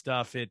action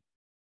stuff.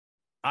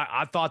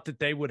 I thought that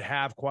they would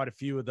have quite a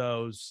few of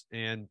those,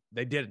 and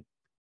they didn't.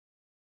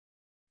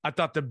 I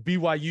thought the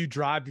BYU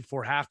drive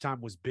before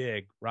halftime was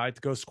big, right?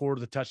 To go score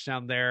the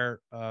touchdown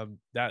there.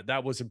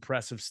 That was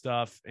impressive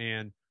stuff.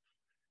 And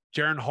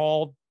Jaron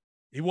Hall,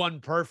 he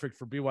wasn't perfect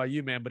for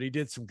BYU, man, but he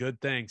did some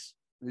good things.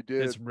 He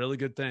did some really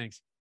good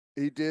things.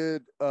 He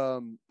did.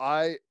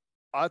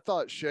 I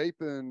thought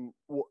Shapen,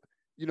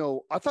 you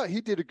know, I thought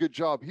he did a good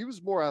job. He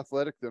was more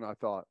athletic than I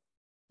thought.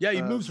 Yeah,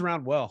 he moves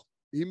around well.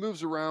 He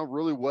moves around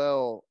really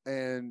well.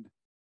 And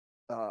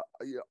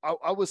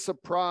I was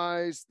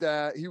surprised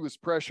that he was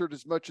pressured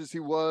as much as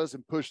he was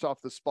and pushed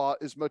off the spot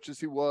as much as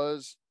he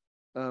was.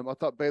 I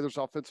thought Baylor's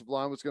offensive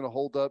line was going to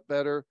hold up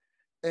better.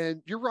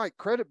 And you're right,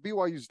 credit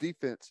BYU's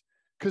defense,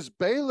 because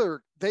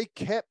Baylor, they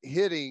kept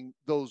hitting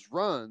those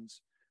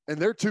runs, and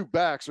their two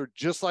backs are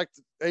just like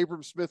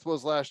Abram Smith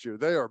was last year.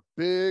 They are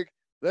big,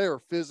 they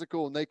are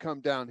physical, and they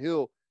come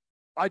downhill.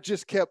 I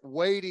just kept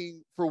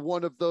waiting for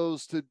one of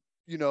those to,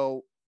 you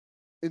know,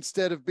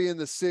 instead of being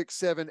the 6,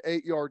 7,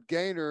 8 yard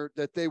gainer,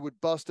 that they would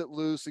bust it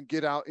loose and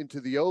get out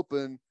into the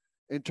open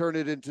and turn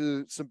it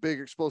into some big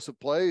explosive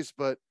plays.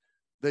 But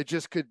they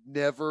just could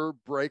never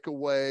break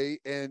away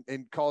and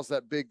cause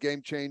that big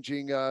game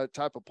changing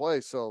type of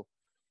play. So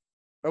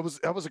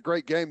that was a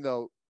great game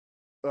though.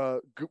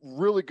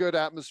 Really good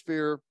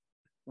atmosphere.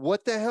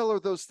 What the hell are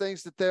those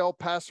things that they all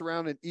pass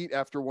around and eat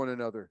after one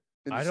another?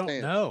 I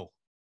don't know.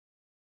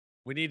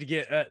 We need to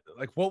get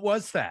like, what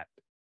was that?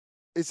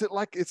 Is it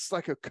like, it's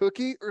like a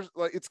cookie, or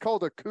like it's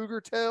called a cougar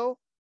tail,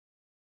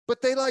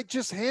 but they like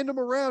just hand them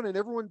around and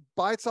everyone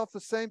bites off the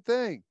same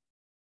thing.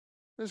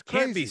 It's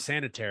crazy. Can't be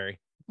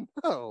sanitary.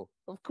 No,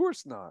 of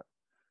course not.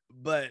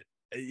 But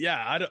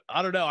yeah,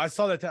 I don't know. I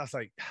saw that. I was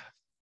like,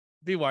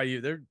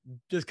 BYU, they're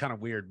just kind of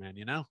weird, man.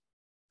 You know?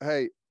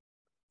 Hey,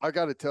 I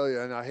got to tell you,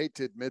 and I hate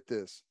to admit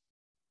this,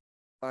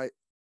 I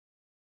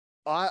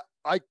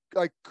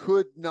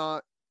could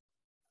not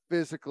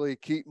physically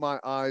keep my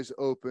eyes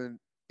open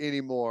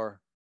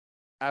anymore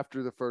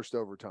after the first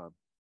overtime.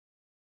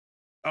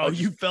 Oh,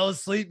 you fell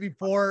asleep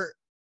before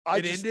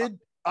it ended?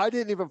 I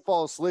didn't even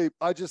fall asleep.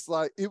 I just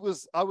like,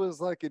 I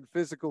was like in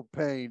physical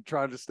pain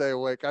trying to stay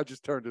awake. I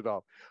just turned it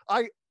off.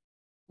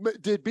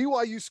 Did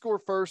BYU score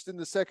first in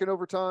the second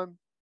overtime?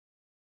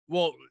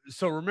 Well,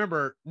 so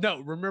remember,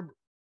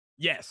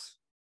 yes.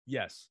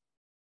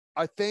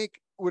 I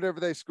think whenever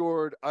they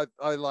scored, I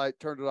like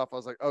turned it off. I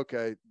was like,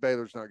 okay,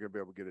 Baylor's not going to be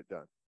able to get it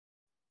done.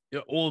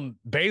 Yeah, well,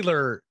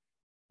 Baylor,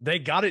 they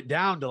got it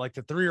down to like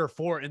the 3 or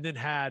 4 and then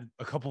had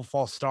a couple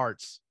false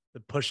starts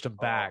that pushed them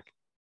back.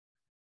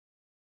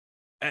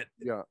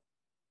 Yeah.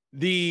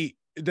 The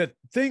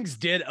things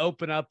did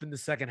open up in the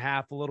second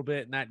half a little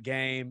bit in that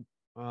game.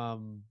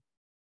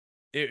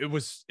 It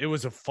was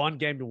a fun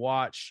game to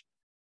watch,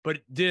 but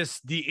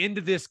the end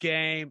of this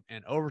game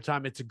and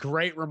overtime, it's a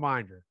great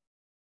reminder.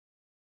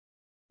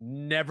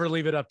 Never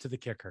leave it up to the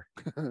kicker.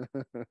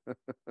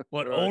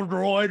 What right.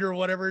 Oldroyd or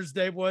whatever his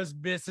name was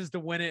misses to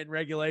win it in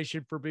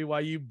regulation for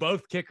BYU.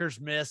 Both kickers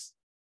miss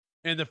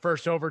in the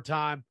first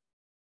overtime.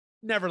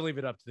 Never leave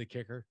it up to the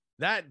kicker.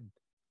 That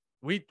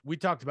we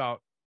talked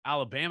about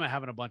Alabama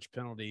having a bunch of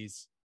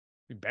penalties.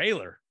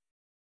 Baylor,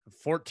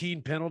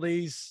 14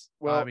 penalties.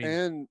 Well,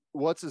 and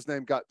what's his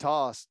name got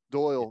tossed,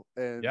 Doyle,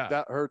 and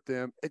that hurt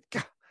them.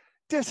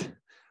 That's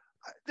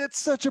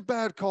such a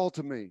bad call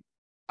to me.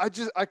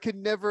 I could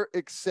never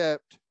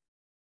accept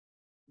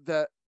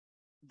that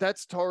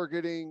that's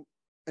targeting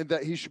and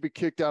that he should be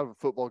kicked out of a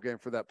football game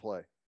for that play.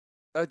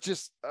 It's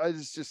just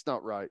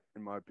not right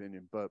in my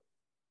opinion, but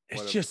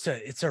whatever. it's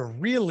a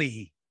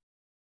really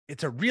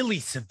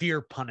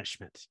severe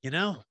punishment, you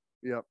know?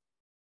 Yep.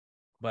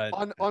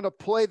 But on a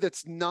play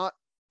that's not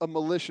a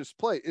malicious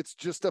play, it's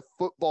just a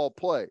football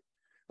play.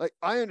 Like,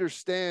 I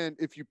understand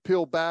if you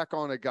peel back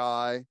on a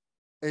guy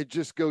and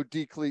just go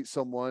decleat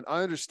someone.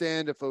 I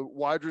understand if a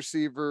wide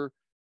receiver,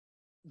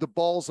 the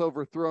ball's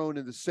overthrown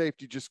and the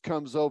safety just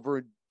comes over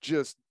and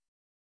just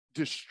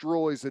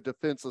destroys a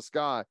defenseless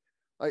guy.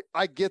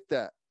 I get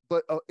that,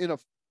 but in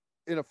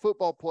a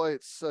football play,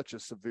 it's such a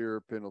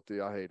severe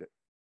penalty. I hate it.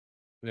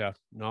 Yeah,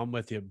 no, I'm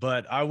with you.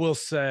 But I will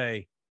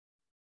say,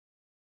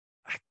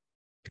 I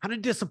kind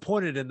of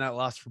disappointed in that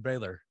loss for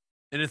Baylor.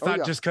 And it's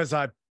not just because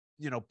I,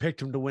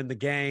 picked him to win the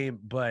game,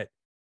 but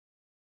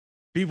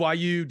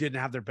BYU didn't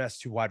have their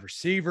best two wide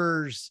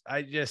receivers.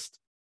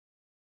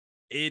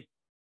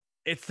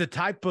 It's the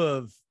type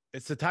of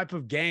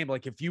game.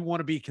 Like if you want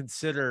to be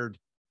considered,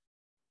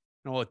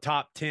 a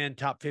top 10,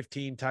 top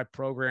 15 type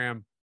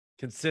program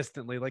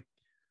consistently, like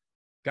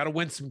got to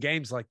win some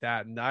games like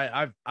that. And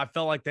I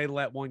felt like they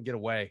let one get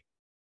away.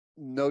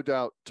 No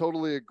doubt.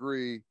 Totally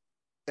agree.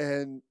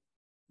 And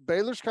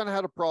Baylor's kind of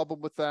had a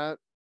problem with that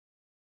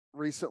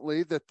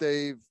recently, that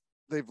they've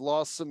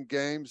lost some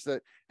games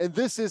that, and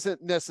this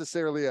isn't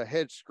necessarily a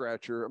head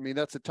scratcher. I mean,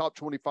 that's a top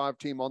 25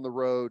 team on the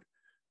road.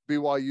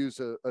 BYU's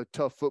a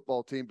tough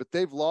football team, but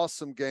they've lost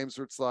some games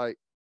where it's like,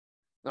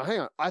 now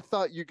hang on, I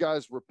thought you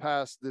guys were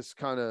past this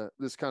kind of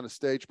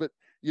stage, but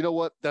you know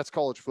what? That's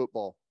college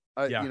football.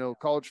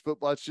 College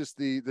football, it's just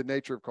the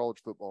nature of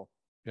college football.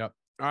 Yep.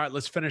 All right,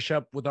 let's finish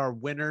up with our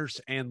winners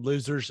and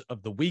losers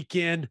of the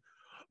weekend.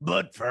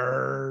 But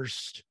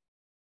first,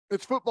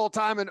 it's football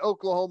time in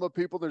Oklahoma,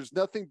 people. There's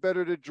nothing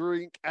better to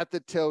drink at the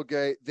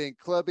tailgate than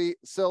Clubby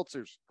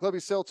Seltzers. Clubby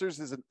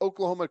Seltzers is an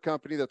Oklahoma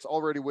company that's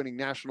already winning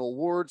national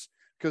awards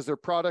because their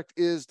product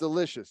is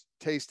delicious.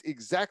 Tastes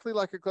exactly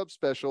like a club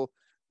special,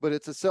 but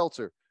it's a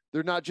seltzer.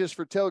 They're not just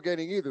for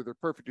tailgating either. They're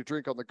perfect to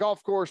drink on the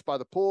golf course, by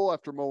the pool,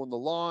 after mowing the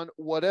lawn,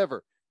 whatever.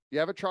 If you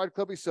haven't tried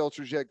Clubby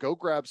Seltzers yet, go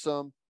grab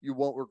some. You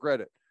won't regret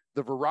it.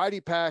 The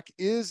variety pack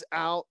is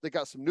out. They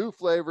got some new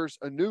flavors,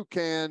 a new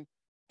can.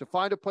 To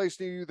find a place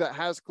near you that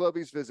has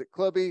Clubbies, visit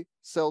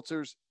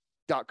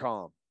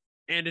clubbyseltzers.com.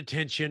 And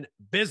attention,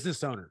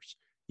 business owners.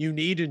 You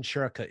need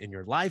Insurica in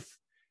your life.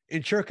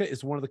 Insurica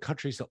is one of the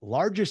country's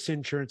largest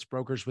insurance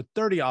brokers with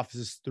 30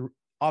 offices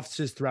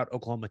throughout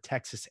Oklahoma,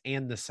 Texas,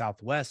 and the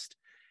Southwest.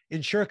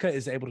 Insurica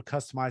is able to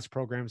customize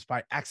programs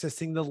by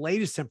accessing the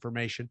latest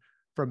information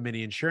from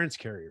many insurance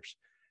carriers.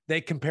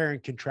 They compare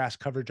and contrast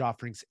coverage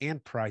offerings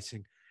and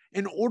pricing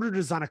in order to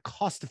design a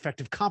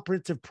cost-effective,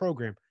 comprehensive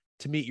program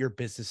to meet your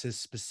business's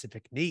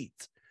specific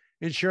needs.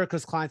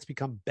 Insurica's clients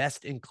become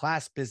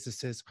best-in-class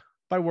businesses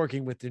by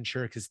working with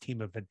Insurica's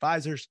team of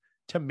advisors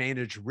to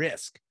manage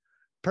risk.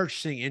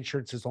 Purchasing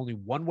insurance is only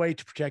one way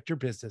to protect your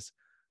business.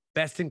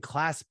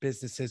 Best-in-class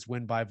businesses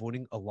win by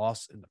avoiding a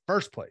loss in the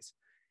first place.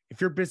 If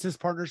your business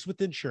partners with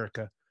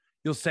Insurica,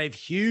 you'll save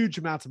huge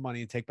amounts of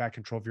money and take back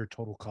control of your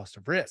total cost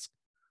of risk.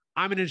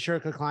 I'm an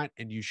Insurica client,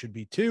 and you should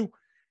be too.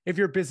 If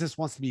your business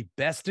wants to be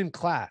best in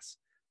class,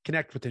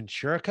 connect with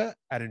Insurica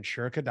at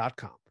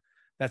insurica.com.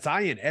 That's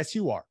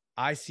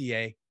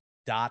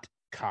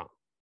INSURICA.com.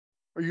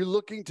 Are you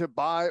looking to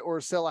buy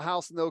or sell a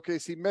house in the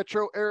OKC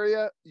metro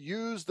area?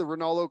 Use the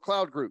Rinaldo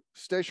Cloud Group.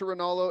 Stacia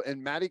Rinaldo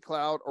and Maddie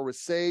Cloud are with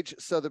Sage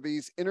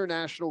Sotheby's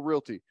International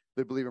Realty.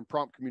 They believe in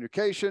prompt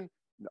communication,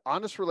 an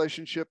honest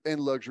relationship, and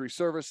luxury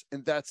service,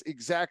 and that's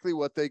exactly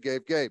what they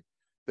gave Gabe.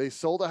 They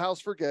sold a house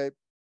for Gabe.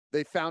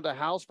 They found a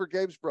house for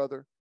Gabe's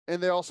brother,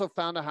 and they also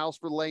found a house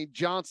for Lane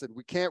Johnson.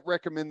 We can't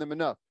recommend them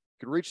enough.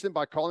 You can reach them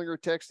by calling or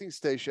texting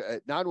Stacia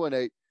at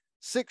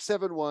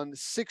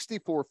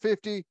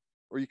 918-671-6450,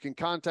 or you can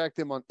contact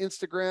them on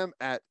Instagram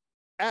at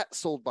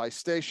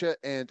 @soldbystacia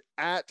and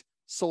at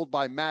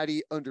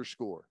 @soldbymaddie_.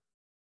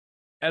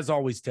 As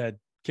always, Ted,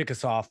 kick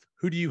us off.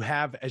 Who do you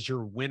have as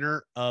your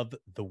winner of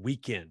the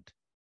weekend?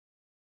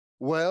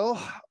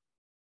 Well,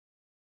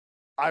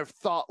 I've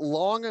thought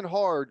long and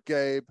hard,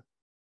 Gabe,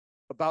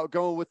 about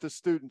going with the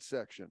student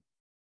section.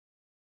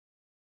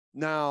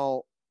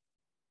 Now,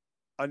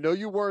 I know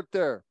you weren't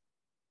there.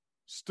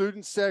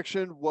 Student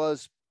section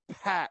was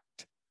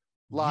packed.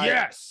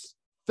 Yes.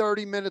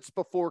 30 minutes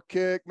before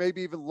kick,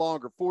 maybe even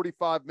longer,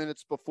 45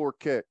 minutes before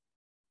kick.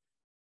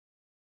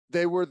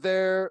 They were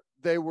there.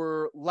 They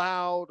were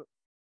loud.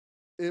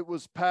 It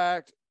was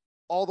packed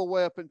all the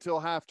way up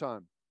until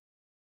halftime.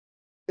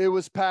 It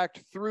was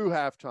packed through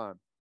halftime.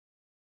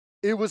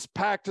 It was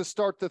packed to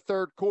start the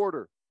third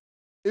quarter.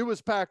 It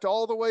was packed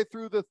all the way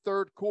through the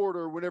third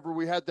quarter whenever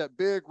we had that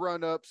big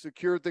run up,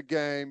 secured the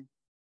game.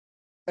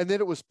 And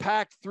then it was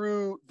packed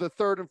through the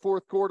third and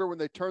fourth quarter when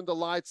they turned the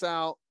lights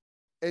out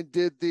and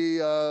did the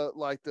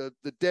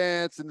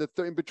dance and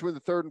in between the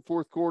third and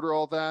fourth quarter,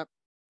 all that.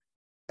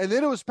 And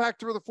then it was packed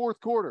through the fourth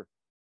quarter.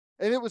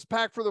 And it was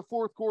packed for the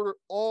fourth quarter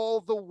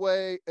all the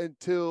way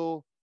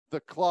until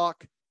the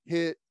clock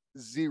hit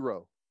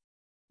 0.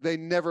 They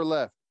never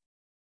left.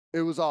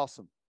 It was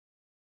awesome.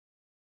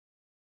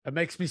 It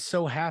makes me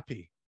so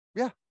happy.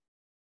 Yeah.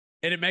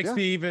 And it makes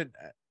me even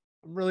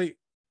really,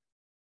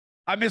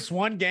 I missed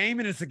one game,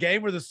 and it's a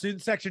game where the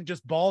student section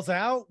just balls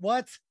out.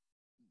 What?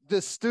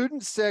 The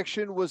student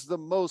section was the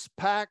most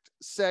packed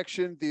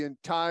section the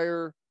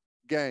entire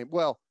game.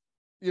 Well,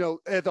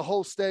 the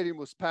whole stadium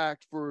was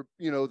packed for,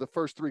 the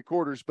first 3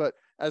 quarters. But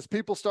as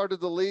people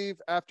started to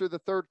leave after the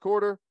third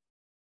quarter,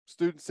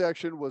 student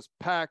section was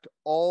packed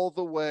all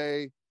the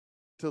way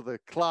till the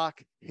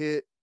clock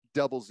hit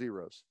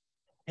 00.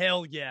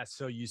 Hell yeah.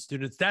 So you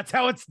students, that's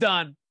how it's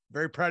done.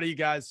 Very proud of you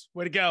guys.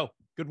 Way to go.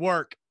 Good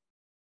work.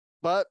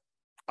 But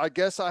I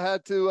guess I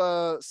had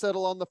to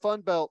settle on the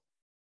fun belt,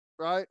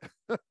 right?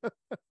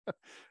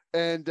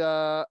 And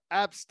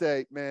App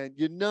State, man,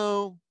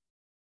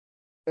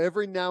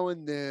 every now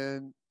and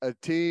then a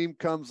team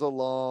comes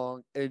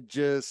along and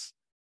just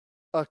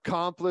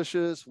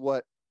accomplishes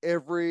what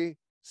every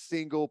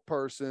single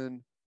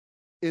person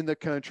in the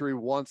country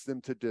wants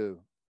them to do.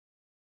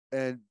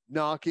 And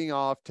knocking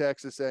off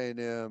Texas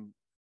A&M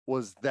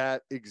was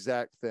that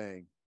exact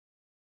thing.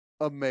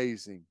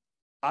 Amazing.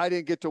 I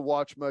didn't get to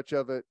watch much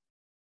of it,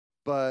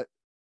 but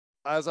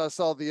as I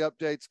saw the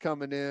updates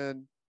coming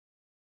in,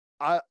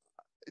 I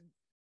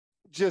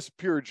just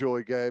pure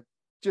joy, Gabe.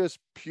 Just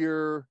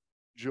pure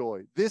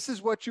joy. This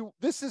is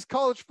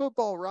college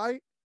football,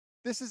 right?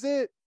 This is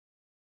it.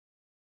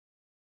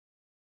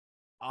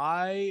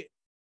 I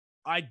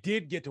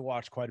did get to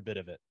watch quite a bit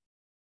of it.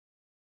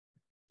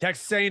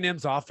 Texas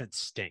A&M's offense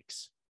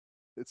stinks.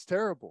 It's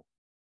terrible.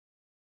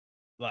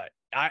 Like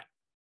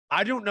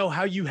I don't know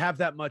how you have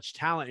that much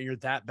talent and you're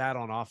that bad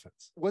on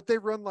offense. What, they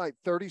run like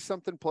 30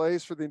 something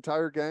plays for the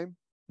entire game?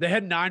 They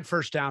had 9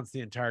 first downs the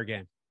entire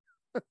game.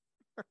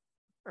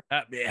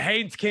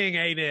 Haynes King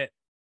ain't it,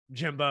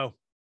 Jimbo.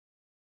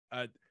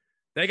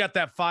 They got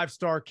that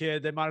 5-star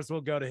kid. They might as well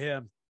go to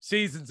him.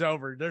 Season's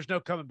over. There's no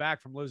coming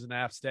back from losing to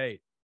App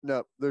State.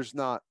 No, there's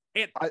not.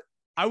 And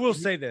I will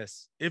say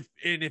this: if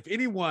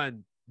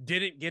anyone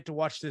didn't get to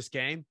watch this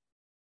game,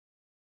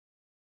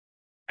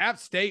 App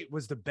State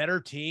was the better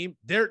team.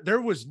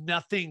 There was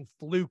nothing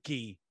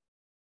fluky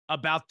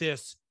about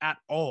this at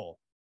all.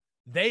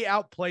 They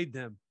outplayed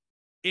them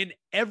in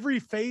every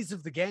phase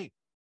of the game,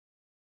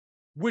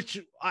 which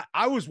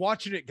I was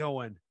watching it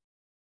going,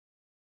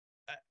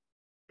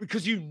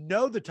 because you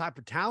know the type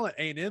of talent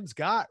A&M's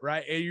got,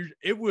 right? And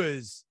it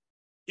was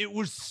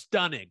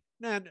stunning,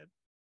 man,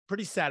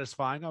 pretty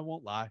satisfying. I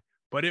won't lie,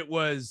 but it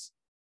was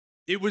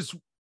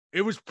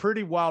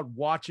pretty wild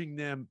watching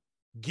them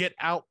get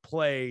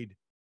outplayed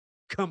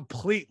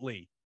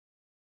completely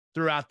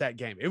throughout that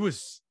game.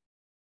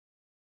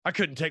 I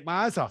couldn't take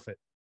my eyes off it.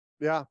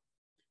 Yeah.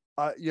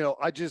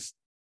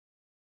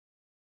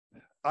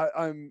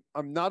 I'm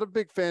not a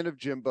big fan of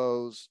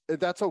Jimbo's.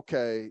 That's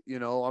okay.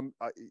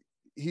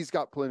 He's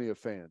got plenty of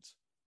fans.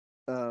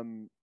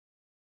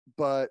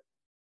 But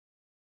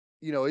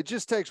it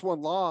just takes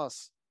one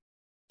loss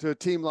to a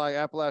team like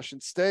Appalachian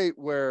State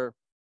where,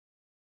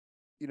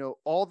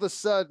 all of a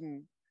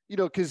sudden,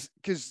 because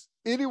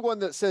anyone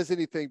that says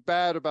anything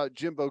bad about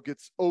Jimbo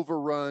gets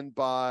overrun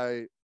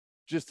by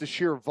just the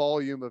sheer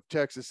volume of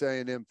Texas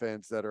A&M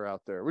fans that are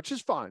out there, which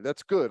is fine.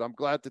 That's good. I'm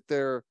glad that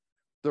they're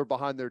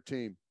behind their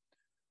team.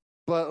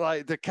 But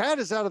like, the cat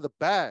is out of the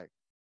bag.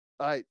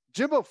 Like,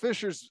 Jimbo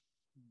Fisher's,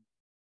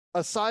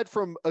 aside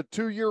from a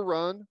 2-year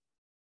run,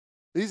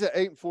 he's an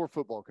 8-4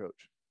 football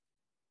coach.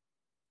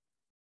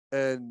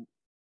 And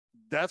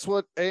that's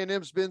what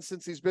A&M's been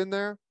since he's been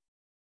there.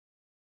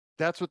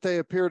 That's what they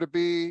appear to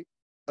be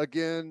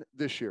again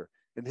this year.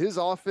 And his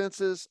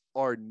offenses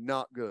are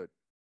not good.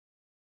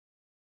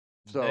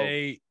 So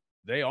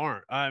they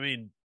aren't. I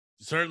mean,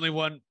 certainly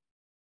one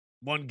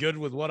good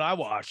with what I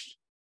watched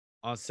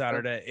on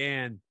Saturday.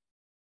 And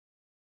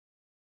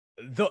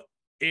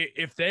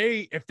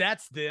if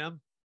that's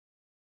them,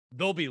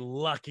 they'll be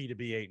lucky to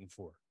be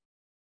 8-4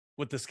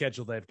 with the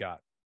schedule they've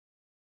got.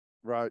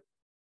 Right.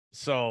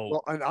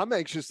 So, and I'm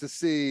anxious to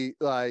see,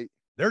 like,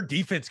 their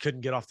defense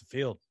couldn't get off the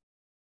field.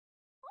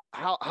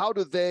 How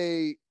do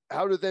they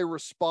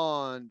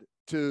respond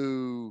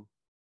to,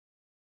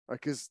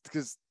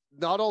 because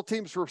not all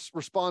teams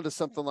respond to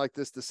something like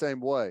this the same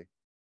way.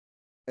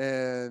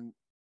 And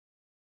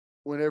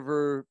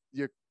whenever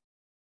you,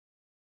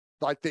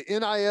 like, the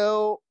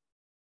NIL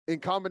in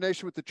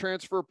combination with the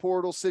transfer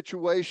portal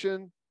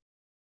situation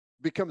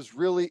becomes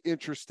really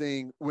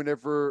interesting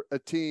whenever a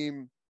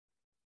team,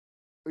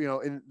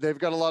 and they've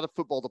got a lot of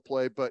football to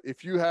play, but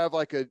if you have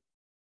like a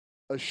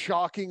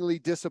shockingly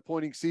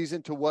disappointing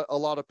season to what a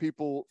lot of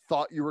people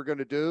thought you were going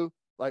to do,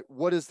 like,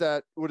 what does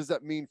that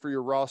mean for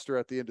your roster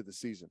at the end of the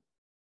season?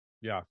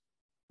 Yeah.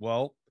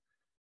 Well,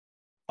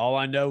 all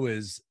I know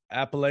is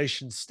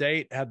Appalachian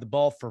State had the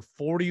ball for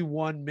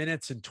 41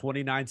 minutes and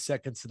 29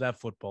 seconds of that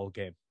football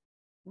game.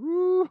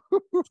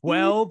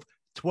 12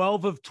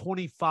 of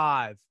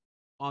 25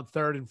 on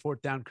 3rd and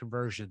 4th down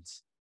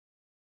conversions.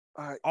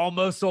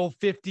 Almost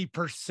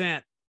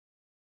 50%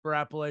 for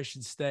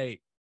Appalachian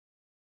State.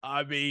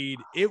 I mean,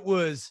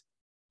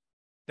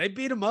 they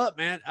beat them up,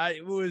 man. And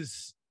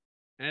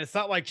it's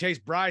not like Chase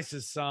Bryce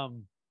is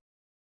some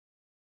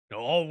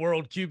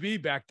all-world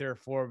QB back there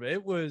for him.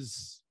 It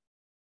was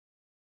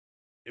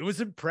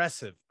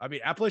impressive. I mean,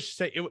 Appalachian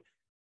State,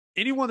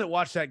 anyone that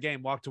watched that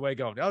game walked away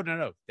going, oh,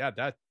 no. Yeah,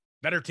 that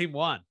better team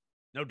won.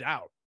 No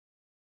doubt.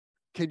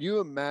 Can you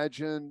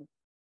imagine?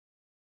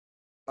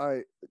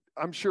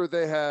 I'm sure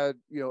they had,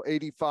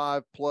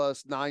 85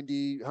 plus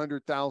 90,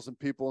 100,000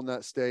 people in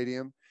that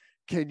stadium.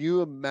 Can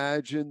you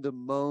imagine the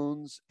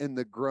moans and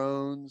the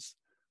groans,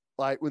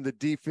 like when the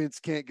defense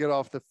can't get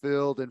off the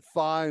field and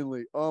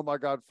finally, oh my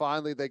God,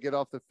 finally they get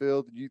off the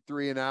field and you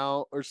 3 and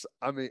out?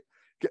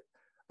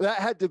 That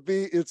had to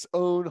be its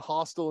own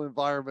hostile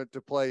environment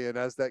to play in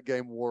as that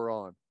game wore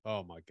on.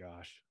 Oh my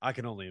gosh. I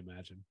can only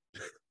imagine.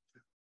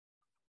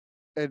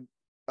 And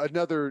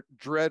another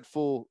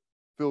dreadful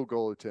field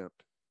goal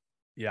attempt.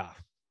 Yeah.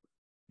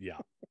 Yeah.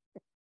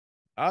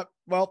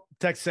 Well,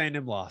 Texas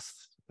A&M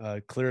lost.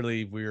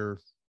 Clearly we're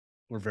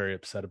very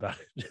upset about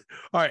it.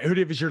 All right. Who do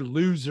you have as your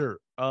loser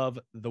of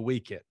the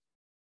weekend?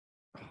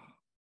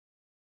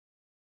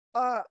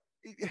 Uh,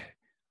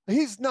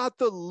 he's not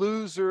the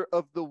loser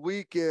of the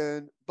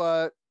weekend,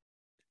 but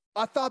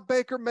I thought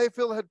Baker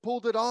Mayfield had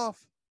pulled it off.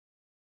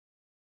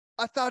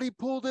 I thought he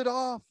pulled it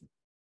off.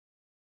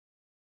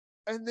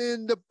 And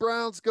then the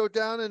Browns go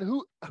down, and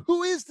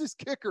who is this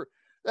kicker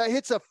that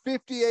hits a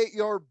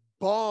 58-yard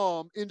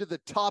bomb into the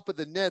top of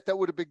the net? That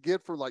would have been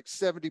good for like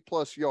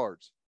 70+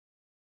 yards.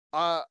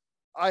 I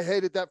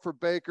hated that for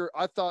Baker.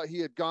 I thought he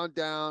had gone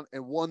down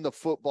and won the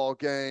football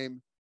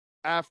game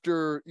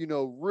after,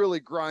 really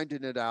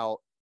grinding it out.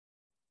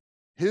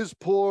 His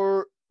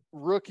poor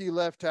rookie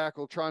left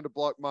tackle trying to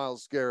block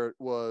Myles Garrett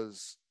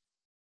was,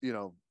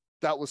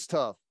 that was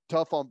tough.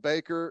 Tough on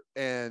Baker.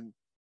 And,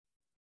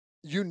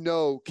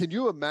 can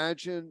you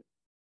imagine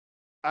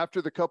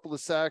after the couple of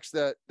sacks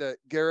that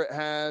Garrett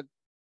had,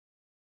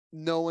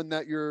 knowing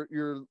that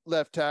your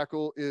left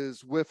tackle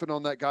is whiffing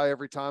on that guy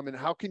every time? And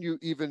how can you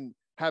even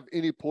have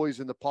any poise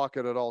in the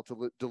pocket at all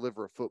to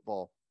deliver a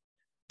football?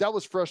 That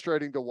was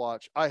frustrating to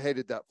watch. I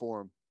hated that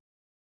for him.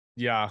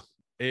 Yeah,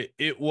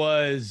 it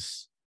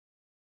was.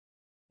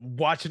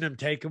 Watching him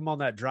take him on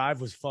that drive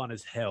was fun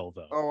as hell,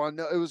 though. Oh, I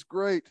know. It was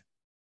great.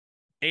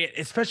 I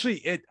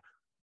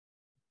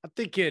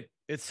think it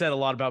said a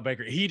lot about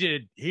Baker. He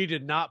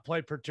did not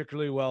play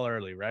particularly well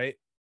early, right?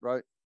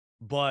 Right.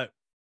 But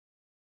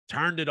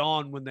turned it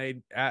on when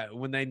they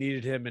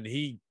needed him, and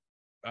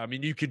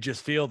you could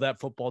just feel that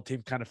football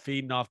team kind of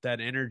feeding off that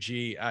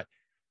energy.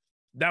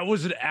 That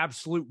was an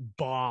absolute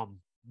bomb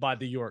by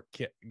the York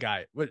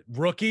guy.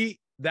 Rookie,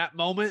 that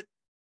moment.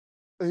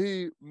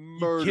 He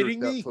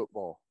murdered that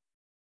football.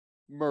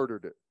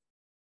 Murdered it.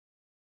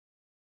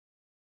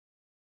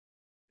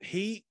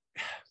 He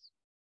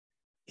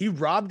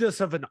robbed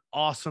us of an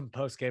awesome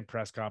post-game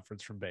press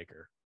conference from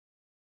Baker.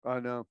 I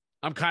know.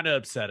 I'm kind of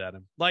upset at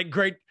him. Like,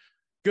 great,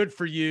 good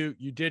for you.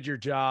 You did your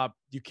job.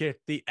 You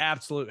kicked the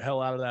absolute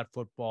hell out of that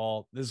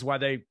football. This is why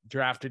they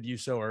drafted you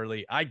so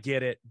early. I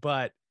get it,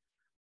 but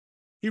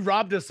he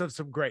robbed us of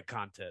some great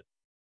content.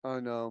 I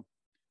know.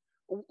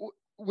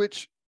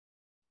 Which,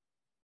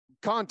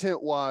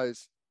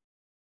 content-wise,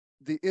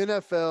 the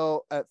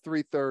NFL at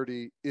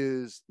 3:30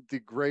 is the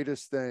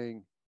greatest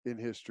thing in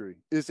history.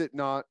 Is it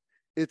not?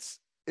 It's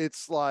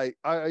like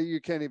you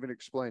can't even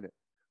explain it.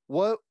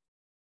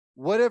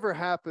 Whatever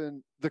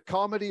happened, the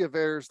comedy of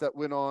errors that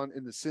went on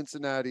in the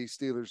Cincinnati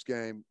Steelers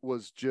game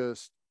was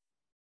just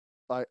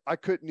like, I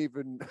couldn't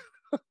even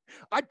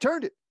I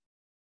turned it.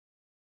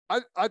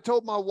 I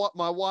told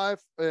my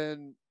wife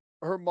and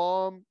her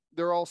mom,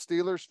 they're all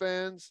Steelers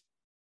fans.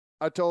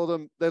 I told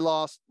them they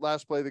lost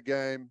last play of the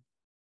game.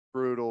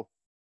 Brutal.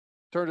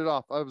 Turned it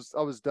off. I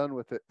was done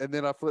with it. And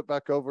then I flipped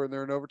back over and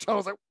they're in overtime. I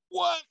was like,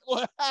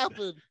 what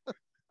happened?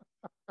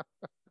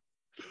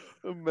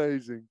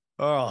 Amazing.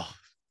 Oh,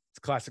 it's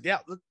classic. Yeah,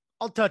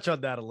 I'll touch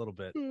on that a little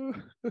bit. All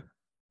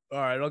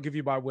right, I'll give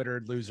you my winner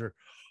and loser.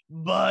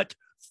 But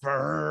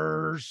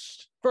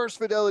First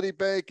Fidelity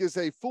Bank is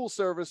a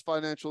full-service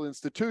financial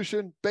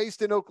institution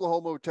based in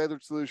Oklahoma with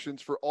tailored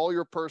solutions for all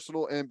your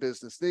personal and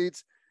business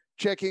needs.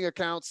 Checking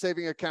accounts,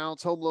 saving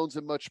accounts, home loans,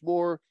 and much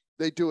more.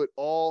 They do it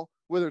all.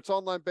 Whether it's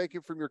online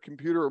banking from your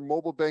computer or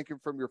mobile banking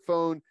from your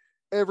phone,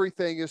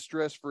 everything is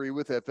stress-free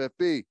with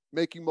FFB.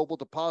 Making mobile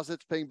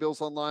deposits, paying bills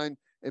online,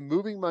 and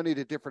moving money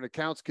to different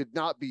accounts could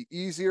not be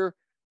easier.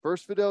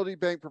 First Fidelity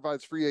Bank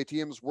provides free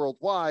ATMs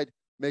worldwide,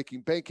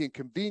 making banking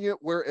convenient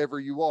wherever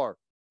you are.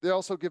 They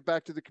also give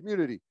back to the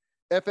community.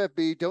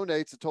 FFB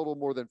donates a total of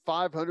more than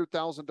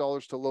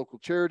 $500,000 to local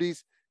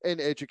charities and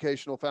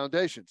educational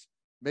foundations.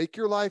 Make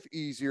your life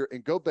easier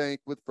and go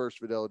bank with First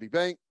Fidelity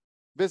Bank.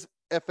 Visit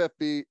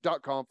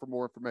ffb.com for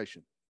more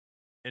information.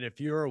 And if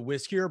you're a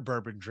whiskey or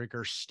bourbon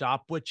drinker,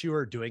 stop what you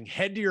are doing.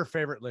 Head to your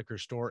favorite liquor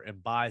store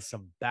and buy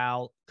some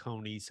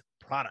Balcones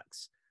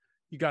products.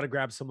 You got to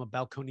grab some of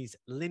Balcones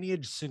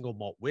Lineage Single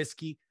Malt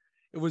Whiskey.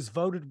 It was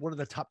voted one of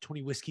the top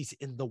 20 whiskeys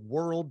in the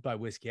world by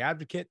Whiskey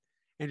Advocate,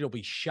 and you'll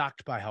be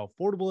shocked by how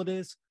affordable it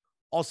is.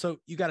 Also,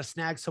 you got to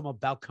snag some of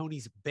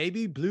Balcones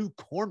Baby Blue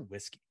Corn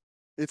Whiskey.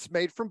 It's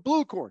made from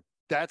blue corn.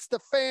 That's the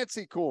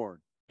fancy corn.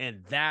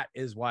 And that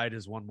is why it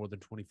has won more than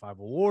 25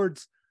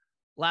 awards.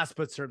 Last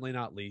but certainly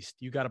not least,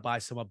 you got to buy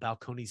some of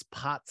Balcones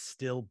Pot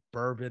Still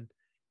Bourbon.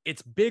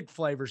 Its big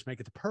flavors make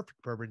it the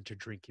perfect bourbon to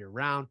drink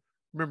year-round.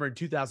 Remember, in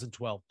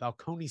 2012,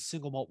 Balcones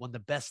Single Malt won the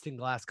Best in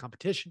Glass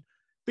competition,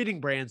 beating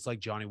brands like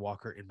Johnny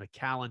Walker and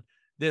Macallan.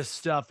 This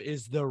stuff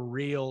is the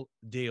real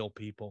deal,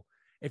 people.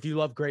 If you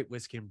love great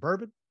whiskey and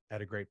bourbon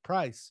at a great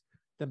price,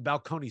 then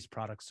Balcones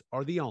products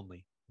are the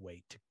only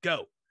way to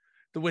go.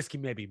 The whiskey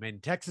may be made in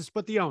Texas,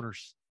 but the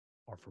owners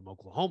are from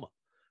Oklahoma.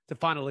 To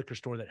find a liquor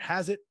store that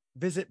has it,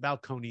 visit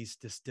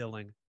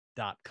balconesdistilling.com.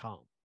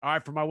 All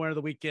right, for my winner of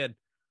the weekend,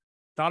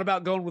 thought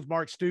about going with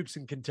Mark Stoops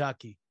in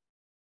Kentucky.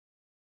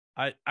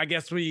 I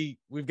guess we've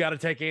got to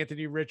take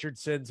Anthony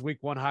Richardson's week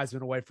one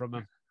Heisman away from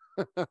him.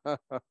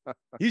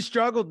 He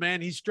struggled,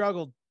 man. He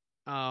struggled.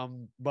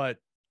 But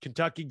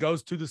Kentucky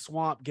goes to the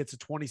Swamp, gets a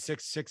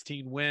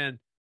 26-16 win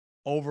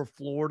over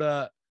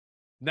Florida.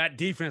 And that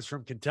defense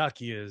from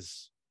Kentucky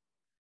is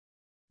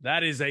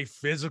a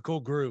physical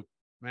group,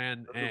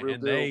 man.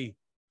 And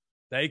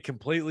they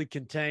completely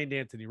contained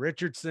Anthony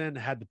Richardson,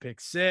 had the pick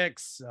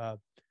six,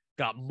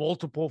 got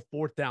multiple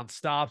fourth down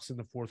stops in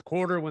the fourth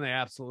quarter when they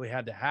absolutely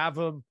had to have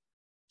them.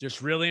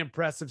 Just really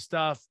impressive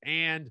stuff.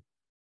 And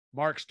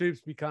Mark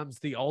Stoops becomes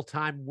the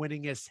all-time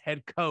winningest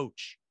head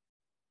coach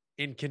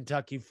in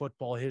Kentucky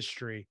football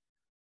history.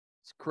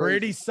 It's crazy.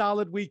 Pretty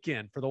solid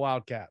weekend for the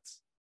Wildcats.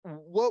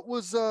 What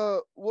was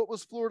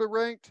Florida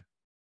ranked?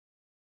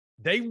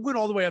 They went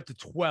all the way up to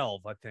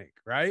 12, I think,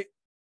 right?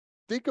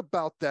 Think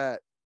about that.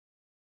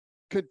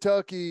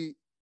 Kentucky,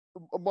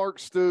 Mark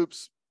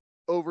Stoops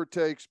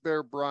overtakes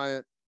Bear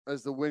Bryant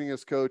as the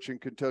winningest coach in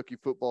Kentucky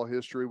football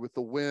history with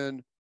the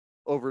win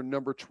over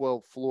number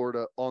 12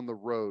 Florida on the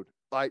road.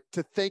 Like,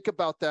 to think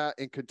about that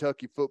in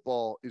Kentucky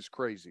football is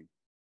crazy.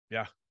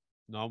 Yeah,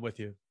 no, I'm with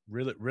you.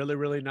 Really, really,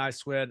 really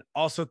nice win.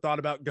 Also thought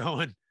about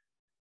going.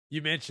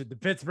 You mentioned the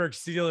Pittsburgh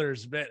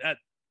Steelers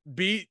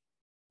beat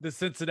the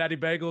Cincinnati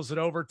Bengals in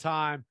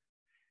overtime.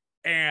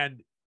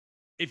 And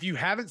if you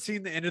haven't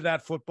seen the end of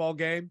that football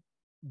game,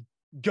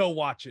 go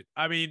watch it.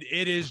 I mean,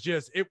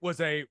 it was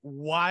a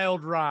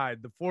wild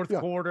ride. The fourth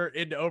quarter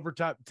into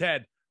overtime.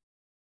 Ted,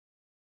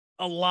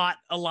 a lot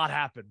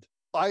happened.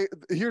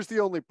 Here's the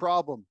only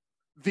problem.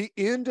 The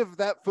end of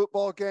that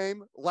football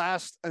game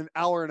lasts an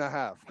hour and a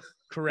half.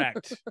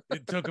 Correct.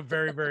 It took a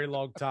very, very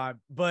long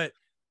time. But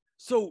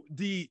so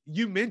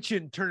you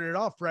mentioned turning it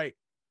off, right?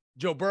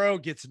 Joe Burrow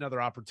gets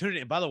another opportunity.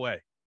 And by the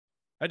way,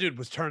 that dude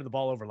was turning the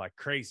ball over like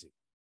crazy.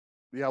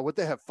 Yeah, would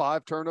they have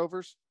 5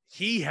 turnovers?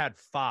 He had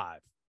 5.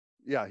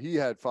 Yeah, he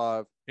had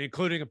 5,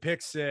 including a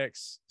pick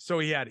six. So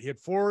he had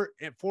 4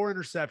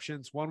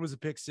 interceptions. One was a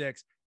pick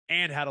six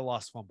and had a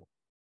lost fumble.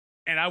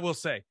 And I will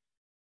say,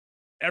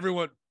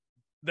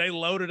 they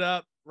loaded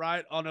up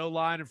right on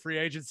O-line and free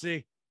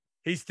agency.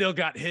 He still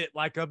got hit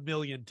like a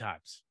million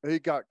times. He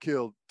got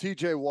killed.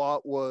 TJ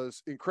Watt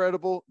was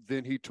incredible.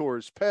 Then he tore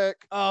his pec.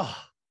 Oh,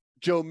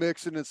 Joe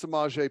Mixon and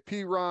Samaje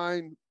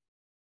Perine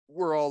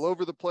were all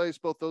over the place.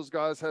 Both those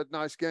guys had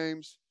nice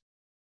games.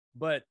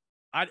 But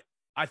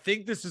I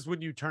think this is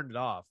when you turned it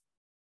off.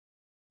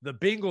 The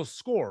Bengals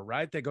score,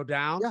 right? They go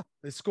down. Yeah.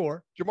 They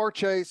score. Jamar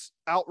Chase,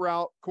 out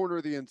route, corner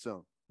of the end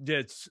zone.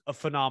 It's a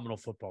phenomenal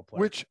football play.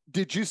 Which,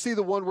 did you see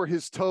the one where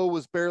his toe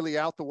was barely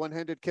out, the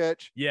one-handed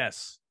catch?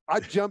 Yes. I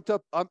jumped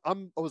up. I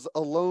was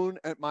alone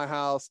at my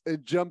house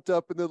and jumped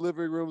up in the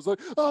living room. I was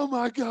like, oh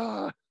my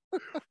God.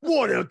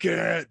 What a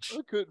catch.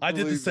 I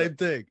did the same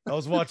thing. I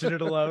was watching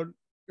it alone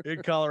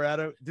in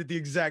Colorado. Did the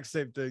exact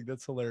same thing.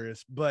 That's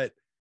hilarious. But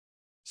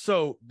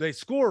so they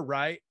score,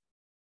 right?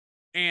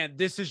 And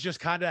this is just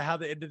kind of how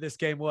the end of this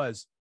game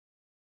was.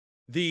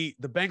 The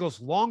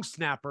Bengals long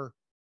snapper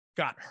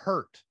got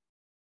hurt.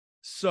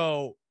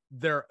 So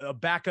their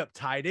backup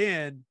tight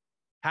end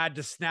had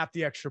to snap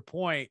the extra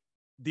point.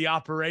 The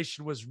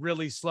operation was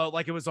really slow.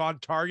 Like, it was on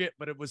target,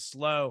 but it was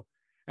slow.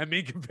 And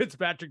Minka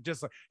Fitzpatrick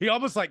he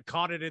almost like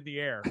caught it in the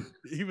air.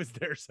 He was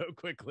there so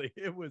quickly.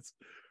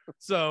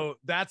 So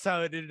that's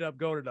how it ended up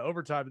going into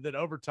overtime. And then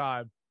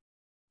overtime,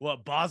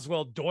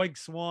 Boswell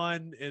doinks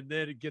one, and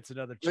then it gets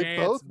another chance. They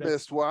both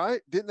missed,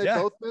 right? Didn't they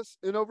both miss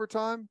in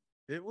overtime?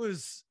 It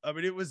was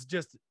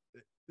just,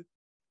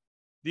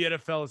 the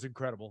NFL is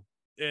incredible.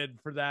 And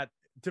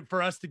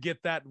for us to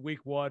get that in week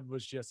 1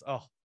 was just,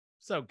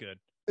 so good.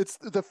 It's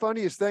the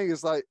funniest thing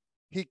is, like,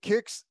 he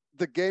kicks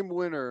the game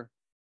winner.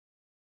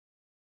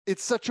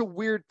 It's such a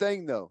weird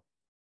thing, though,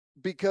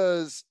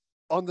 because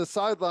on the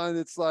sideline,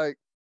 it's like,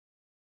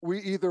 we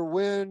either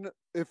win.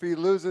 If he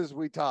loses,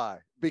 we tie,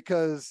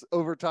 because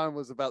overtime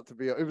was about to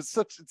be. It's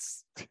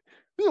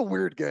a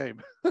weird game.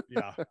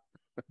 Yeah.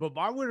 But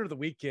my winner of the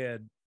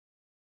weekend,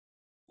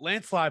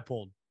 Lance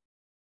Leipold,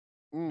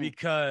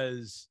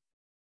 because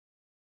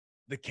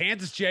the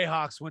Kansas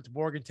Jayhawks went to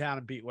Morgantown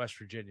and beat West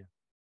Virginia.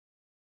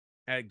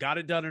 And got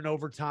it done in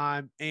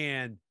overtime.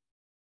 And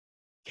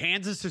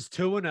Kansas is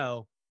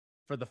 2-0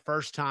 for the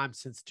first time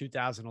since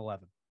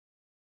 2011.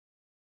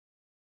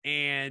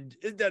 And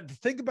the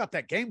thing about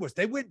that game was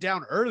they went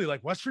down early.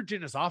 Like, West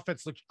Virginia's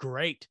offense looked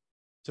great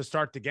to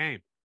start the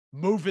game,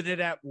 moving it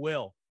at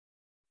will.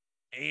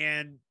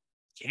 And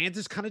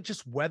Kansas kind of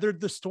just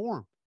weathered the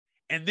storm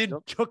and then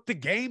took the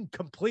game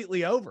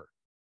completely over.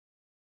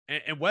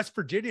 And West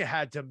Virginia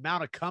had to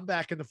mount a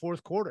comeback in the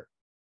fourth quarter.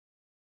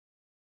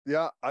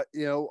 Yeah,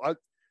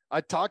 I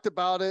talked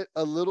about it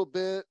a little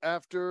bit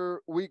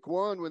after week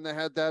 1 when they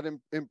had that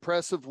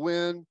impressive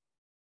win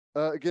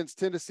against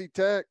Tennessee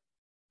Tech.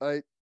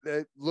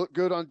 They looked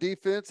good on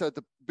defense, had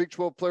the Big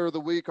 12 Player of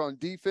the Week on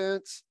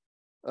defense.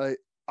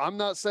 I'm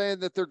not saying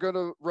that they're going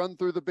to run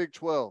through the Big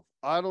 12.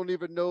 I don't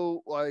even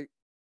know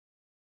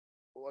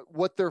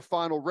what their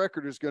final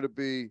record is going to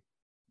be,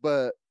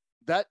 but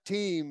that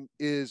team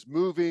is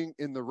moving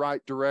in the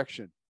right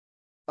direction.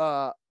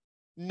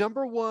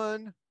 Number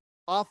 1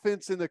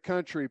 offense in the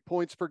country,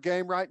 points per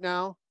game right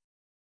now,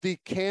 the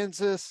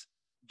Kansas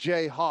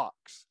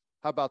Jayhawks.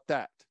 How about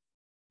that?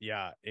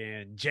 Yeah,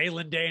 and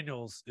Jalen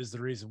Daniels is the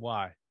reason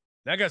why.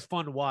 That guy's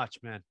fun to watch,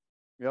 man.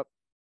 Yep.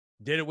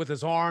 Did it with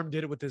his arm,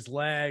 did it with his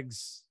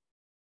legs.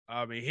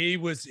 I mean, he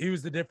was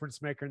the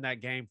difference maker in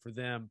that game for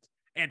them.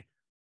 And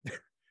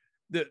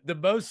the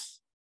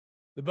most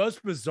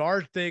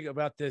bizarre thing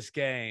about this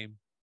game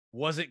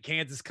wasn't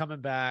Kansas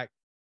coming back,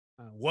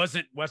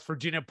 wasn't West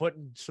Virginia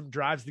putting some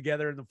drives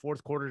together in the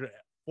fourth quarter to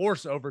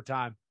force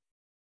overtime.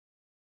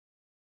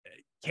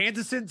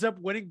 Kansas ends up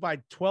winning by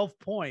 12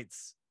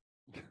 points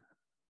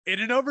in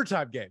an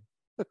overtime game.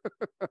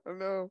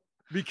 No.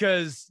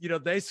 Because,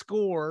 they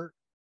score,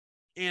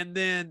 and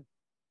then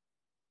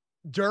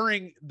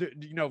during the,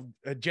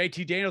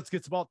 JT Daniels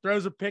gets the ball,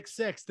 throws a pick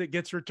six that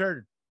gets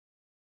returned.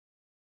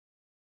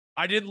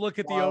 I didn't look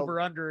at the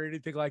over-under or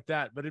anything like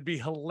that, but it'd be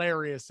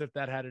hilarious if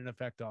that had an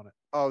effect on it.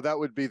 Oh, that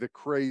would be the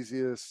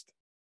craziest.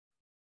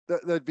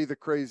 That'd be the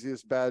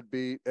craziest bad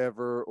beat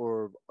ever,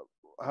 or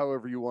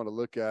however you want to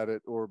look at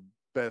it, or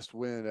best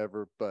win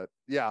ever. But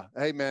yeah,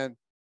 hey man,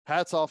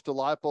 hats off to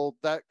Leipold.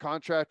 That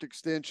contract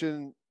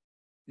extension,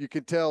 you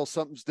can tell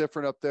something's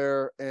different up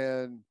there,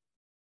 and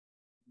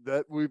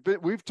that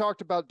we've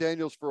talked about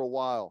Daniels for a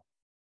while.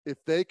 If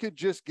they could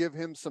just give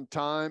him some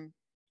time,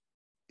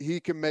 he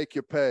can make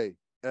you pay.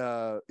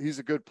 He's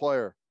a good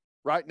player.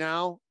 Right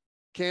now,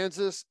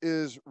 Kansas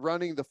is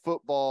running the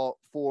football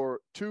for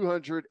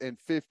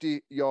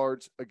 250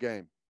 yards a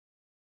game.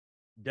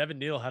 Devin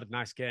Neal had a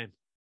nice game.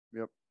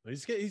 Yep.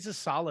 He's a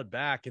solid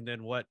back, and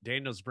then what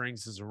Daniels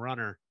brings as a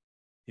runner.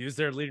 He was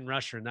their leading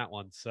rusher in that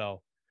one.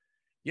 So,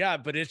 yeah,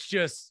 but it's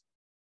just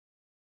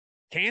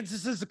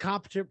Kansas is a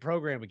competent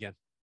program again.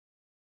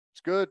 It's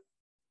good.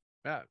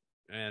 Yeah,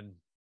 and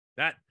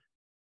that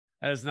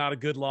is not a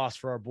good loss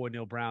for our boy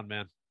Neil Brown,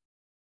 man.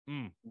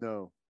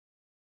 No.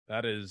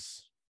 That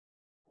is.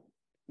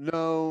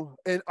 No,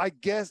 and I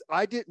guess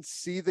I didn't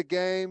see the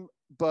game,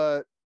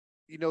 but,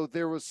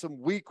 there was some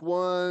week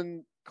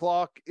one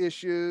clock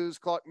issues,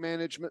 clock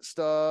management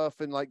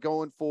stuff, and like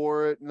going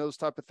for it and those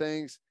type of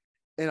things.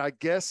 And I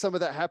guess some of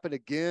that happened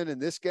again in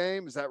this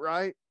game. Is that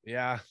right?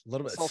 Yeah, a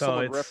little bit. I saw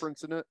someone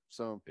referencing it.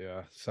 So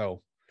yeah.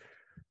 So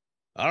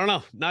I don't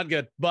know. Not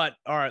good. But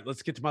all right,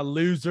 let's get to my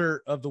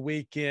loser of the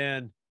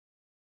weekend.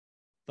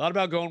 Thought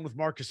about going with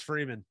Marcus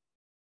Freeman.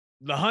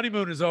 The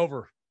honeymoon is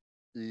over.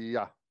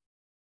 Yeah.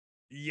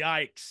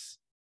 Yikes.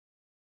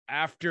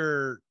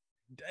 After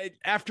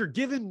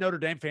giving Notre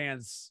Dame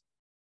fans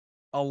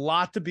a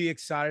lot to be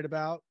excited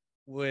about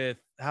with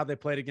how they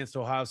played against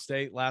Ohio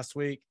State last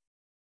week,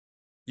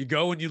 you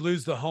go and you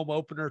lose the home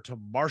opener to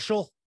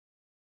Marshall.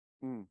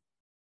 And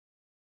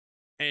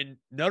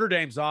Notre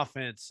Dame's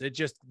offense,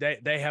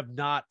 they have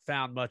not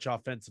found much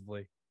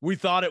offensively. We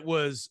thought it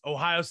was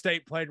Ohio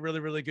State played really,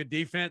 really good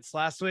defense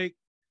last week.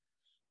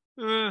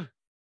 Yeah.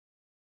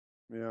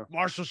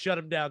 Marshall shut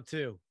him down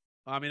too.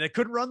 I mean, they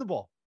couldn't run the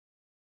ball.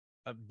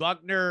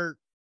 Buckner,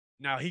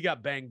 now he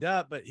got banged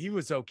up, but he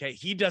was okay.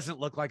 He doesn't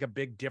look like a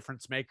big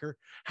difference maker.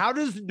 How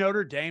does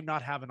Notre Dame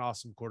not have an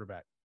awesome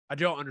quarterback? I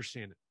don't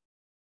understand it.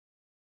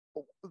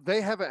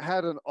 They haven't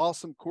had an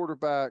awesome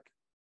quarterback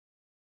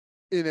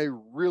in a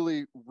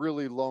really,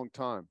 really long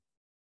time.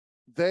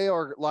 They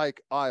are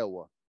like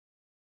Iowa.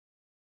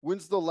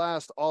 When's the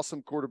last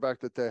awesome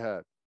quarterback that they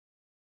had?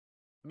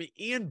 I mean,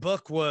 Ian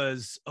Book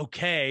was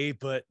okay,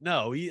 but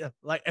no,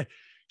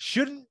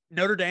 shouldn't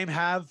Notre Dame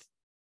have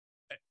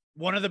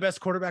one of the best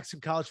quarterbacks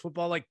in college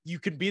football? Like, you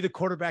can be the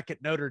quarterback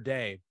at Notre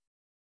Dame.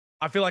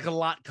 I feel like a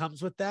lot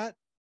comes with that.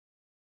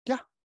 Yeah.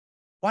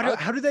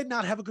 How do they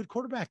not have a good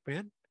quarterback,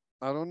 man?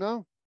 I don't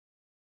know.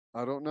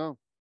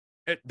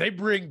 They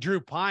bring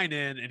Drew Pine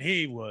in, and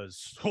he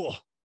was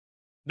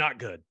not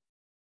good.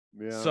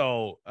 Yeah.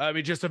 So, I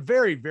mean, just a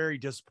very, very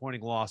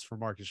disappointing loss for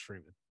Marcus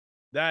Freeman.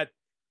 That,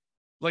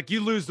 like,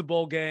 you lose the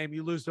bowl game,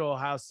 you lose to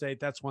Ohio State,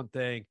 that's one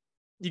thing.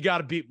 You got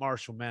to beat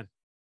Marshall, man.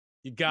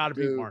 You got to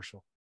beat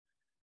Marshall.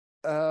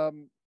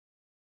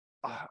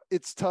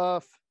 It's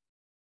tough.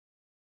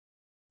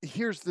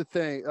 Here's the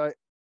thing.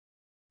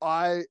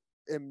 I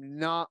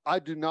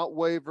do not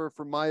waver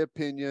from my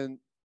opinion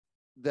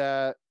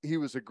that he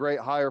was a great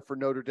hire for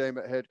Notre Dame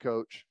at head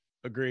coach.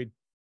 Agreed.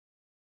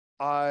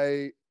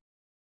 He's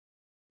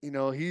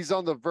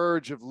on the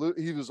verge of,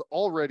 he was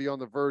already on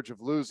the verge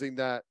of losing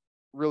that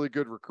really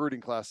good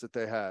recruiting class that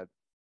they had.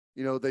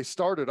 They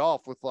started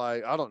off with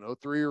 3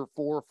 or 4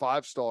 or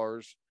 5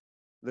 stars.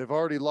 They've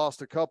already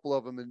lost a couple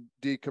of them in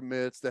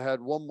decommits. They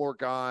had one more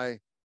guy,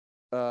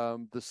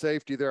 the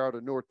safety there out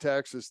of North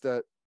Texas,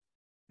 that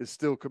is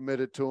still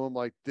committed to him.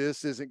 Like,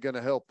 this isn't going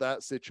to help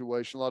that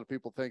situation. A lot of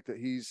people think that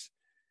he's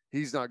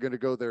not going to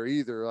go there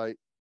either. Like,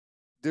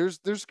 there's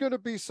going to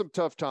be some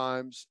tough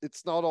times.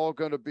 It's not all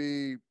going to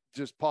be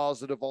just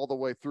positive all the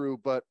way through,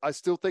 but I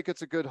still think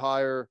it's a good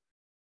hire.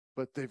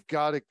 But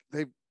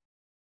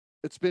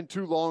it's been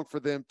too long for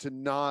them to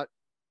not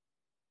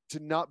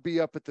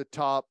be up at the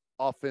top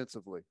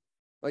offensively.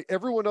 Like,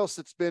 everyone else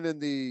that's been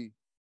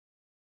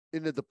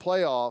into the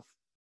playoff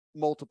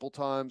multiple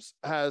times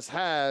has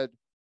had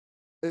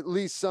at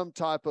least some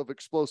type of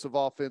explosive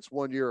offense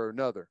one year or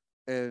another.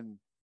 And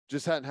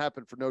Just hadn't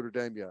happened for Notre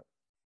Dame yet.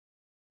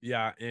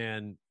 Yeah,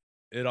 and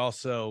it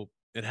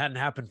hadn't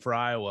happened for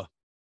Iowa.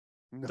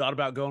 No. Thought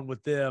about going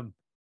with them.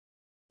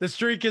 The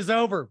streak is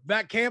over.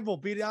 Matt Campbell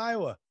beat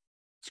Iowa.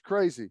 It's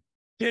crazy.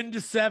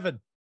 10-7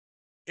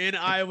 in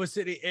Iowa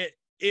City.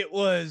 It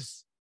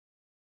was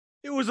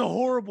a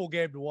horrible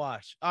game to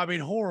watch. I mean,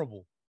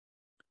 horrible.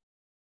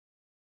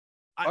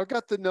 I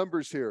got the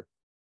numbers here.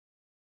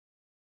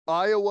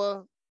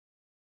 Iowa,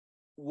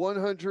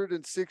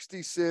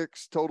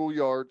 166 total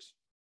yards,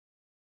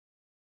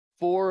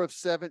 4 of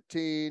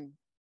 17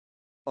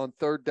 on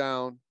third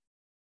down,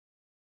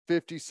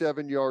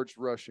 57 yards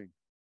rushing.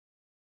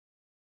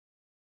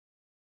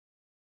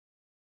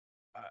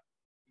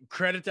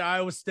 Credit to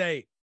Iowa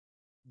State.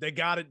 They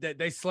got it.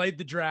 They slayed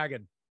the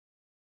dragon.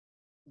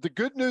 The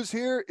good news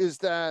here is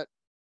that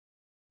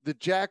the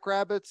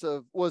Jackrabbits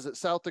of, was it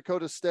South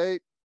Dakota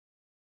State?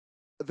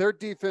 Their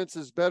defense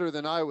is better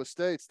than Iowa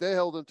State's. They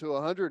held them to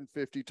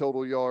 150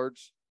 total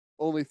yards,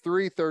 only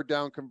 3 third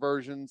down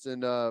conversions,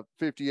 and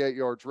 58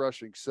 yards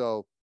rushing.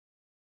 So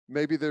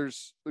maybe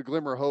there's a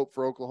glimmer of hope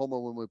for Oklahoma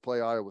when we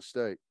play Iowa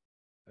State.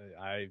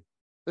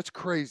 That's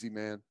crazy,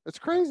 man. That's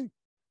crazy.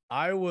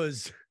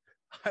 Iowa's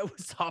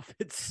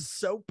offense is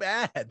so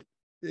bad.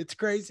 It's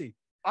crazy.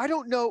 I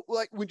don't know.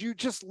 Like, when you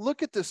just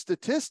look at the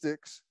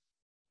statistics,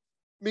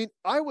 I mean,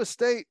 Iowa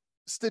State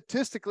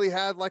statistically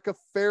had like a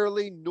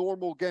fairly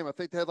normal game. I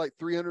think they had like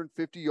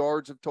 350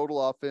 yards of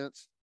total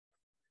offense.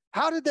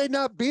 How did they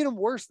not beat them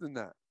worse than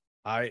that?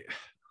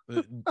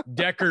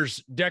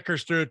 Deckers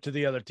threw it to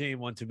the other team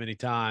one too many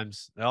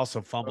times. They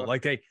also fumbled.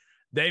 Like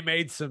they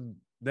made some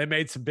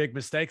big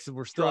mistakes, and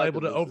we're still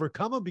able to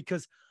overcome them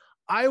because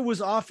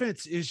Iowa's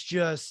offense is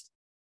just,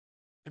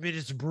 I mean,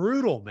 it's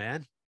brutal,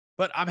 man.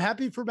 But I'm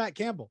happy for Matt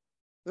Campbell.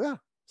 Yeah.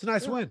 It's a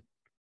nice win.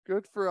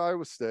 Good for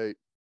Iowa State.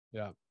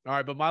 Yeah. All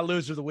right. But my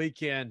loser of the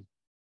weekend,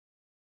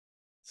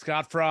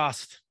 Scott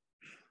Frost.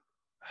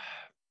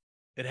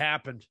 It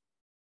happened.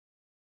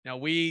 Now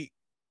we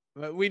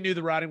knew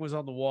the writing was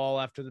on the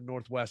wall after the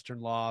Northwestern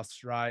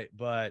loss, right?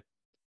 But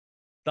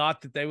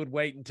thought that they would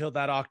wait until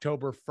that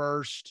October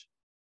 1st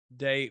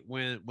date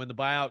when the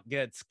buyout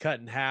gets cut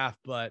in half.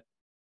 But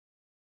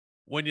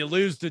when you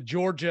lose to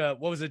Georgia,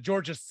 what was it?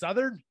 Georgia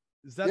Southern?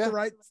 Is that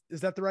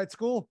the right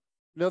school?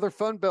 Another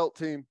Fun Belt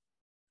team.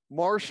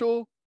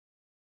 Marshall,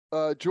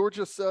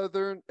 Georgia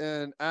Southern,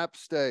 and App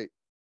State.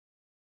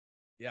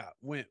 Yeah.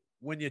 When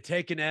you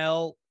take an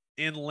L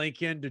in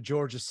Lincoln to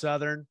Georgia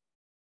Southern,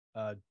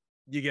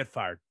 you get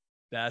fired.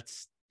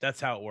 That's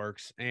how it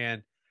works.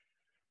 And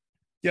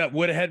yeah,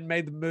 would have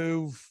made the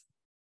move.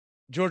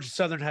 Georgia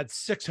Southern had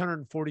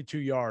 642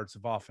 yards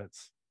of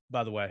offense,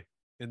 by the way,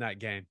 in that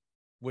game,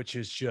 which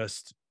is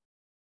just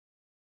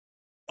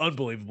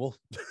unbelievable.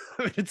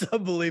 I mean, it's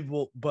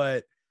unbelievable.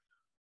 But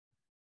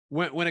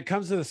when it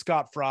comes to the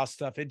Scott Frost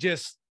stuff, it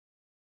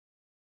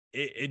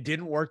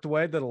didn't work the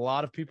way that a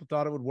lot of people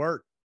thought it would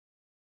work.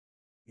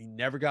 He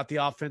never got the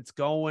offense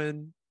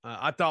going.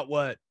 I thought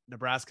what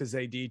Nebraska's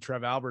AD,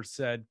 Trev Alberts,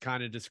 said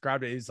kind of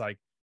described it. He's like,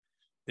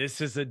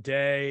 this is a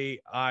day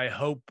I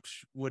hoped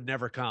would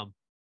never come.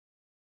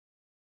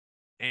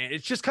 And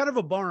it's just kind of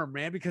a bummer,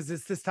 man, because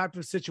it's this type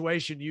of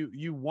situation.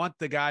 You want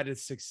the guy to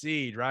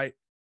succeed, right?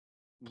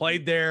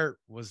 Played there,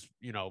 was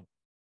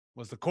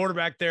the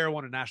quarterback there,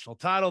 won a national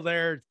title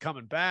there,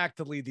 coming back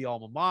to lead the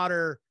alma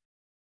mater.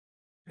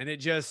 And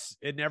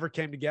it never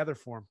came together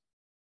for him.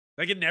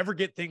 They could never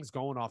get things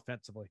going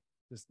offensively.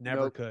 Just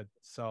never could.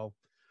 So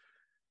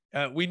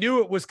we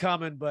knew it was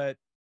coming, but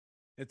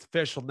it's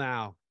official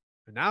now.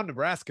 And now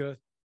Nebraska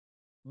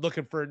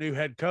looking for a new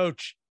head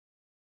coach.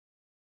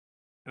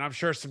 And I'm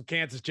sure some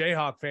Kansas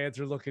Jayhawk fans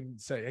are looking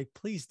to say, hey,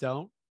 please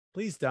don't.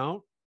 Please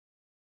don't.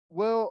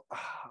 Well,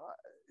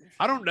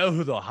 I don't know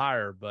who they'll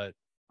hire, but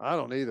I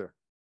don't either.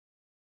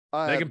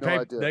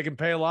 They can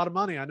pay a lot of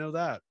money. I know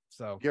that.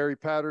 So Gary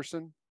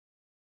Patterson,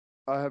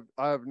 I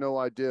have no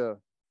idea.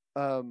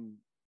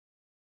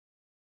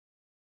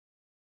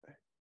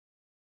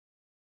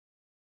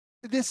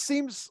 This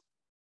seems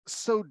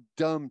so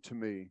dumb to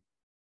me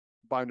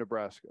by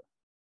Nebraska.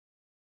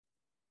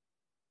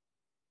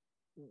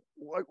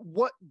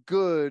 What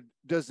good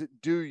does it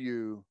do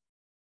you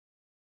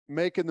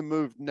making the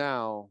move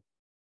now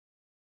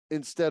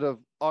instead of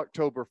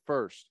October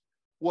 1st?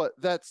 What,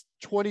 that's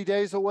 20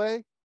 days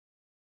away?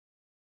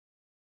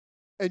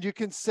 And you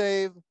can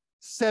save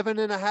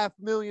 $7.5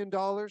 million?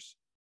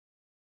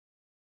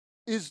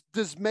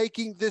 Does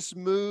making this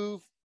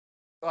move,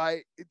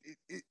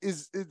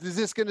 is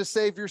this going to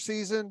save your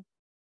season?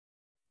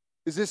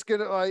 Is this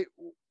going to,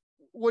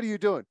 what are you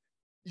doing?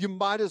 You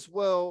might as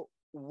well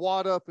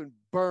wad up and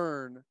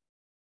burn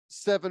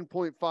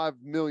 $7.5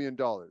 million.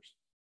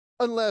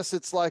 Unless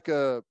it's like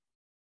a,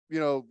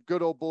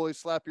 good old boy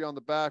slap you on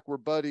the back. We're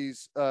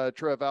buddies,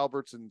 Trev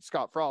Alberts and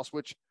Scott Frost,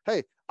 which,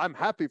 hey, I'm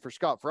happy for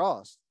Scott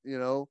Frost.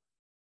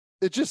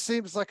 It just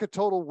seems like a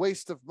total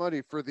waste of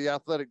money for the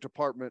athletic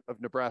department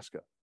of Nebraska,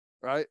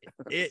 right?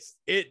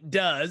 It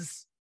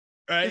does,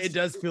 right? It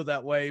does feel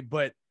that way.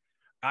 But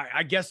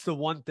I guess the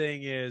one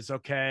thing is,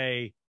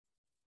 okay,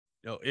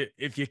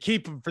 if you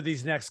keep him for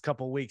these next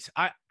couple of weeks,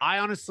 I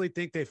honestly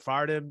think they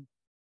fired him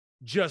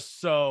just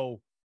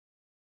so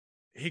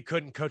he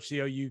couldn't coach the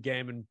OU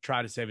game and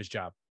try to save his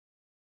job.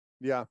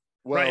 Yeah.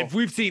 Well, right. If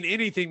we've seen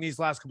anything these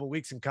last couple of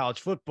weeks in college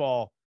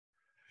football,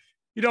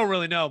 you don't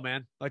really know,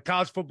 man. Like,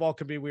 college football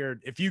can be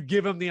weird. If you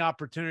give them the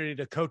opportunity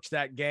to coach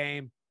that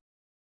game,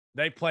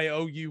 they play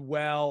OU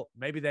well.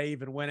 Maybe they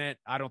even win it.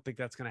 I don't think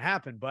that's going to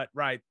happen, but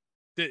right.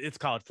 It's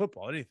college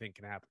football. Anything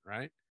can happen,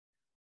 right?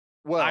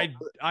 Well,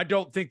 I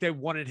don't think they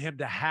wanted him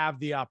to have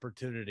the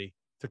opportunity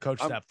to coach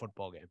that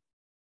football game.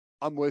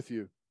 I'm with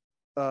you.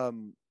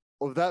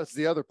 Well, that's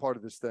the other part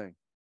of this thing.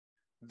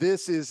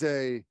 This is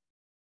a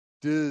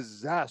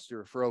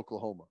disaster for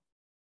Oklahoma.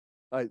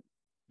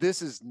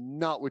 This is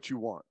not what you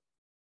want.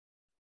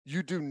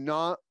 You do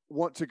not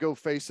want to go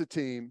face a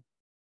team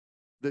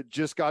that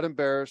just got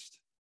embarrassed,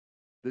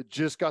 that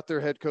just got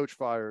their head coach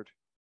fired.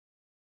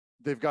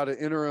 They've got an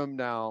interim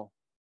now.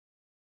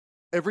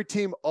 Every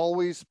team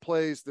always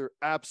plays their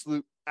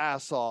absolute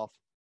ass off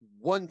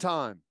one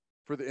time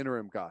for the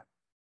interim guy,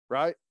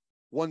 right?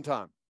 One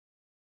time.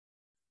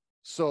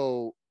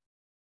 So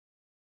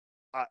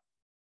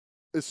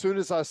as soon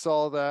as I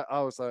saw that,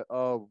 I was like,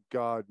 oh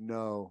God,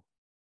 no.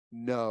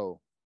 Why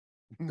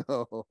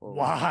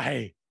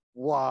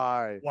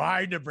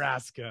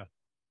Nebraska?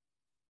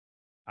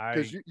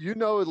 Because you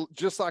know,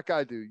 just like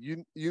I do,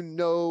 you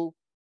know,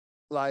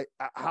 like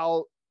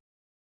how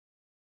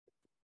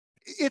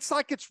it's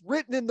like it's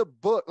written in the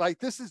book. Like,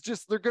 this is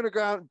just, they're going to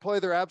go out and play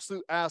their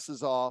absolute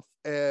asses off,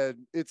 and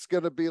it's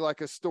going to be like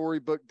a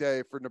storybook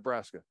day for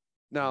Nebraska.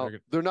 Now,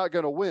 they're not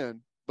going to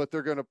win, but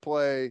they're going to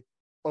play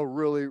a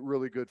really,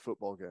 really good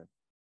football game.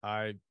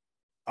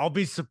 I'll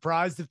be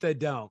surprised if they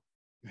don't.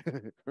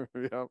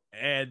 Yeah.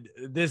 And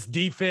this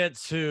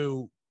defense,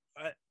 who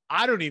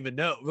I don't even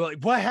know, like,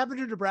 what happened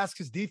to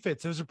Nebraska's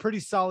defense? It was a pretty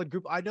solid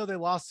group. I know they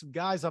lost some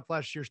guys off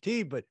last year's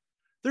team, but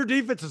their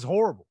defense is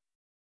horrible.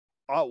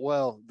 Oh,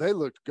 well, they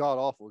looked god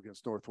awful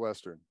against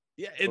Northwestern.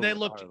 Yeah, and they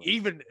looked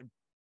even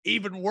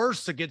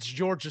worse against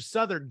Georgia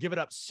Southern, giving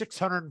up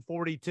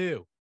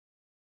 642.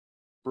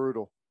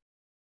 Brutal.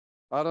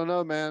 I don't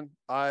know, man.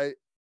 I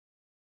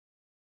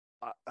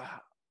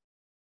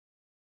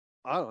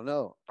don't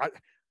know.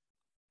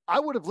 I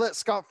would have let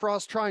Scott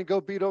Frost try and go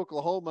beat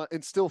Oklahoma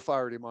and still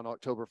fired him on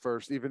October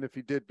 1st, even if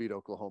he did beat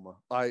Oklahoma.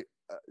 I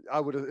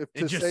would have,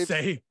 to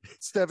save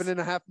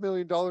 $7.5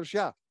 million.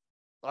 Yeah.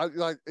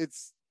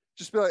 It's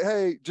just be like,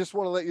 hey, just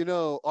want to let you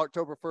know,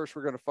 October 1st,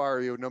 we're going to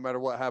fire you no matter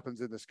what happens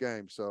in this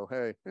game. So,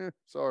 hey,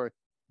 sorry.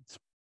 It's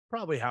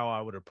probably how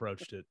I would have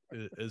approached it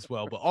as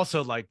well. But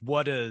also, like,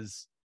 what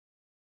is,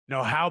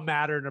 how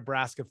matter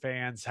Nebraska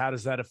fans? How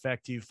does that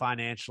affect you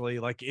financially?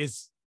 Like,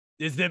 is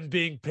them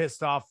being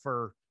pissed off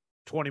for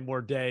 20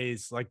 more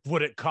days, like,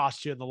 would it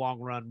cost you in the long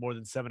run more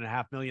than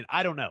 $7.5 million?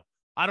 I don't know.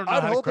 I don't know.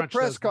 I'd hold a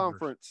press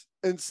conference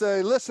and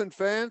say, listen,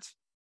 fans,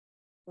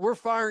 we're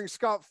firing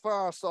Scott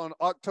Frost on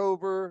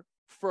October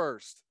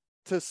 1st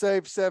to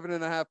save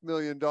 $7.5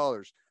 million.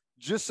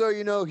 Just so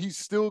you know, he's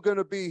still going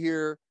to be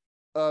here.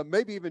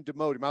 Maybe even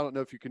demote him. I don't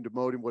know if you can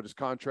demote him, what his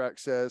contract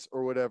says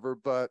or whatever,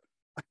 but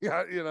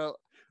yeah,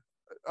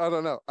 I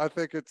don't know. I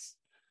think it's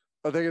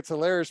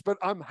hilarious, but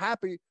I'm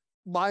happy.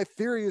 My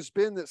theory has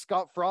been that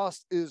Scott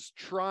Frost is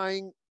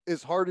trying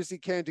as hard as he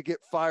can to get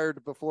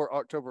fired before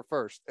October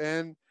 1st.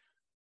 And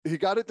he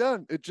got it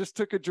done. It just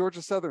took a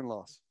Georgia Southern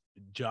loss.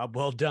 Job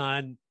well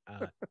done.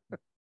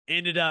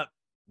 Ended up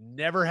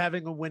never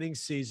having a winning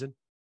season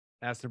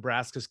as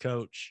Nebraska's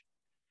coach.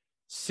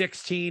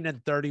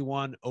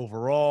 16-31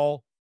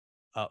 overall,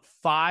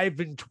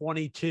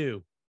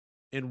 5-22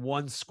 in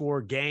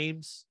one-score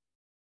games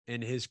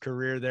in his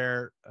career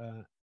there.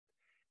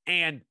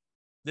 And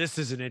this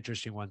is an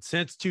interesting one.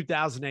 Since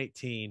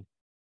 2018,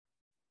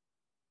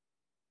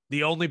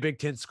 the only Big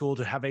Ten school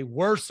to have a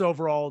worse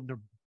overall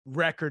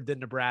record than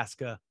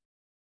Nebraska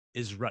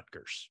is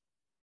Rutgers.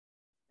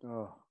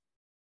 Oh,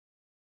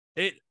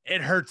 it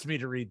hurts me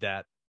to read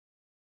that.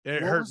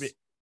 It hurt me.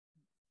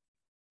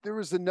 There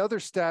was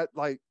another stat,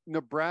 like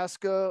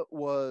Nebraska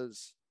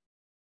was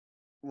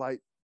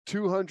like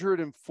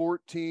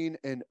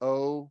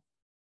 214-0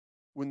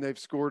 when they've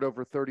scored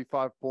over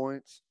 35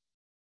 points.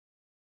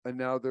 And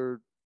now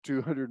they're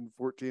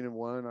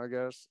 214-1, I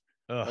guess.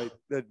 Like,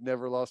 they'd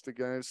never lost a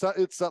game. So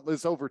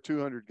it's over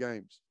 200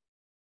 games.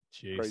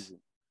 Jeez. Crazy.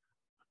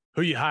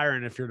 Who are you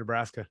hiring if you're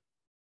Nebraska?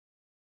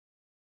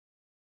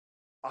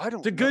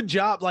 It's a good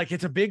job. Like,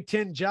 it's a Big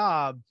Ten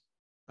job.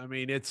 I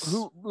mean,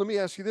 let me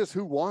ask you this.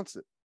 Who wants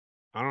it?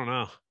 I don't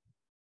know.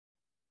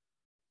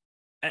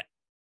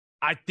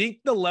 I think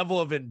the level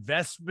of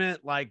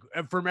investment, like,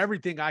 from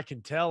everything I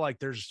can tell, like,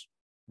 there's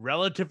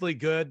relatively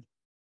good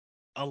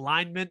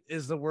alignment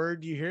is the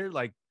word you hear.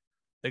 Like,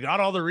 they got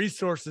all the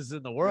resources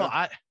in the world.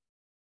 Yeah.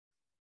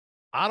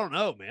 I don't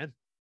know, man.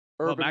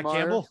 Matt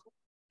Campbell?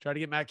 Try to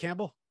get Matt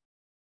Campbell?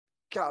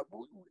 God,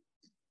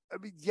 I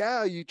mean,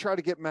 yeah, you try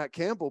to get Matt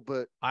Campbell,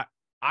 but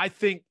I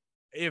think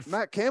if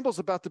Matt Campbell's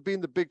about to be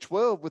in the Big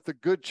 12 with a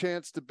good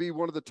chance to be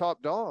one of the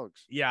top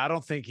dogs. Yeah, I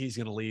don't think he's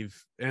going to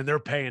leave, and they're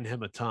paying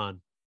him a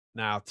ton.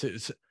 now.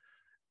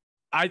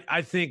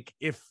 I think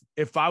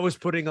if I was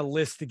putting a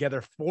list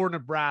together for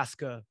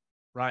Nebraska,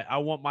 right, I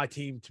want my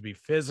team to be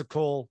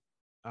physical,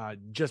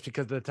 just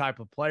because of the type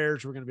of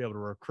players we're going to be able to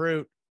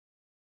recruit.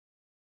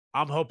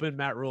 I'm hoping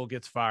Matt Rule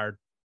gets fired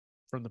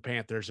from the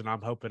Panthers, and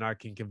I'm hoping I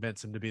can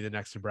convince him to be the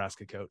next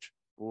Nebraska coach.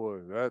 Boy,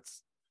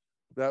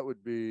 that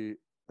would be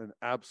an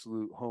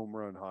absolute home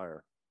run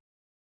hire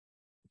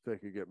if they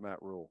could get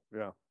Matt Rule.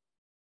 Yeah.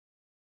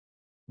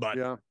 But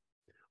yeah,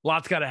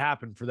 lots got to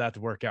happen for that to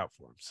work out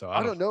for him. So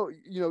I don't know.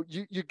 You know,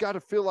 you got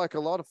to feel like a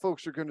lot of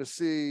folks are going to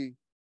see,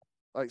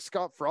 like,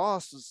 Scott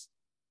Frost is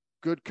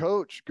good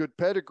coach, good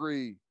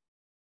pedigree.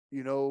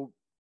 You know,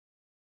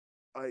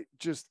 I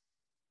just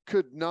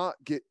could not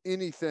get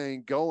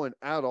anything going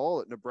at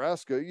all at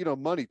Nebraska. You know,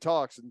 money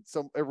talks, and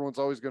everyone's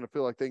always going to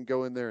feel like they can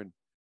go in there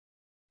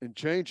and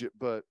change it.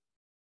 But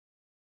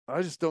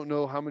I just don't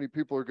know how many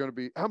people are going to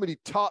be, how many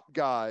top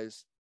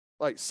guys,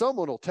 like,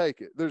 someone will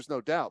take it. There's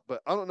no doubt,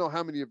 but I don't know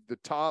how many of the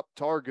top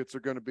targets are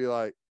going to be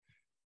like,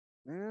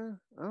 I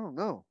don't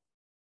know.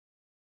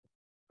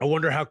 I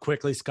wonder how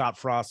quickly Scott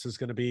Frost is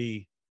going to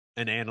be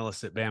an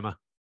analyst at Bama.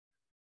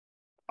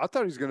 I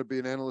thought he was going to be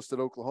an analyst at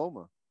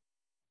Oklahoma.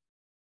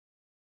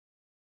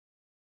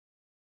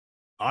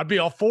 I'd be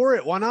all for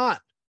it. Why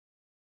not?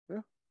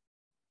 Yeah.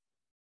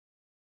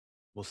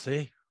 We'll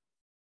see.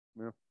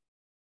 Yeah.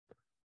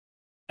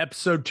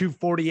 Episode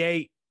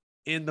 248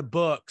 in the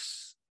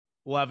books.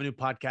 We'll have a new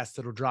podcast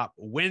that'll drop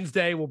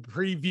Wednesday. We'll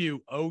preview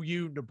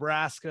OU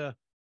Nebraska.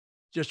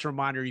 Just a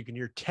reminder, you can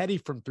hear Teddy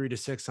from 3 to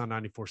 6 on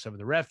 94.7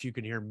 The Ref. You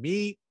can hear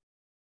me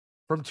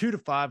from 2 to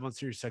 5 on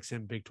Sirius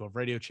XM Big 12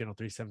 Radio, channel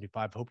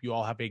 375. Hope you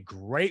all have a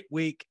great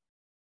week.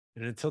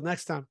 And until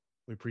next time,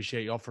 we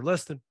appreciate you all for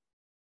listening.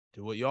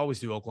 Do what you always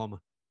do,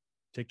 Oklahoma.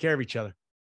 Take care of each other.